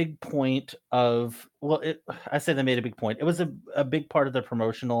a big point of, I say they made a big point. It was a big part of the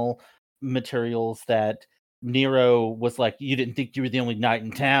promotional materials that Nero was like, you didn't think you were the only knight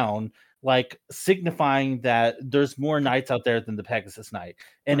in town, signifying that there's more knights out there than the Pegasus Knight.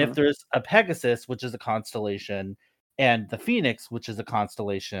 And if there's a Pegasus, which is a constellation, and the Phoenix, which is a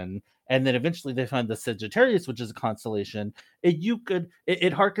constellation, and then eventually they find the Sagittarius, which is a constellation.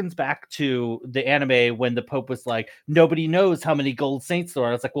 It harkens back to the anime when the Pope was like, nobody knows how many gold saints there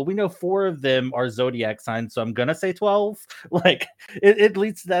are. It's like, well, we know 4 of them are Zodiac signs, so I'm gonna say 12. Like it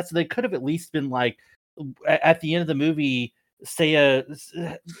leads to that. So they could have at least been like, at the end of the movie, say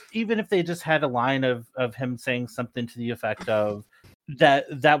even if they just had a line of him saying something to the effect of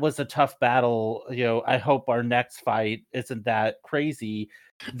that was a tough battle, I hope our next fight isn't that crazy.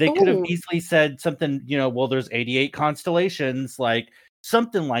 They could have easily said something, well, there's 88 constellations, like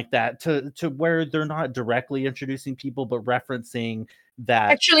something like that, to where they're not directly introducing people but referencing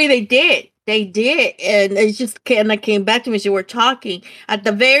that. Actually, they did, and it just kind of came back to me as you were talking at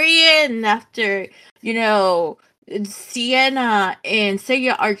the very end, after Sienna and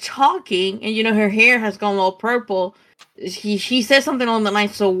Seiya are talking, and her hair has gone all purple. She says something along the line,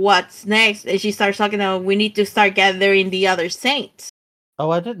 so what's next? And she starts talking about, we need to start gathering the other saints. Oh,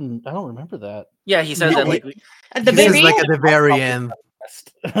 I don't remember that. Yeah, he says that like at the very end. At the very end.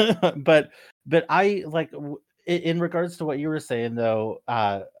 but I like, in regards to what you were saying though,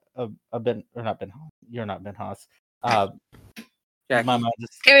 you're not Ben Haas. Yeah, my mind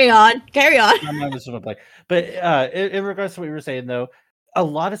just carry on. My mind just went blank. But in regards to what you were saying though, a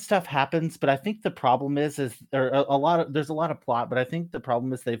lot of stuff happens, but I think the problem is there's a lot of plot, but I think the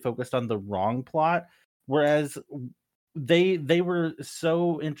problem is they focused on the wrong plot, whereas they were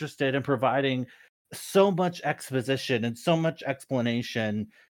so interested in providing so much exposition and so much explanation,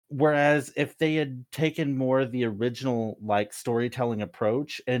 whereas if they had taken more of the original like storytelling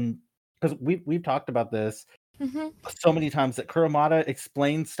approach, and because we've talked about this so many times, that Kurumada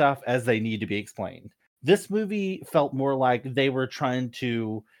explains stuff as they need to be explained. This movie felt more like they were trying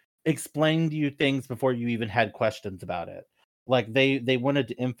to explain to you things before you even had questions about it. Like they wanted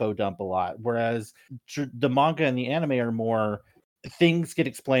to info dump a lot, whereas the manga and the anime are more things get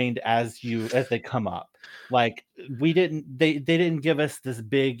explained as they come up. Like they didn't give us this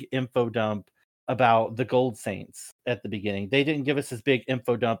big info dump about the Gold Saints at the beginning. They didn't give us this big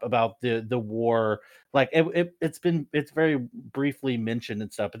info dump about the war. Like it's very briefly mentioned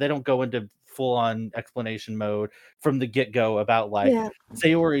and stuff, but they don't go into full on explanation mode from the get-go about like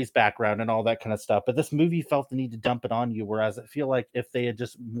Sayori's background and all that kind of stuff. But this movie felt the need to dump it on you, whereas I feel like if they had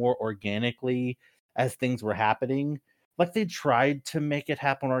just more organically, as things were happening, like they tried to make it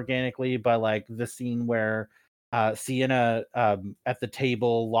happen organically by like the scene where Sienna at the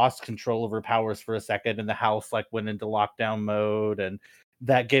table lost control of her powers for a second, and the house like went into lockdown mode, and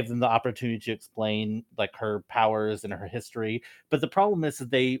that gave them the opportunity to explain like her powers and her history. But the problem is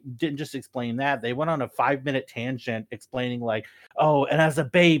that they didn't just explain that. They went on a 5-minute tangent explaining like, oh, and as a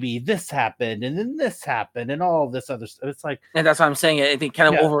baby, this happened, and then this happened, and all this other stuff. It's like, and that's what I'm saying. They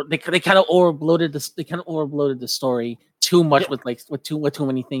kind of they kind of overloaded the story too much with too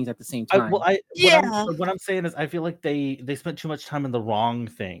many things at the same time. What I'm saying is I feel like they spent too much time on the wrong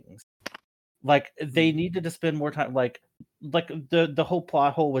things. Like they needed to spend more time like the whole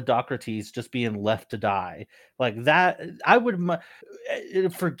plot hole with Docrates just being left to die. Like that, I would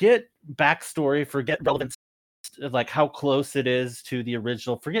forget backstory, forget relevance, like how close it is to the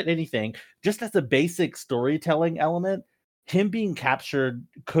original, forget anything. Just as a basic storytelling element, him being captured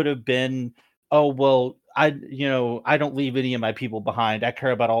could have been, oh well, I don't leave any of my people behind. I care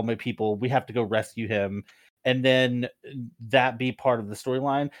about all my people. We have to go rescue him. And then that be part of the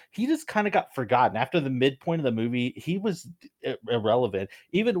storyline. He just kind of got forgotten. After the midpoint of the movie, he was irrelevant.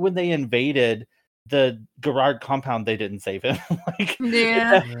 Even when they invaded the Gerard compound, they didn't save him.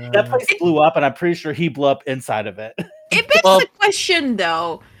 That place blew up, and I'm pretty sure he blew up inside of it. It begs the question,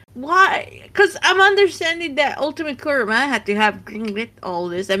 though. Why? Because I'm understanding that Ultimate Kurama had to have greenlit all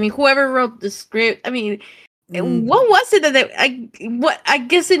this. I mean, whoever wrote the script, I mean, what was it that I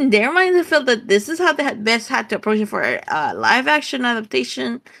guess in their mind they felt that this is how they had to approach it for a live action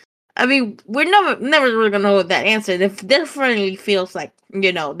adaptation. I mean, we're never really gonna know that answer. It definitely feels like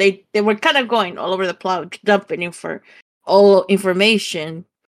they were kind of going all over the plot, dumping in for all information.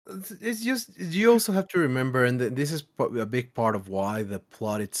 It's just, you also have to remember, and this is a big part of why the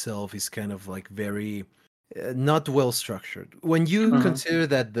plot itself is kind of like very not well structured. When you consider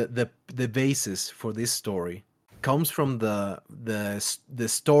that the basis for this story comes from the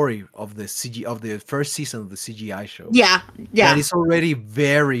story of the CG of the first season of the CGI show. Yeah. That is already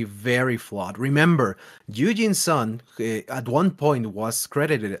very, very flawed. Remember, Eugene Sun at one point was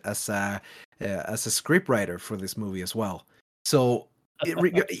credited as a scriptwriter for this movie as well. So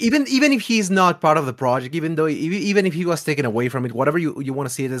even if he's not part of the project, even if he was taken away from it, whatever you want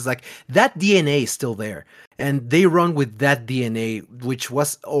to see it as, like, that DNA is still there, and they run with that DNA, which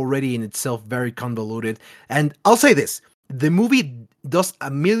was already in itself very convoluted. And I'll say this: the movie does a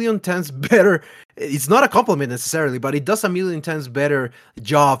million times better. It's not a compliment necessarily, but it does a million times better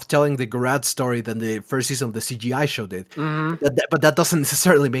job telling the Garad story than the first season of the CGI show did. Mm-hmm. But that doesn't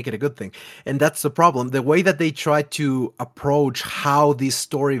necessarily make it a good thing. And that's the problem. The way that they try to approach how this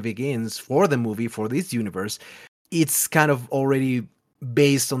story begins for the movie, for this universe, it's kind of already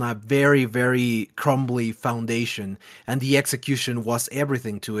based on a very, very crumbly foundation. And the execution was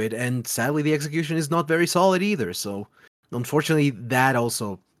everything to it. And sadly, the execution is not very solid either. So unfortunately, that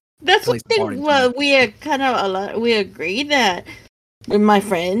also That's one plays a part thing. into Well, it. we are kind of we agree that with my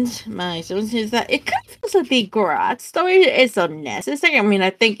friends, my students, is that it kind of feels like the garage story is unnecessary. I mean,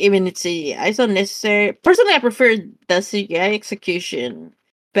 I think even it's CGI is unnecessary. Personally, I prefer the CGI execution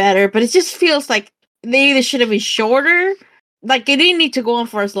better, but it just feels like they either should have been shorter. Like it didn't need to go on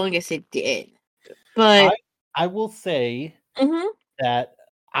for as long as it did. But I will say Mhm. that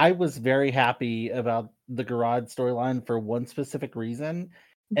I was very happy about the garage storyline for one specific reason,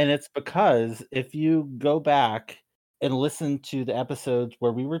 and it's because if you go back and listen to the episodes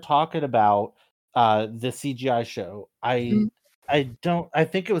where we were talking about the CGI show, Mhm. I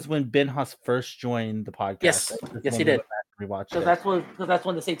think it was when Ben Huss first joined the podcast. Yes, That's yes, when he we did. went back and rewatched Because it. that's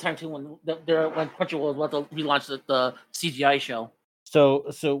when the same time too when Crunchyroll was about to relaunch the CGI show.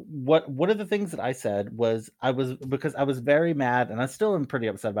 So one of the things that I said was I was very mad, and I still am pretty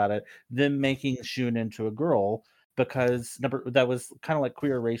upset about it, them making Shun into a girl, because that was kind of like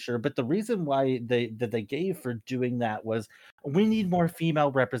queer erasure. But the reason why they gave for doing that was, we need more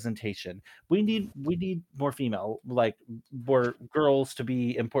female representation. We need more female, like, more girls to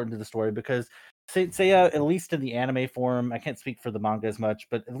be important to the story, because Seiya, at least in the anime form, I can't speak for the manga as much,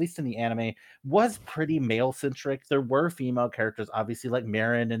 but at least in the anime, was pretty male centric. There were female characters, obviously, like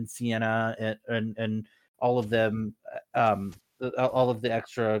Marin and Sienna, and all of them, all of the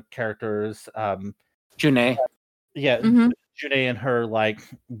extra characters. June. Yeah, Mhm. June and her, like,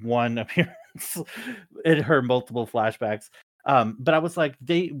 one appearance in her multiple flashbacks. But I was like,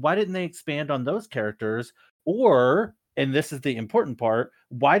 why didn't they expand on those characters? Or, and this is the important part,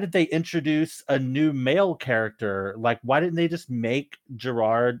 why did they introduce a new male character? Like, why didn't they just make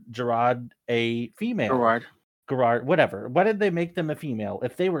Gerard a female? Gerard, whatever. Why did they make them a female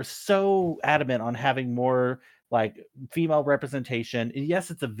if they were so adamant on having more, like, female representation? And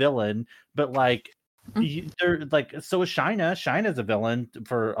yes, it's a villain, but like, they're like, so is Shina. Shina's a villain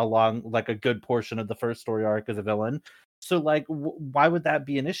for a good portion of the first story arc as a villain. So like, why would that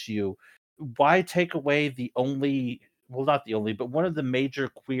be an issue? Why take away the only, well, not the only, but one of the major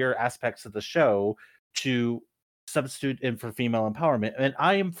queer aspects of the show to substitute in for female empowerment? And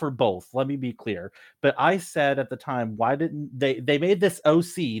I am for both. Let me be clear. But I said at the time, why didn't they made this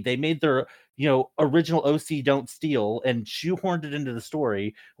OC? They made their, original OC Don't Steal and shoehorned it into the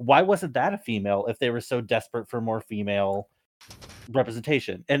story. Why wasn't that a female if they were so desperate for more female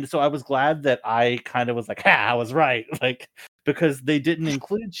representation? And so I was glad that I kind of was like, I was right. Like, because they didn't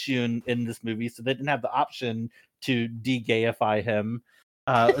include Shun in this movie, so they didn't have the option to de-gayify him.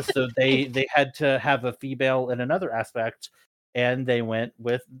 So they had to have a female in another aspect, and they went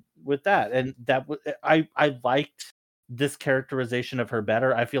with that. And that I liked this characterization of her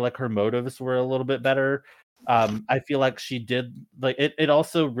better. I feel like her motives were a little bit better. I feel like she did, like, it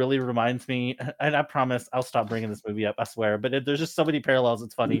also really reminds me, and I promise I'll stop bringing this movie up, I swear, but there's just so many parallels.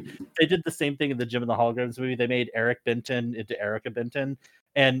 It's funny. They did the same thing in the Jim and the Holograms movie. They made Eric Benton into Erica Benton,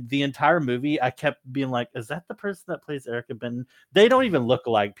 and the entire movie I kept being like, is that the person that plays Erica Benton? They don't even look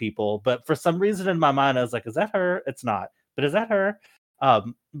alike, people, but for some reason in my mind I was like, is that her? It's not, but is that her?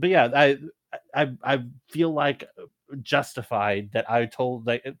 But yeah, I feel like justified that I told,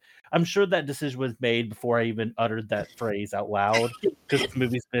 like, I'm sure that decision was made before I even uttered that phrase out loud, because this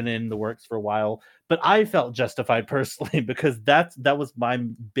movie's been in the works for a while. But I felt justified personally, because that was my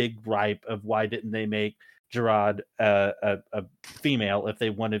big gripe of why didn't they make Gerard a female if they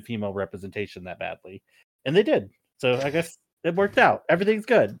wanted female representation that badly, and they did. So I guess it worked out. Everything's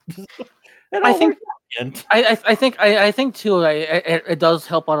good. It all worked out in the end. I think too. It does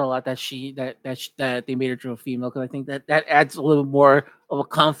help out a lot that that they made her to a female, because I think that adds a little more of a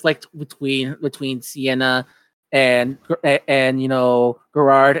conflict between Sienna and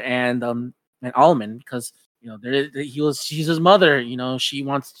Gerard and Almond, because she's his mother. She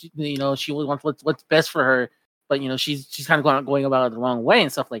wants she wants what's best for her, but she's kind of going about it the wrong way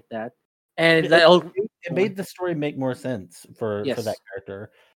and stuff like that. And It made the story make more sense for yes. that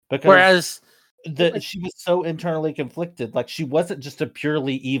character, because Whereas She was so internally conflicted. Like, she wasn't just a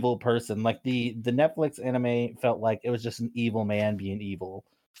purely evil person. Like, the Netflix anime felt like it was just an evil man being evil.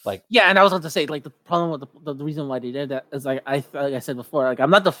 Like, yeah, and I was about to say, like, the problem with the reason why they did that is, like I said before, like,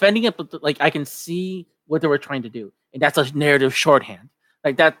 I'm not defending it, but like, I can see what they were trying to do, and that's a narrative shorthand.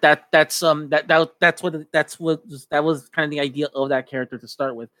 Like that's that was kind of the idea of that character to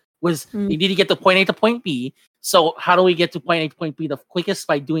start with. Was they need to get to point A to point B. So how do we get to point A to point B the quickest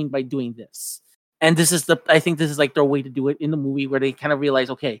by doing this? And I think this is like their way to do it in the movie, where they kind of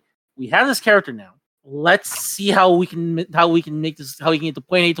realize, okay, we have this character now. Let's see how we can get to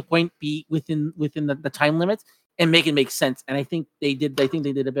point A to point B within the time limits and make it make sense. And I think they did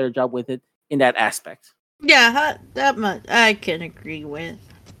a better job with it in that aspect. Yeah, that much I can agree with.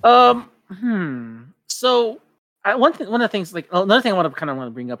 So one of the things, like, another thing I want to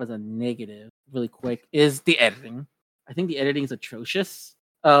bring up as a negative really quick is the editing. I think the editing is atrocious.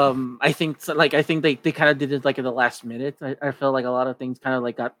 I think they kind of did it like at the last minute. I felt like a lot of things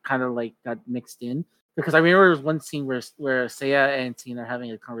got mixed in, because I remember there was one scene where Seiya and Tina are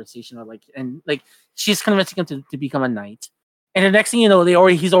having a conversation about, like, she's convincing him to become a knight, and the next thing you know,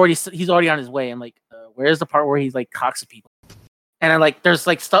 he's already on his way. I'm like, where's the part where he's like cocks at people? And I'm like, there's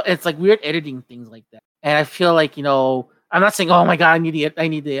like stuff. It's like weird editing things like that, and I feel like, I'm not saying, oh my god, I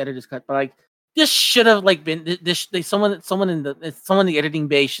need the editor's cut, but like, this should have like been someone in the editing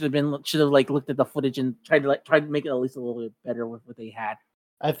bay should have like looked at the footage and tried to make it at least a little bit better with what they had.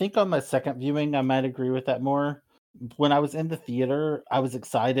 I think on my second viewing, I might agree with that more. When I was in the theater, I was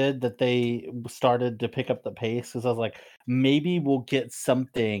excited that they started to pick up the pace, because I was like, maybe we'll get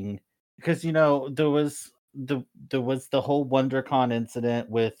something. Because, there was the whole WonderCon incident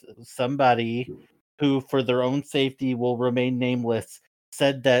with somebody who, for their own safety, will remain nameless,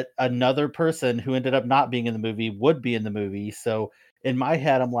 said that another person who ended up not being in the movie would be in the movie. So in my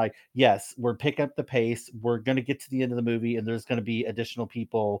head, I'm like, yes, we're picking up the pace. We're going to get to the end of the movie, and there's going to be additional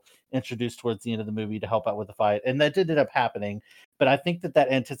people introduced towards the end of the movie to help out with the fight. And that did end up happening. But I think that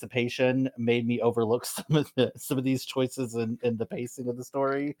anticipation made me overlook some of these choices in the pacing of the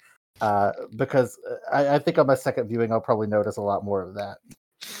story. Because I think on my second viewing, I'll probably notice a lot more of that.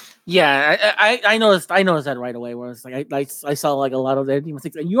 Yeah, I noticed that right away. Where it's like I saw like a lot of editing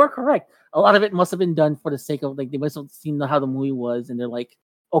mistakes, and you are correct. A lot of it must have been done for the sake of, like, they must have seen how the movie was, and they're like,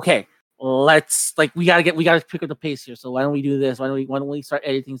 okay, let's, like, we gotta pick up the pace here. So why don't we do this? Why don't we start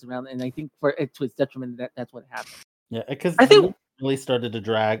editing things around? And I think to its detriment, that's what happened. Yeah, because I think it really started to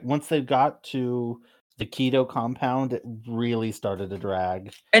drag once they got to the keto compound. It really started to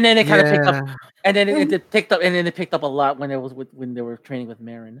drag, and then it kind of picked up, and then it picked up, and then it picked up a lot when they were training with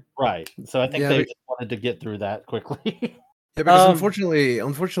Marin. Right. So I think they just wanted to get through that quickly. Yeah, because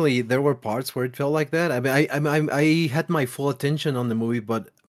unfortunately, there were parts where it felt like that. I mean, I had my full attention on the movie, but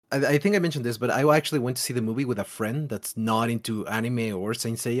I think I mentioned this, but I actually went to see the movie with a friend that's not into anime or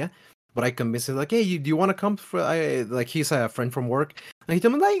Saint Seiya. But I convinced him, like, hey, do you want to come? Like, he's a friend from work. And he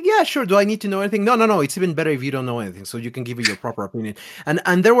told me, like, yeah, sure. Do I need to know anything? No. It's even better if you don't know anything, so you can give me your proper opinion.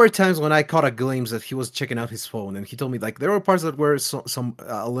 And there were times when I caught a glimpse that he was checking out his phone, and he told me, like, there were parts that were some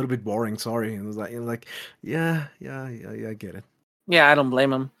a little bit boring. Sorry, and I was like, yeah, I get it. Yeah, I don't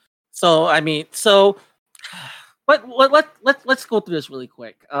blame him. So I mean, let's go through this really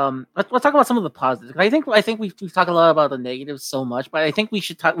quick. Let's talk about some of the positives. I think we've talked a lot about the negatives so much, but I think we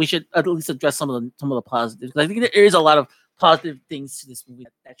should at least address some of the positives. I think there is a lot of positive things to this movie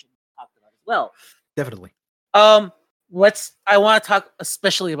that should be talked about as well. Definitely. I want to talk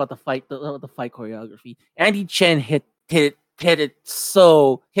especially about the fight choreography. Andy Chen hit it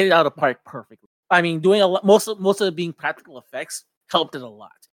out of the park perfectly. I mean, doing most of it being practical effects helped it a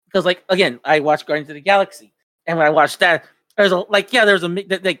lot, because, like, again, I watched Guardians of the Galaxy. And when I watched that, there's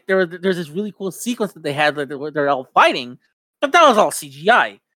this really cool sequence that they had where they're all fighting, but that was all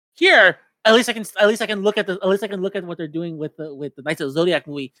CGI. Here, at least I can look at what they're doing with the Knights of the Zodiac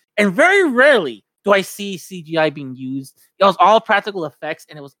movie, and very rarely do I see CGI being used. It was all practical effects,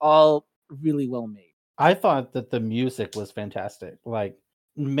 and it was all really well made. I thought that the music was fantastic. Like,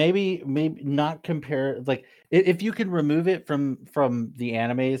 maybe not compare, like, if you can remove it from the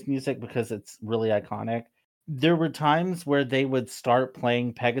anime's music because it's really iconic. There were times where they would start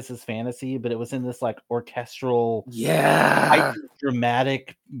playing Pegasus Fantasy, but it was in this, like, orchestral,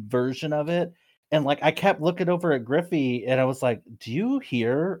 dramatic version of it. And, like, I kept looking over at Griffey, and I was like, do you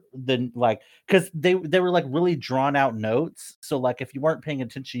hear because they were, like, really drawn out notes. So, like, if you weren't paying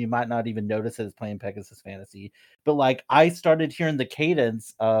attention, you might not even notice it as playing Pegasus Fantasy. But, like, I started hearing the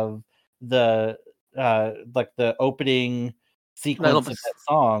cadence of the the opening sequence of that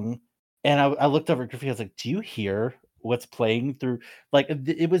song. And I looked over at Griffey. I was like, do you hear what's playing through? Like,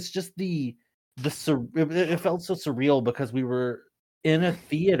 it was just the it felt so surreal because we were in a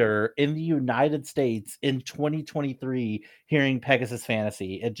theater in the United States in 2023 hearing Pegasus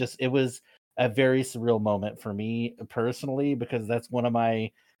Fantasy. It was a very surreal moment for me personally, because that's one of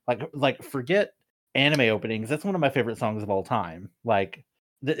my forget anime openings. That's one of my favorite songs of all time. Like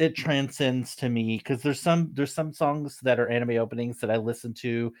it transcends to me, because there's some songs that are anime openings that I listen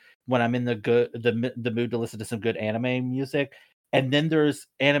to when I'm in the mood to listen to some good anime music. And then there's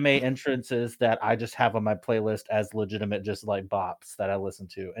anime entrances that I just have on my playlist as legitimate, just like bops that I listen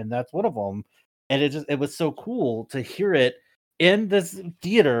to. And that's one of them. And it was so cool to hear it in this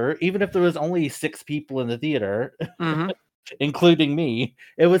theater, even if there was only 6 people in the theater, including me.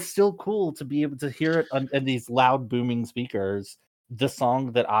 It was still cool to be able to hear it in these loud booming speakers, the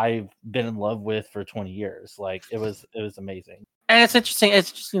song that I've been in love with for 20 years. Like it was amazing. And it's interesting. It's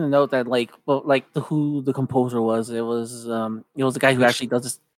interesting to note that who the composer was. It was the guy who actually does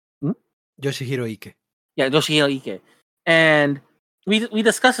this. Yoshihiro Ike. Yeah, Yoshihiro Ike. And we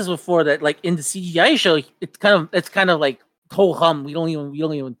discussed this before, that like in the CGI show, it's kind of like ho hum. We don't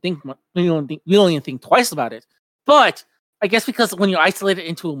even think twice about it. But I guess because when you're isolated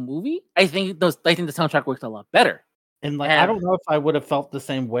into a movie, I think the soundtrack works a lot better. And I don't know if I would have felt the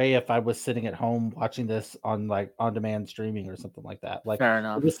same way if I was sitting at home watching this on on-demand streaming or something like that. Like, fair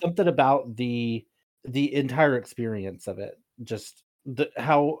enough. There was something about the entire experience of it. Just when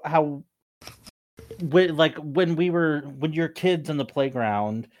you're kids in the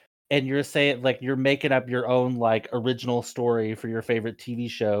playground and you're saying you're making up your own original story for your favorite TV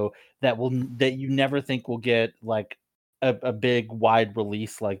show that you never think will get a big wide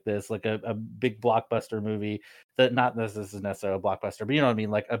release like this, like a big blockbuster movie that this is necessarily a blockbuster, but you know what I mean,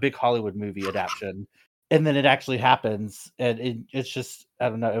 like a big Hollywood movie adaptation, and then it actually happens, and it's just, I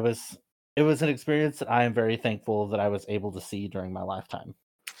don't know, it was an experience that I am very thankful that I was able to see during my lifetime.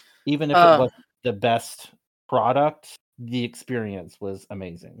 Even if it wasn't the best product, the experience was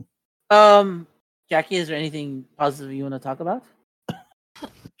amazing. Jackie, is there anything positive you want to talk about?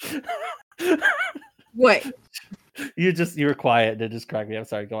 What? You were quiet and it just cracked me. I'm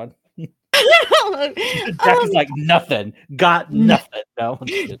sorry, go on. Jackie's like, nothing. Got nothing. No.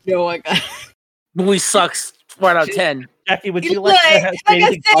 No, I got Movie sucks. 4 out of 10. Jackie, would you like to say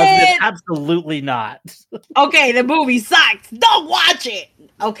anything positive? Absolutely not. Okay, the movie sucks. Don't watch it.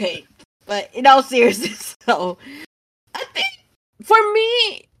 Okay. But in all seriousness, so I think for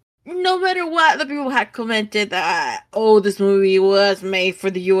me, no matter what, the people had commented that, this movie was made for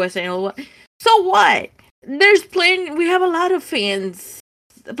the US and all what. So what? We have a lot of fans,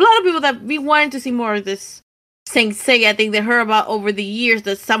 a lot of people that we wanted to see more of this Saint Seiya. I think they heard about over the years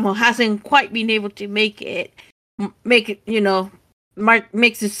that somehow hasn't quite been able to make it, makes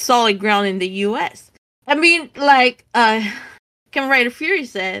it solid ground in the US. I mean, Kamen Rider Fury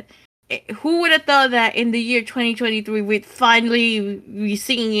said, who would have thought that in the year 2023 we'd finally be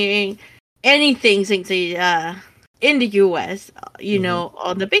seeing anything Saint Seiya in the US,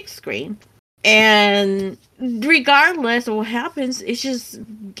 on the big screen. And regardless of what happens,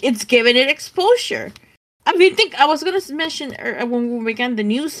 it's giving it exposure. I mean, I was going to mention when we began the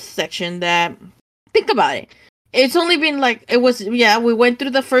news section that, think about it. It's only been we went through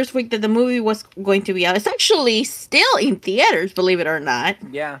the first week that the movie was going to be out. It's actually still in theaters, believe it or not.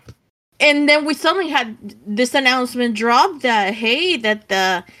 Yeah. And then we suddenly had this announcement drop that, hey, that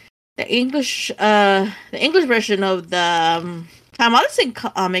the English version of the Time Odyssey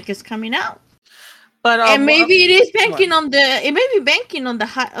comic is coming out. But and maybe it is banking on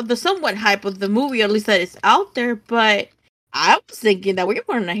the somewhat hype of the movie, or at least that it's out there. But I was thinking that we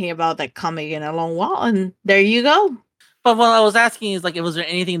weren't hearing about that comic in a long while, and there you go. But what I was asking is was there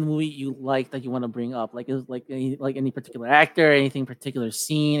anything in the movie you like that you want to bring up? Is any particular actor, anything particular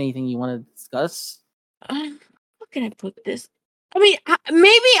scene, anything you want to discuss? How can I put this? I mean,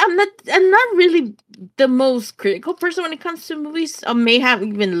 maybe I'm not really the most critical person when it comes to movies. I may have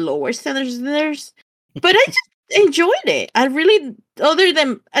even lower standards than theirs. But I just enjoyed it. I really, other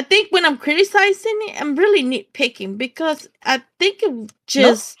than, I think when I'm criticizing it, I'm really nitpicking because I think it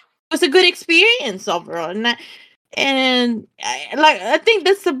just was a good experience overall. And I think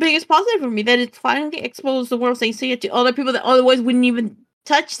that's the biggest positive for me, that it finally exposed the world of Saint Seiya to other people that otherwise wouldn't even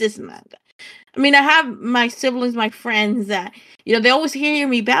touch this manga. I mean, I have my siblings, my friends that, they always hear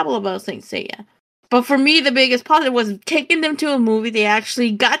me babble about Saint Seiya. But for me, the biggest positive was taking them to a movie. They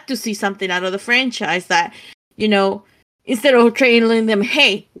actually got to see something out of the franchise that, instead of trailing them,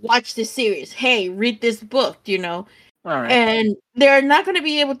 hey, watch this series. Hey, read this book, All right. And they're not going to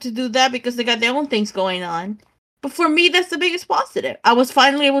be able to do that because they got their own things going on. But for me, that's the biggest positive. I was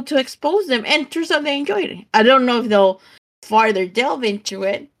finally able to expose them, and turns out they enjoyed it. I don't know if they'll farther delve into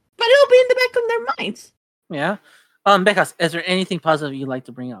it, but it'll be in the back of their minds. Yeah. Becca, is there anything positive you'd like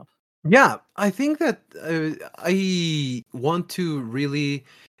to bring up? Yeah, I think that I want to really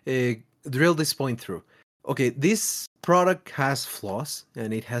drill this point through. Okay, this product has flaws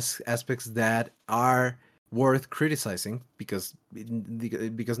and it has aspects that are worth criticizing because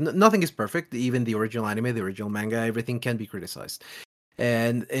nothing is perfect. Even the original anime, the original manga, everything can be criticized.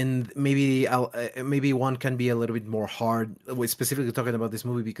 And maybe maybe one can be a little bit more hard. We're specifically talking about this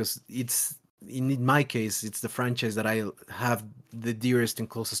movie because it's in my case it's the franchise that I have the dearest and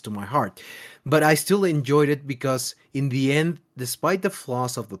closest to my heart. But I still enjoyed it because in the end, despite the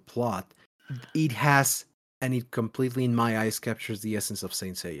flaws of the plot, it has, and it completely in my eyes captures the essence of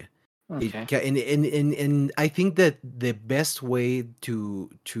Saint Seiya. Okay. And I think that the best way to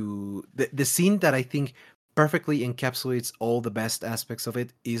the scene that I think perfectly encapsulates all the best aspects of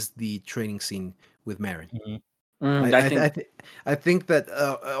it is the training scene with Marin. I think that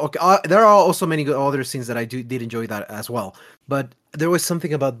okay, there are also many good other scenes that I did enjoy that as well. But there was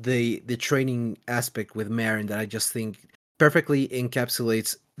something about the training aspect with Marin that I just think perfectly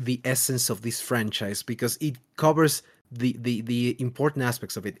encapsulates the essence of this franchise because it covers the important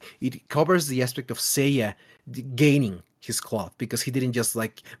aspects of it. It covers the aspect of Seiya gaining his cloth because he didn't just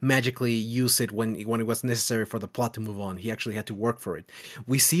like magically use it when it was necessary for the plot to move on. He actually had to work for it.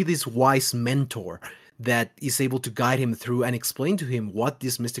 We see this wise mentor that is able to guide him through and explain to him what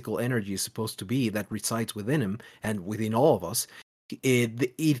this mystical energy is supposed to be that resides within him and within all of us.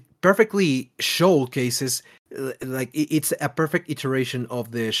 It perfectly showcases it's a perfect iteration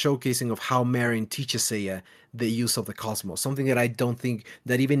of the showcasing of how Marin teaches Seiya the use of the cosmos, something that I don't think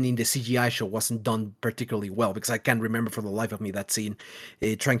that even in the CGI show wasn't done particularly well because I can't remember for the life of me that scene,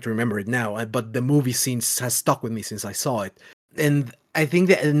 trying to remember it now, but the movie scene has stuck with me since I saw it. And I think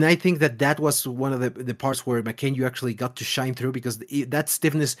that was one of the parts where McKenyu actually got to shine through because that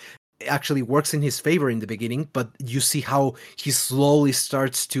stiffness actually works in his favor in the beginning, but you see how he slowly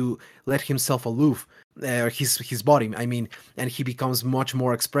starts to let himself aloof, his body, I mean, and he becomes much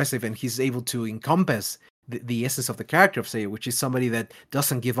more expressive and he's able to encompass the essence of the character of Seiya, which is somebody that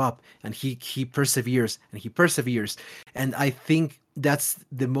doesn't give up and he perseveres and he perseveres. And I think that's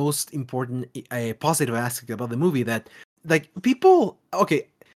the most important positive aspect about the movie, that like people, okay,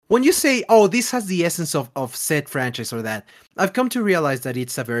 when you say, oh, this has the essence of said franchise or that, I've come to realize that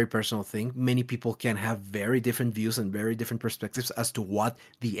it's a very personal thing. Many people can have very different views and very different perspectives as to what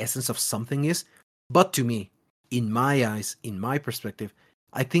the essence of something is. But to me, in my eyes, in my perspective,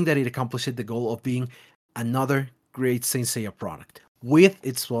 I think that it accomplished the goal of being another great Saint Seiya product with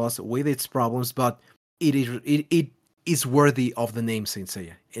its flaws, with its problems, but it is worthy of the name Saint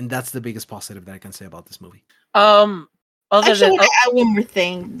Seiya, and that's the biggest positive that I can say about this movie. Actually, I want to add one more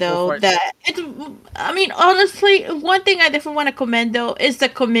thing, though. I mean, honestly, one thing I definitely want to commend, though, is the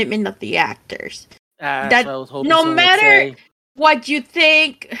commitment of the actors. That no matter what you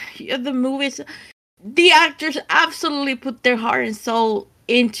think of the movies, the actors absolutely put their heart and soul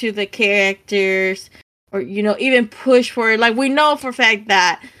into the characters, or even push for it. Like, we know for a fact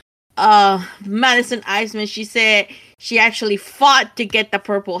that Madison Iceman, she said she actually fought to get the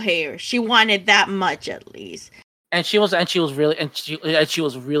purple hair. She wanted that much at least. And she was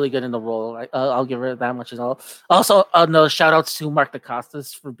really good in the role. I'll give her that much as well. Also, no shout outs to Mark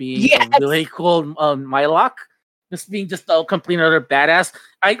DeCostas for being a really cool Mylock, just being a complete another badass.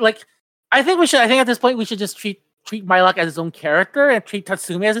 I think at this point we should just treat Mylock as his own character and treat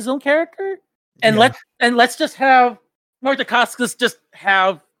Tatsumi as his own character, and let's just have Mark DeCostas just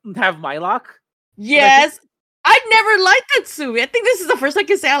have Mylock. Yes, I never liked Tatsumi. I think this is the first I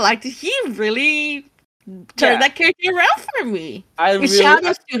can say I liked it. He really turned that character around for me. Shout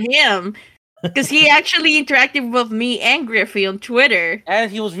out to him because he actually interacted with me and Griffey on Twitter,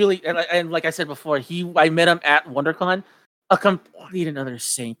 and he was really and like I said before, I met him at WonderCon, a complete another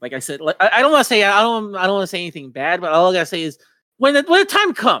saint. Like I said, I don't want to say I don't want to say anything bad, but all I gotta say is when the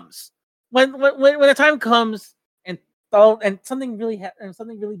time comes, when the time comes, and something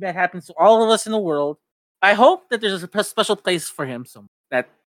really bad happens to all of us in the world, I hope that there's a special place for him, so that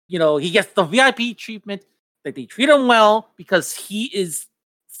he gets the VIP treatment, that they treat him well, because he is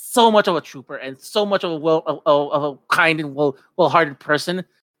so much of a trooper and so much of a kind and well-hearted person.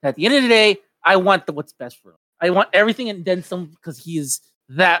 That at the end of the day, I want what's best for him. I want everything and then some, because he is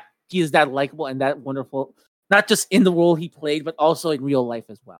that likable and that wonderful, not just in the role he played, but also in real life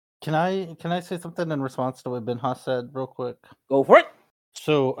as well. Can I say something in response to what Benha said real quick? Go for it.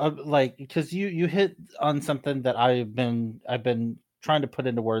 So, because you hit on something that I've been trying to put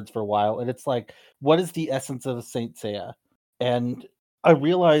into words for a while, and it's like, what is the essence of Saint Seiya? And I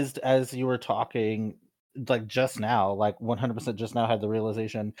realized as you were talking like just now, like 100% just now had the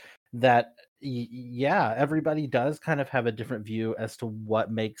realization that yeah, everybody does kind of have a different view as to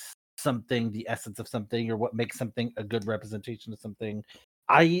what makes something the essence of something, or what makes something a good representation of something.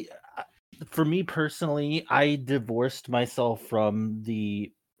 I For me personally, I divorced myself from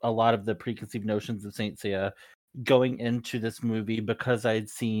a lot of the preconceived notions of Saint Seiya going into this movie because I'd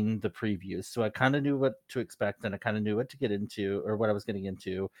seen the previews. So I kind of knew what to expect, and I kind of knew what to get into, or what I was getting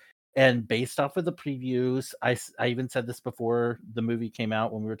into. And based off of the previews, I even said this before the movie came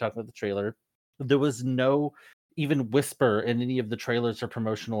out when we were talking about the trailer. There was no even whisper in any of the trailers or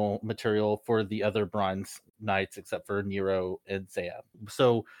promotional material for the other Bronze Knights except for Nero and Seiya.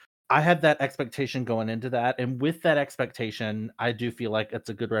 So I had that expectation going into that. And with that expectation, I do feel like it's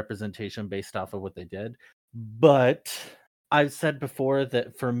a good representation based off of what they did. But I've said before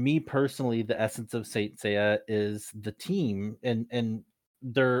that for me personally, the essence of Saint Seiya is the team, and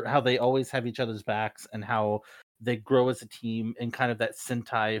they're how they always have each other's backs, and how they grow as a team in kind of that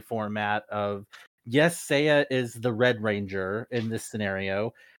Sentai format of, yes, Seiya is the Red Ranger in this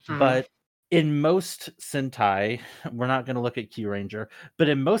scenario, but in most Sentai, we're not going to look at Q Ranger, but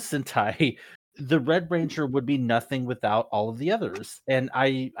in most Sentai, the Red Ranger would be nothing without all of the others. And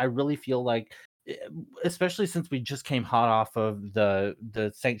I really feel like, especially since we just came hot off of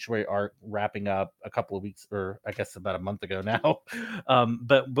the Sanctuary arc wrapping up a couple of weeks, or I guess about a month ago now,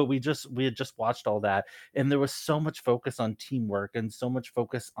 but we had just watched all that, and there was so much focus on teamwork and so much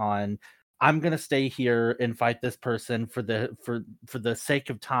focus on, I'm gonna stay here and fight this person for the sake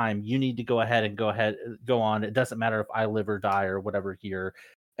of time. You need to go on. It doesn't matter if I live or die or whatever here,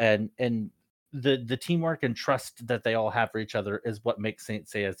 and the teamwork and trust that they all have for each other is what makes Saint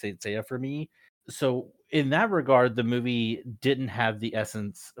Seiya for me. So in that regard, the movie didn't have the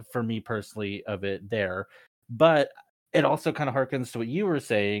essence for me personally of it there, but it also kind of harkens to what you were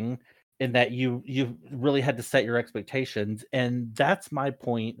saying, in that you really had to set your expectations. And that's my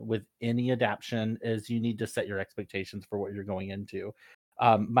point with any adaptation, is you need to set your expectations for what you're going into.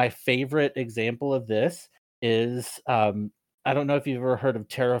 My favorite example of this is, I don't know if you've ever heard of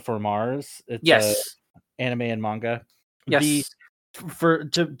Terra for Mars. It's a anime and manga. Yes.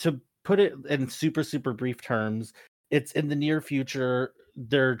 To put it in super brief terms, it's in the near future.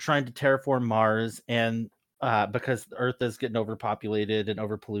 They're trying to terraform Mars, and because Earth is getting overpopulated and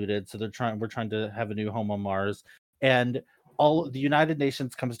overpolluted, so we're trying to have a new home on Mars. And all the United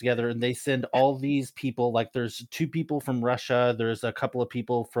Nations comes together, and they send all these people. Like, there's 2 people from Russia, there's a couple of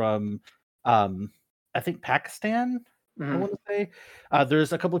people from I think Pakistan, I want to say.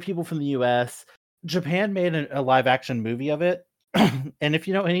 There's a couple of people from the US. Japan made a live action movie of it. And if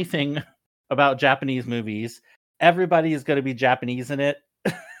you know anything about Japanese movies, everybody is going to be Japanese in it.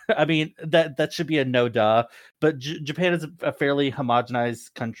 I mean, that should be a no duh. But Japan is a fairly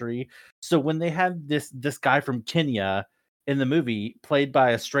homogenized country. So when they had this guy from Kenya in the movie, played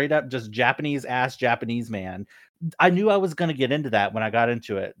by a straight up just Japanese man, I knew I was going to get into that when I got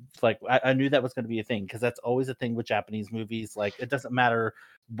into it. It's like, I knew that was going to be a thing, because that's always a thing with Japanese movies. Like, it doesn't matter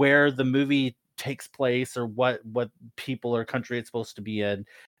where the movie takes place or what people or country it's supposed to be in.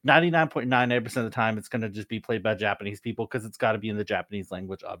 99.99% of the time, it's going to just be played by Japanese people, because it's got to be in the Japanese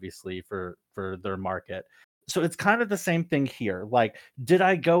language, obviously, for their market. So it's kind of the same thing here. Like, did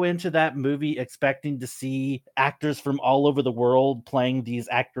I go into that movie expecting to see actors from all over the world playing these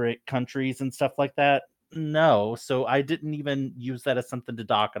accurate countries and stuff like that? No. So I didn't even use that as something to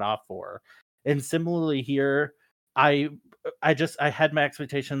dock it off for. And similarly here, I had my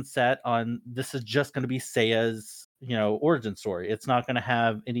expectations set on, this is just going to be Seiya's, origin story. It's not going to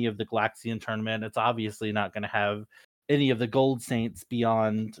have any of the Galaxian tournament. It's obviously not going to have any of the Gold Saints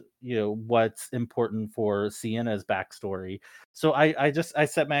beyond, what's important for Sienna's backstory. So I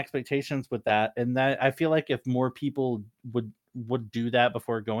set my expectations with that, and that I feel like if more people would do that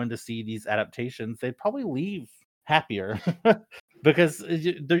before going to see these adaptations, they'd probably leave happier. Because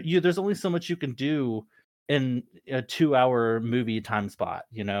there's only so much you can do in a 2-hour movie time spot,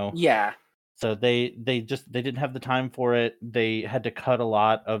 Yeah. So they didn't have the time for it. They had to cut a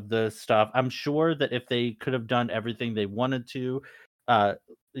lot of the stuff. I'm sure that if they could have done everything they wanted to,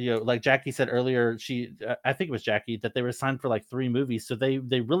 like Jackie said earlier, I think it was Jackie, that they were signed for like 3 movies, so they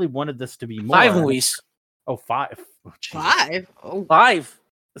really wanted this to be more. 5 movies. Oh, 5. Oh, 5. Oh, 5.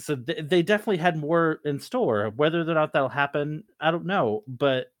 So they definitely had more in store. Whether or not that'll happen, I don't know.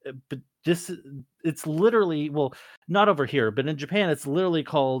 But it's literally, well, not over here, but in Japan, it's literally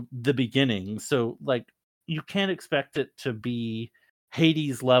called The Beginning. So, like, you can't expect it to be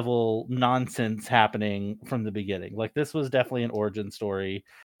Hades level nonsense happening from the beginning. Like, this was definitely an origin story.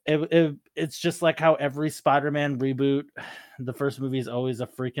 It's just like how every Spider-Man reboot, the first movie is always a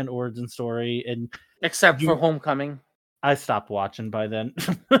freaking origin story, and except for Homecoming. I stopped watching by then.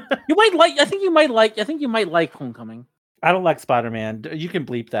 You might like. I think you might like Homecoming. I don't like Spider-Man. You can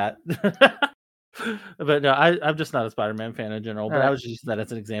bleep that. But no, I'm just not a Spider-Man fan in general. But I was just using that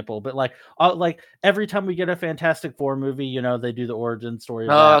as an example. But like every time we get a Fantastic Four movie, they do the origin story.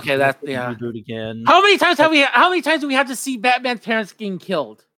 Oh, okay, that's reboot again. How many times do we have to see Batman's parents getting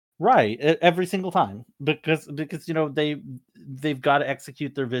killed? Right, every single time because they've got to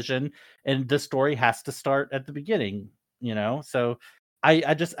execute their vision, and the story has to start at the beginning. So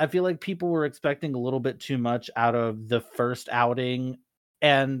I feel like people were expecting a little bit too much out of the first outing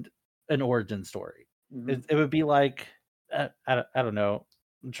and an origin story. Mm-hmm. It would be like I don't know.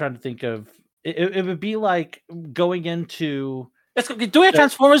 I'm trying to think of it would be like going into do a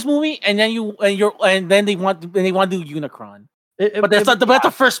Transformers movie and then they want to do Unicron. But that's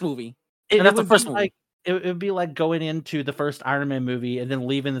the first movie. And that's the first movie. It would be like going into the first Iron Man movie and then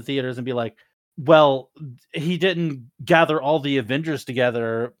leaving the theaters and be like, well, he didn't gather all the Avengers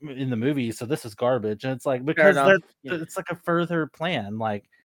together in the movie, so this is garbage. And it's like, because it's like a further plan. Like,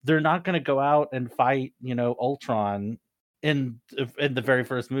 they're not going to go out and fight, Ultron in the very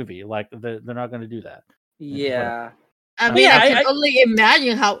first movie. Like, they're not going to do that. Yeah. I mean, I can only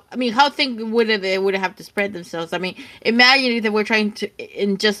imagine how things would have to spread themselves. I mean, imagine if they were trying to,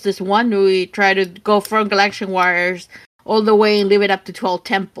 in just this one movie, try to go from Galactic Warriors all the way and live it up to 12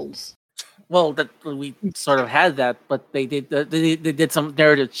 temples. Well, we sort of had that, but they did some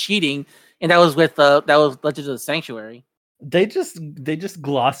narrative cheating, and that was Legends of the Sanctuary. They just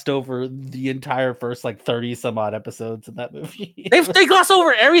glossed over the entire first 30 some odd episodes in that movie. they glossed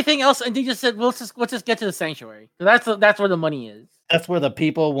over everything else, and they just said, let's just get to the Sanctuary. So that's where the money is. That's where the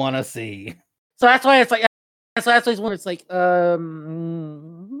people want to see. So that's why it's like. So that's why it's like.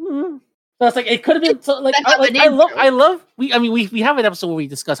 So it's like it could have been. So I love. We have an episode where we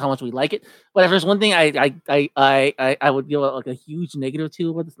discuss how much we like it. But if there's one thing I would give a huge negative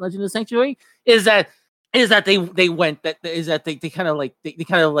to about the Legend of the Sanctuary is that they kind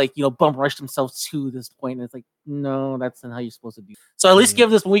of bum rushed themselves to this point, and it's like, no, that's not how you're supposed to do. So at least give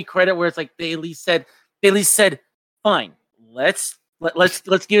this movie credit where it's like they at least said fine, let's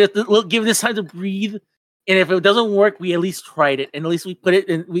give this time to breathe, and if it doesn't work, we at least tried it, and at least we put it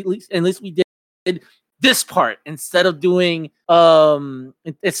in. At least we did this part instead of doing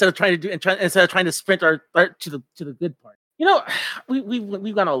instead of trying to sprint our to the good part.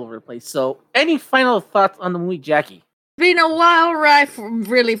 We've gone all over the place. So, any final thoughts on the movie, Jackie? Been a wild ride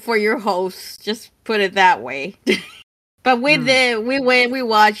for your host. Just put it that way. But we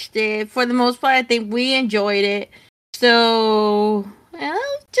watched it. For the most part, I think we enjoyed it. So,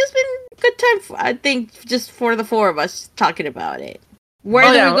 just been a good time. I think just for the four of us talking about it. Where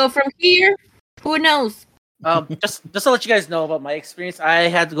do we go from here? Who knows? Just to let you guys know about my experience, I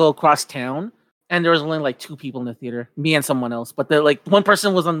had to go across town. And there was only 2 people in the theater, me and someone else. But one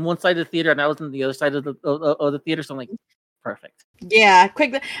person was on one side of the theater, and I was on the other side of the theater. So I'm like, perfect. Yeah,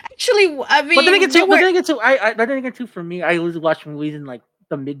 quick. Actually, I mean, but then again, too, for me, I always watch movies in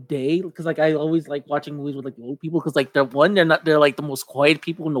the midday because I always like watching movies with the old people because they're the most quiet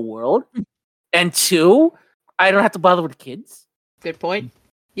people in the world, and 2, I don't have to bother with kids. Good point.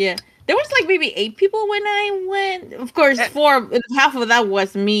 Yeah. There was maybe 8 people when I went. Of course, half of that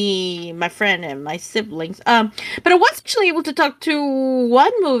was me, my friend, and my siblings. But I was actually able to talk to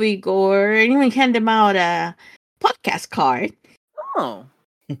one moviegoer and even hand him out a podcast card. Oh.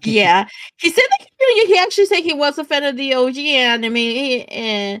 Yeah. He said that he actually said he was a fan of the OG anime. He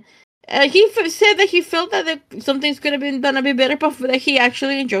said that he felt that something's going to be done a bit better, but that he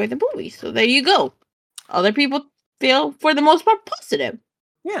actually enjoyed the movie. So there you go. Other people feel, for the most part, positive.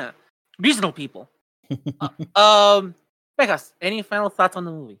 Yeah. Reasonable people. Vegas, any final thoughts on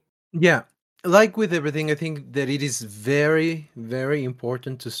the movie? Yeah, like with everything, I think that it is very, very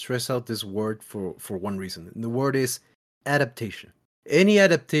important to stress out this word for one reason. And the word is adaptation. Any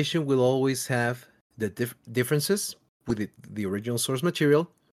adaptation will always have the differences with the original source material,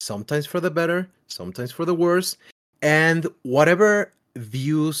 sometimes for the better, sometimes for the worse, and whatever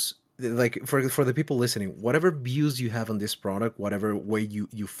views, for the people listening, whatever views you have on this product, whatever way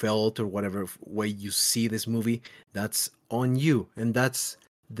you felt or whatever way you see this movie, that's on you. And that's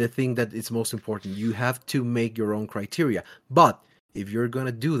the thing that is most important. You have to make your own criteria. But if you're going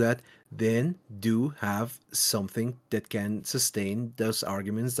to do that, then do have something that can sustain those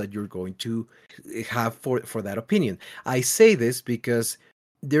arguments that you're going to have for that opinion. I say this because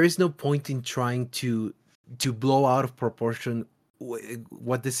there is no point in trying to blow out of proportion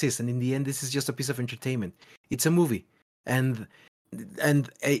what this is, and in the end, this is just a piece of entertainment. It's a movie, and and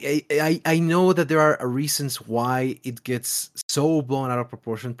I know that there are reasons why it gets so blown out of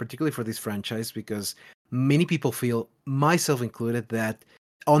proportion, particularly for this franchise, because many people feel, myself included, that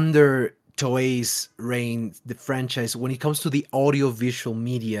under Toei's reign, the franchise, when it comes to the audio-visual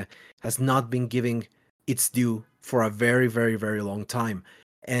media, has not been giving its due for a very, very, very long time.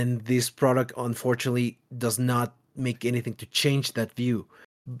 And this product, unfortunately, does not make anything to change that view.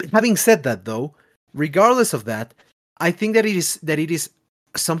 But having said that, though, regardless of that, I think that it is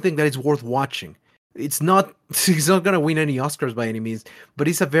something that is worth watching. It's not it's not gonna win any Oscars by any means, but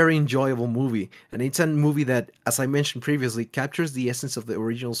it's a very enjoyable movie, and it's a movie that, as I mentioned previously, captures the essence of the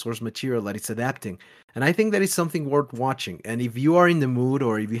original source material that it's adapting. And I think that is something worth watching. And if you are in the mood,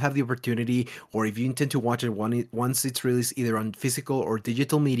 or if you have the opportunity, or if you intend to watch it once it's released either on physical or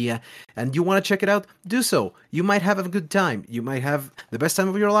digital media, and you want to check it out, do so. You might have a good time. You might have the best time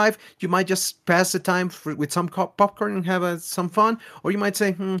of your life. You might just pass the time with some popcorn and have some fun, or you might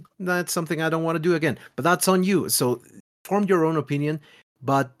say, that's something I don't want to do again. But that's on you. So form your own opinion.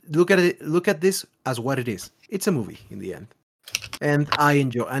 But look at this as what it is. It's a movie in the end, and I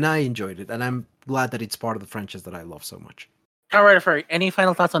enjoyed it, and I'm glad that it's part of the franchise that I love so much. All right, Furry, any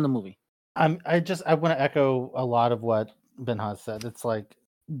final thoughts on the movie? I want to echo a lot of what Benhaz said. It's like,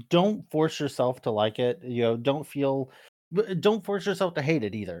 don't force yourself to like it. Don't force yourself to hate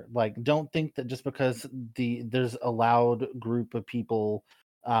it either. Like, don't think that just because there's a loud group of people,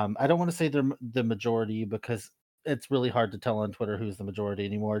 I don't want to say they're the majority, because it's really hard to tell on Twitter who's the majority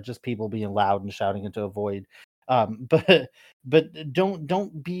anymore. Just people being loud and shouting into a void. But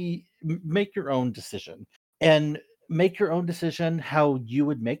make your own decision, and make your own decision how you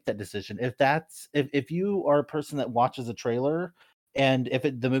would make that decision. If you are a person that watches a trailer, and if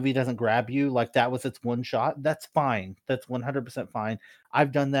the movie doesn't grab you, like that was its one shot, that's fine. That's 100% fine.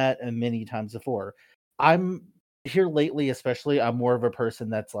 I've done that many times before. I'm here lately, especially, I'm more of a person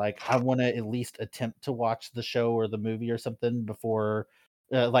that's like, I want to at least attempt to watch the show or the movie or something before,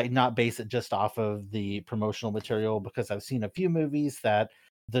 like, not base it just off of the promotional material, because I've seen a few movies that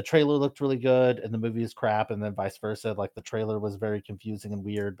the trailer looked really good and the movie is crap, and then vice versa. Like, the trailer was very confusing and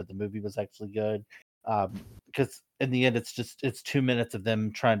weird, but the movie was actually good. Because in the end, it's 2 minutes of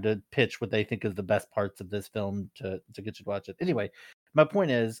them trying to pitch what they think is the best parts of this film to get you to watch it. Anyway, my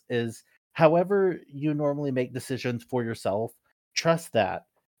point is however you normally make decisions for yourself, trust that.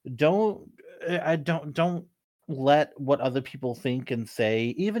 Don't let what other people think and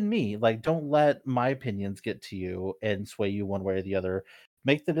say, even me, like, don't let my opinions get to you and sway you one way or the other.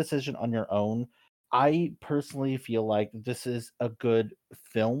 Make the decision on your own. I personally feel like this is a good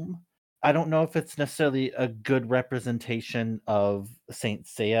film. I don't know if it's necessarily a good representation of Saint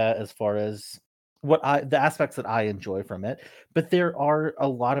Seiya as far as the aspects that I enjoy from it, but there are a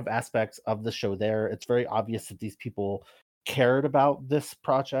lot of aspects of the show there. It's very obvious that these people cared about this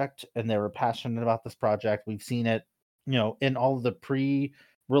project and they were passionate about this project. We've seen it, in all of the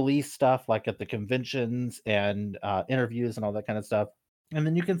pre-release stuff, like at the conventions and interviews and all that kind of stuff. And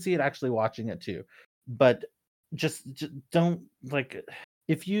then you can see it actually watching it too. But just don't, like,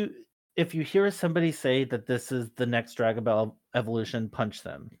 if you hear somebody say that this is the next Dragon Ball Evolution, punch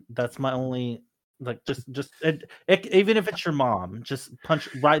them. That's my only, like, even if it's your mom, just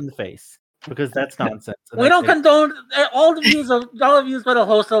punch right in the face, because that's nonsense. We don't condone all the views by the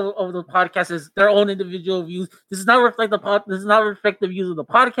host of the podcast is their own individual views. This does not reflect the views of the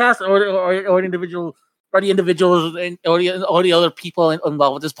podcast or individual or the individuals or the other people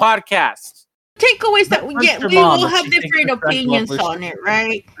involved with this podcast. Takeaways that we will have different opinions on it,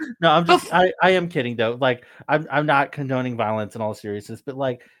 right? No, I am kidding though. Like, I'm not condoning violence in all seriousness, but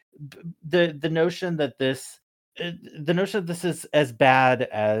like the notion that this is as bad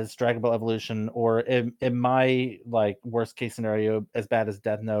as Dragon Ball Evolution, or in my, like, worst case scenario, as bad as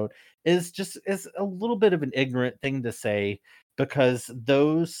Death Note, is a little bit of an ignorant thing to say, because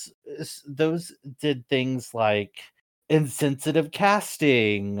those did things like insensitive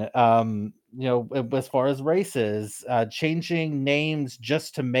casting, as far as races, changing names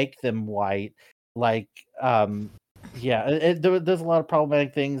just to make them white, like, there's a lot of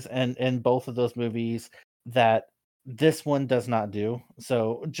problematic things in both of those movies that this one does not do.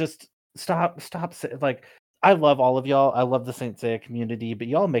 So just stop. Like, I love all of y'all. I love the Saint Seiya community, but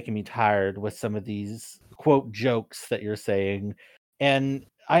y'all making me tired with some of these quote jokes that you're saying. And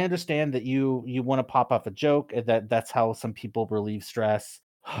I understand that you want to pop off a joke, and that's how some people relieve stress.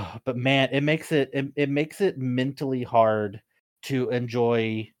 But man, it makes it mentally hard to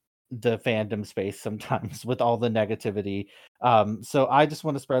enjoy the fandom space sometimes with all the negativity. So I just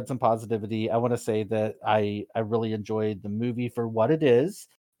want to spread some positivity. I want to say that I really enjoyed the movie for what it is.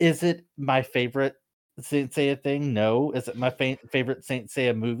 Is it my favorite Saint Seiya thing? No. Is it my favorite Saint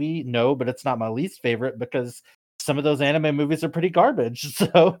Seiya movie? No, but it's not my least favorite because some of those anime movies are pretty garbage.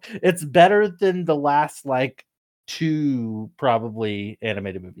 So it's better than the last like 2 probably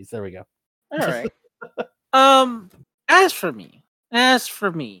animated movies. There we go. All right. As for me,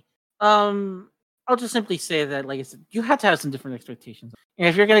 I'll just simply say that, like I said, you have to have some different expectations. And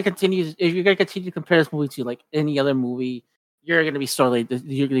if you're gonna continue to compare this movie to like any other movie, you're gonna be sorely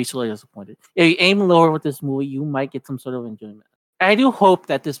disappointed. If you aim lower with this movie, you might get some sort of enjoyment. I do hope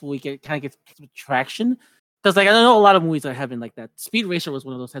that this movie kind of gets traction, because like I know a lot of movies that have been like that. Speed Racer was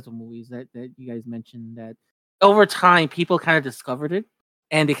one of those types of movies that you guys mentioned that over time people kind of discovered it,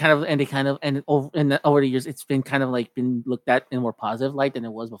 and over the years it's been kind of like been looked at in a more positive light than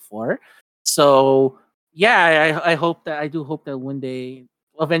it was before. So yeah, I do hope that one day,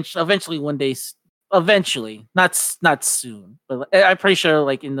 eventually one day, eventually, not soon, but I'm pretty sure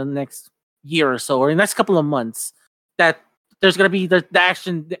like in the next year or so, or in the next couple of months, that there's gonna be the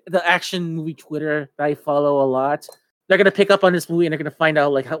action movie Twitter that I follow a lot. They're gonna pick up on this movie and they're gonna find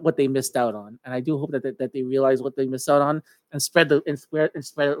out like what they missed out on, and I do hope that they realize what they missed out on and spread at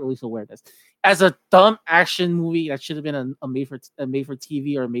least awareness. As a dumb action movie that should have been a made for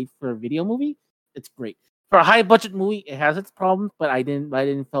TV or made for a video movie, it's great. For a high budget movie, it has its problems, but I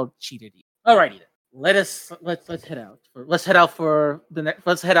didn't feel cheated. Alrighty then. Let's head out. Let's head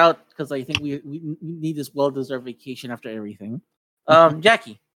out because I think we need this well deserved vacation after everything.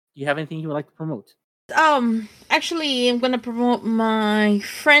 Jackie, do you have anything you would like to promote? Actually, I'm gonna promote my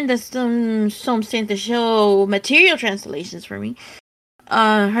friend that's done some Santa Show material translations for me.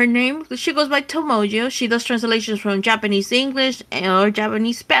 Her name, she goes by Tomojo. She does translations from Japanese to English or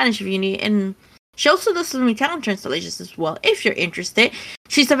Japanese Spanish if you need, and she also does some Italian translations as well if you're interested.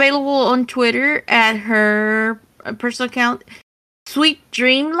 She's available on Twitter at her personal account, Sweet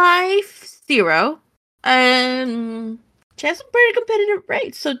Dream Life 0. She has some pretty competitive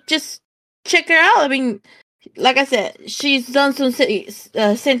rates, so just check her out. I mean, like I said, she's done some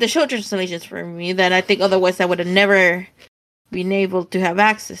Santa Show translations for me that I think otherwise I would have never been able to have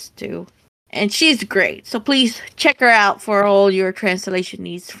access to. And she's great. So please check her out for all your translation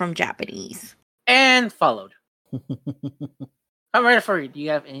needs from Japanese. And followed. I'm ready for you. Do you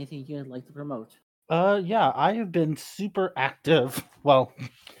have anything you'd like to promote? Yeah, I have been super active. Well,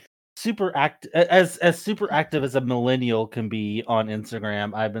 super active as super active as a millennial can be on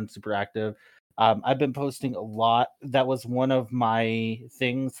Instagram. I've been super active. I've been posting a lot. That was one of my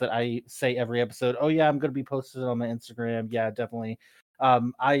things that I say every episode. Oh yeah, I'm going to be posting on my Instagram. Yeah, definitely.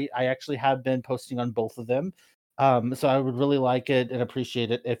 I actually have been posting on both of them. So I would really like it and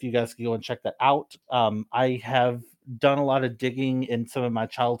appreciate it if you guys could go and check that out. I have done a lot of digging in some of my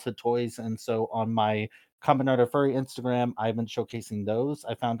childhood toys, and so on my Combinator Furry Instagram, I've been showcasing those.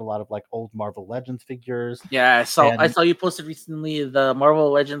 I found a lot of like old Marvel Legends figures. Yeah, I saw you posted recently the Marvel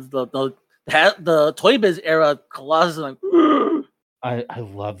Legends, the Toy Biz era Colossus. Like, I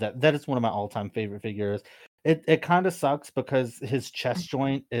love that. That is one of my all-time favorite figures. It kind of sucks because his chest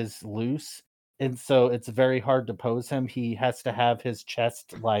joint is loose, and so it's very hard to pose him. He has to have his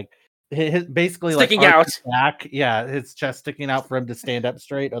chest like basically sticking like out back. Yeah, his chest sticking out for him to stand up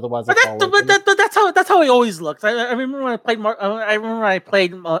straight. Otherwise, that's how he always looks. I remember when I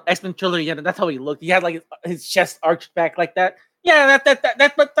played X-Men Trilogy, and that's how he looked. He had like his chest arched back like that. Yeah,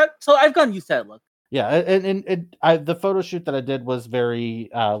 that. So I've gotten used to that look. Yeah, and the photo shoot that I did was very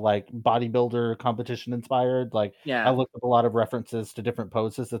like bodybuilder competition inspired. Like, yeah, I looked up a lot of references to different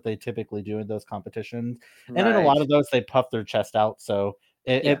poses that they typically do in those competitions, and in a lot of those they puff their chest out. So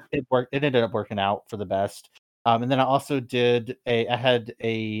it worked. It ended up working out for the best. And then I also I had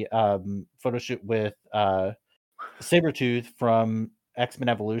a photo shoot with Sabretooth from X-Men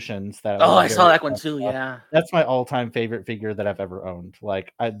Evolutions. I saw that one too. Yeah, that's my all-time favorite figure that I've ever owned.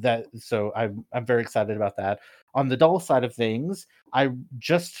 So I'm very excited about that. On the doll side of things, I'm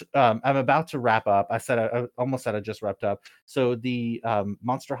about to wrap up. I almost said I just wrapped up. So the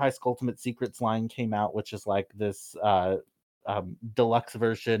Monster High Ultimate Secrets line came out, which is like this deluxe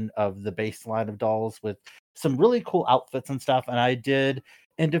version of the base line of dolls with some really cool outfits and stuff. And I did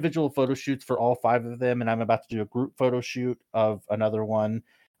individual photo shoots for all 5 of them, and I'm about to do a group photo shoot of another one.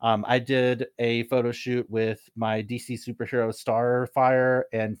 I did a photo shoot with my DC superhero Starfire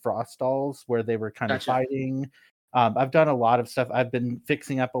and Frost dolls where they were kind of fighting. I've done a lot of stuff. I've been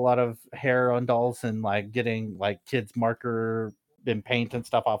fixing up a lot of hair on dolls and like getting like kids marker and paint and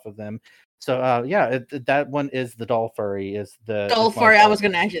stuff off of them. So that one is the doll furry. Is the doll furry? I was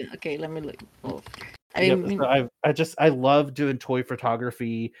gonna ask you. Okay, let me look. I love doing toy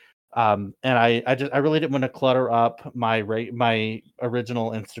photography. And I really didn't want to clutter up my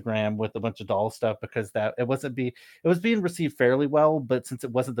original Instagram with a bunch of doll stuff because it was being received fairly well, but since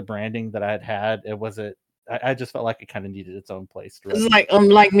it wasn't the branding that I had, it wasn't. I just felt like it kind of needed its own place. It's like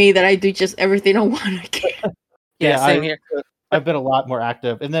unlike me that I do just everything on one account. Yeah, same here. I've been a lot more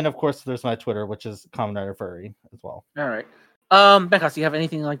active, and then of course there's my Twitter, which is Kamen Rider Furry as well. All right, Becca, do you have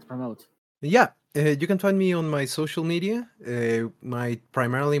anything you'd like to promote? Yeah, you can find me on my social media.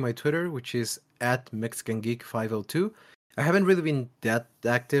 Primarily my Twitter, which is at MexicanGeek502. I haven't really been that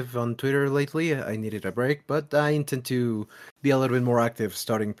active on Twitter lately. I needed a break, but I intend to be a little bit more active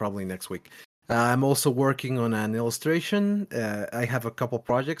starting probably next week. I'm also working on an illustration. I have a couple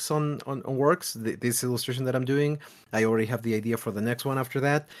projects on works. This illustration that I'm doing, I already have the idea for the next one after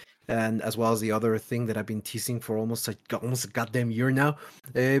that, and as well as the other thing that I've been teasing for almost a goddamn year now.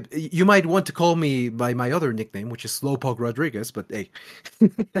 You might want to call me by my other nickname, which is Slowpoke Rodriguez, but hey.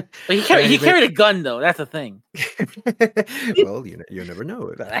 But he carried a gun, though. That's the thing. Well, you never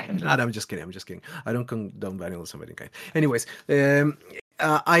know. No, I'm just kidding. I don't condone vandalism of any kind. Anyways,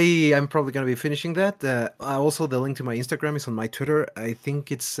 I'm probably going to be finishing that. Also, the link to my Instagram is on my Twitter. I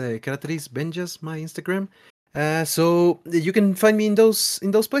think it's Carateris Benjas, my Instagram. So you can find me in those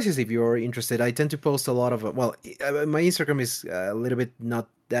places if you're interested. I tend to post a lot of my Instagram is a little bit not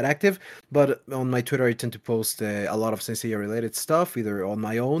that active, but on my Twitter I tend to post a lot of Sensei related stuff, either on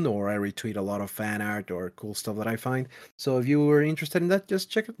my own or I retweet a lot of fan art or cool stuff that I find. So if you were interested in that,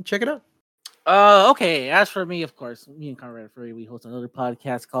 just check it out. Okay. As for me, of course, me and Conrad Furry, we host another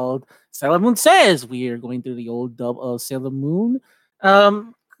podcast called Sailor Moon Says. We are going through the old dub of Sailor Moon, like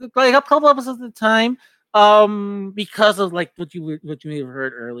a couple episodes at a time. Because of like what you may have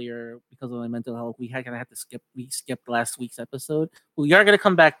heard earlier, because of my mental health, we had to skip. We skipped last week's episode. We are gonna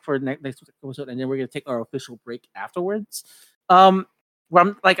come back for next week's episode, and then we're gonna take our official break afterwards. Where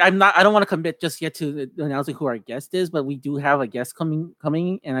I don't want to commit just yet to announcing who our guest is, but we do have a guest coming,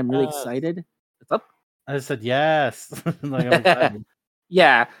 and I'm really excited. What's up? I said yes. Like, I'm excited.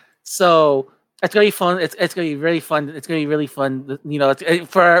 Yeah. So it's gonna be fun. It's gonna be really fun. It's gonna be really fun. You know,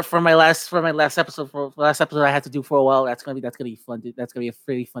 for my last episode, for the last episode I had to do for a while. That's gonna be fun. That's gonna be a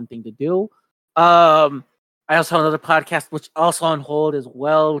really fun thing to do. I also have another podcast which also on hold as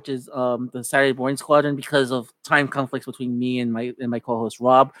well, which is the Saturday Morning Squadron, because of time conflicts between me and my co-host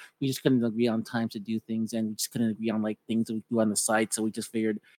Rob. We just couldn't agree on times to do things, and we just couldn't agree on like things that we do on the site. So we just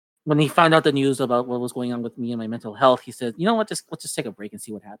figured, when he found out the news about what was going on with me and my mental health, he said, "You know what? Let's just take a break and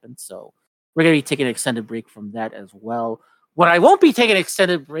see what happens." So we're gonna be taking an extended break from that as well. What I won't be taking an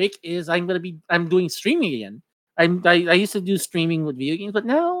extended break is I'm doing streaming again. I used to do streaming with video games, but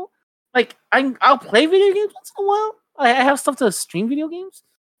now I'll play video games once in a while. I have stuff to stream video games,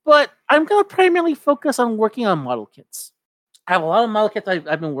 but I'm gonna primarily focus on working on model kits. I have a lot of model kits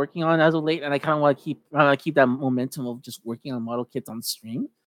I've been working on as of late, and I kind of want to keep that momentum of just working on model kits on stream.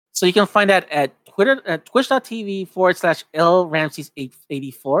 So you can find that at Twitter at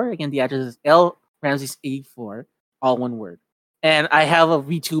twitch.tv/LRamses84. Again, the address is LRamses84, all one word. And I have a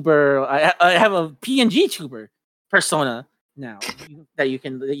VTuber, I have a PNG tuber persona now that you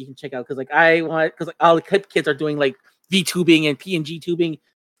can check out, because all the kids are doing like VTubing and PNG tubing.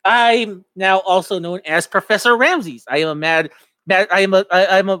 I'm now also known as Professor Ramses. I am I'm a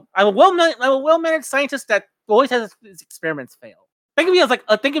well-managed scientist that always has his experiments fail. Think of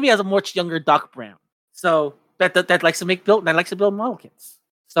me as a much younger Doc Brown. So that likes to build model kits.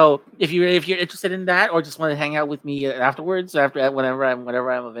 So if you're interested in that, or just want to hang out with me afterwards, whenever I'm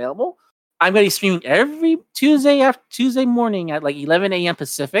available, I'm going to be streaming every Tuesday morning at like 11 a.m.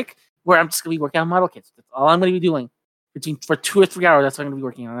 Pacific, where I'm just going to be working on model kits. That's all I'm going to be doing for 2 or 3 hours. That's what I'm going to be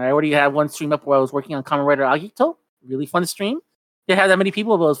working on. I already had one stream up where I was working on Kamen Rider Agito. Really fun stream. Didn't have that many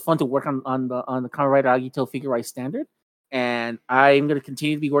people, but it was fun to work on the Kamen Rider Agito Figure-Rise Standard. And I'm going to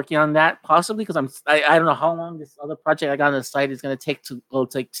continue to be working on that, possibly because I don't know how long this other project I got on the site is going to take to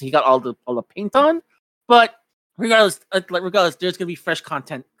take out all the paint on. But regardless, there's going to be fresh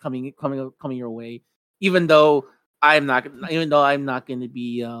content coming your way. Even though I'm not going to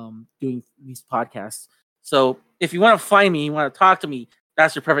be doing these podcasts. So if you want to find me, you want to talk to me,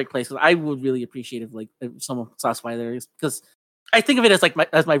 that's your perfect place. I would really appreciate if someone stops by there, because I think of it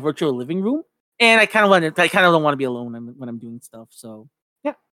as my virtual living room. And I kind of don't want to be alone when I'm doing stuff. So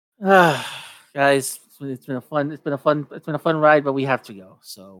yeah, guys, it's been a fun ride, but we have to go.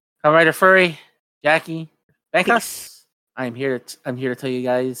 So, Kamen Rider Furry, Jackie, Bankas, I'm here to tell you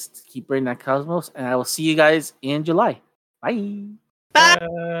guys to keep bringing that cosmos, and I will see you guys in July. Bye.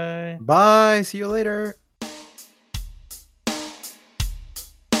 Bye. Bye. See you later.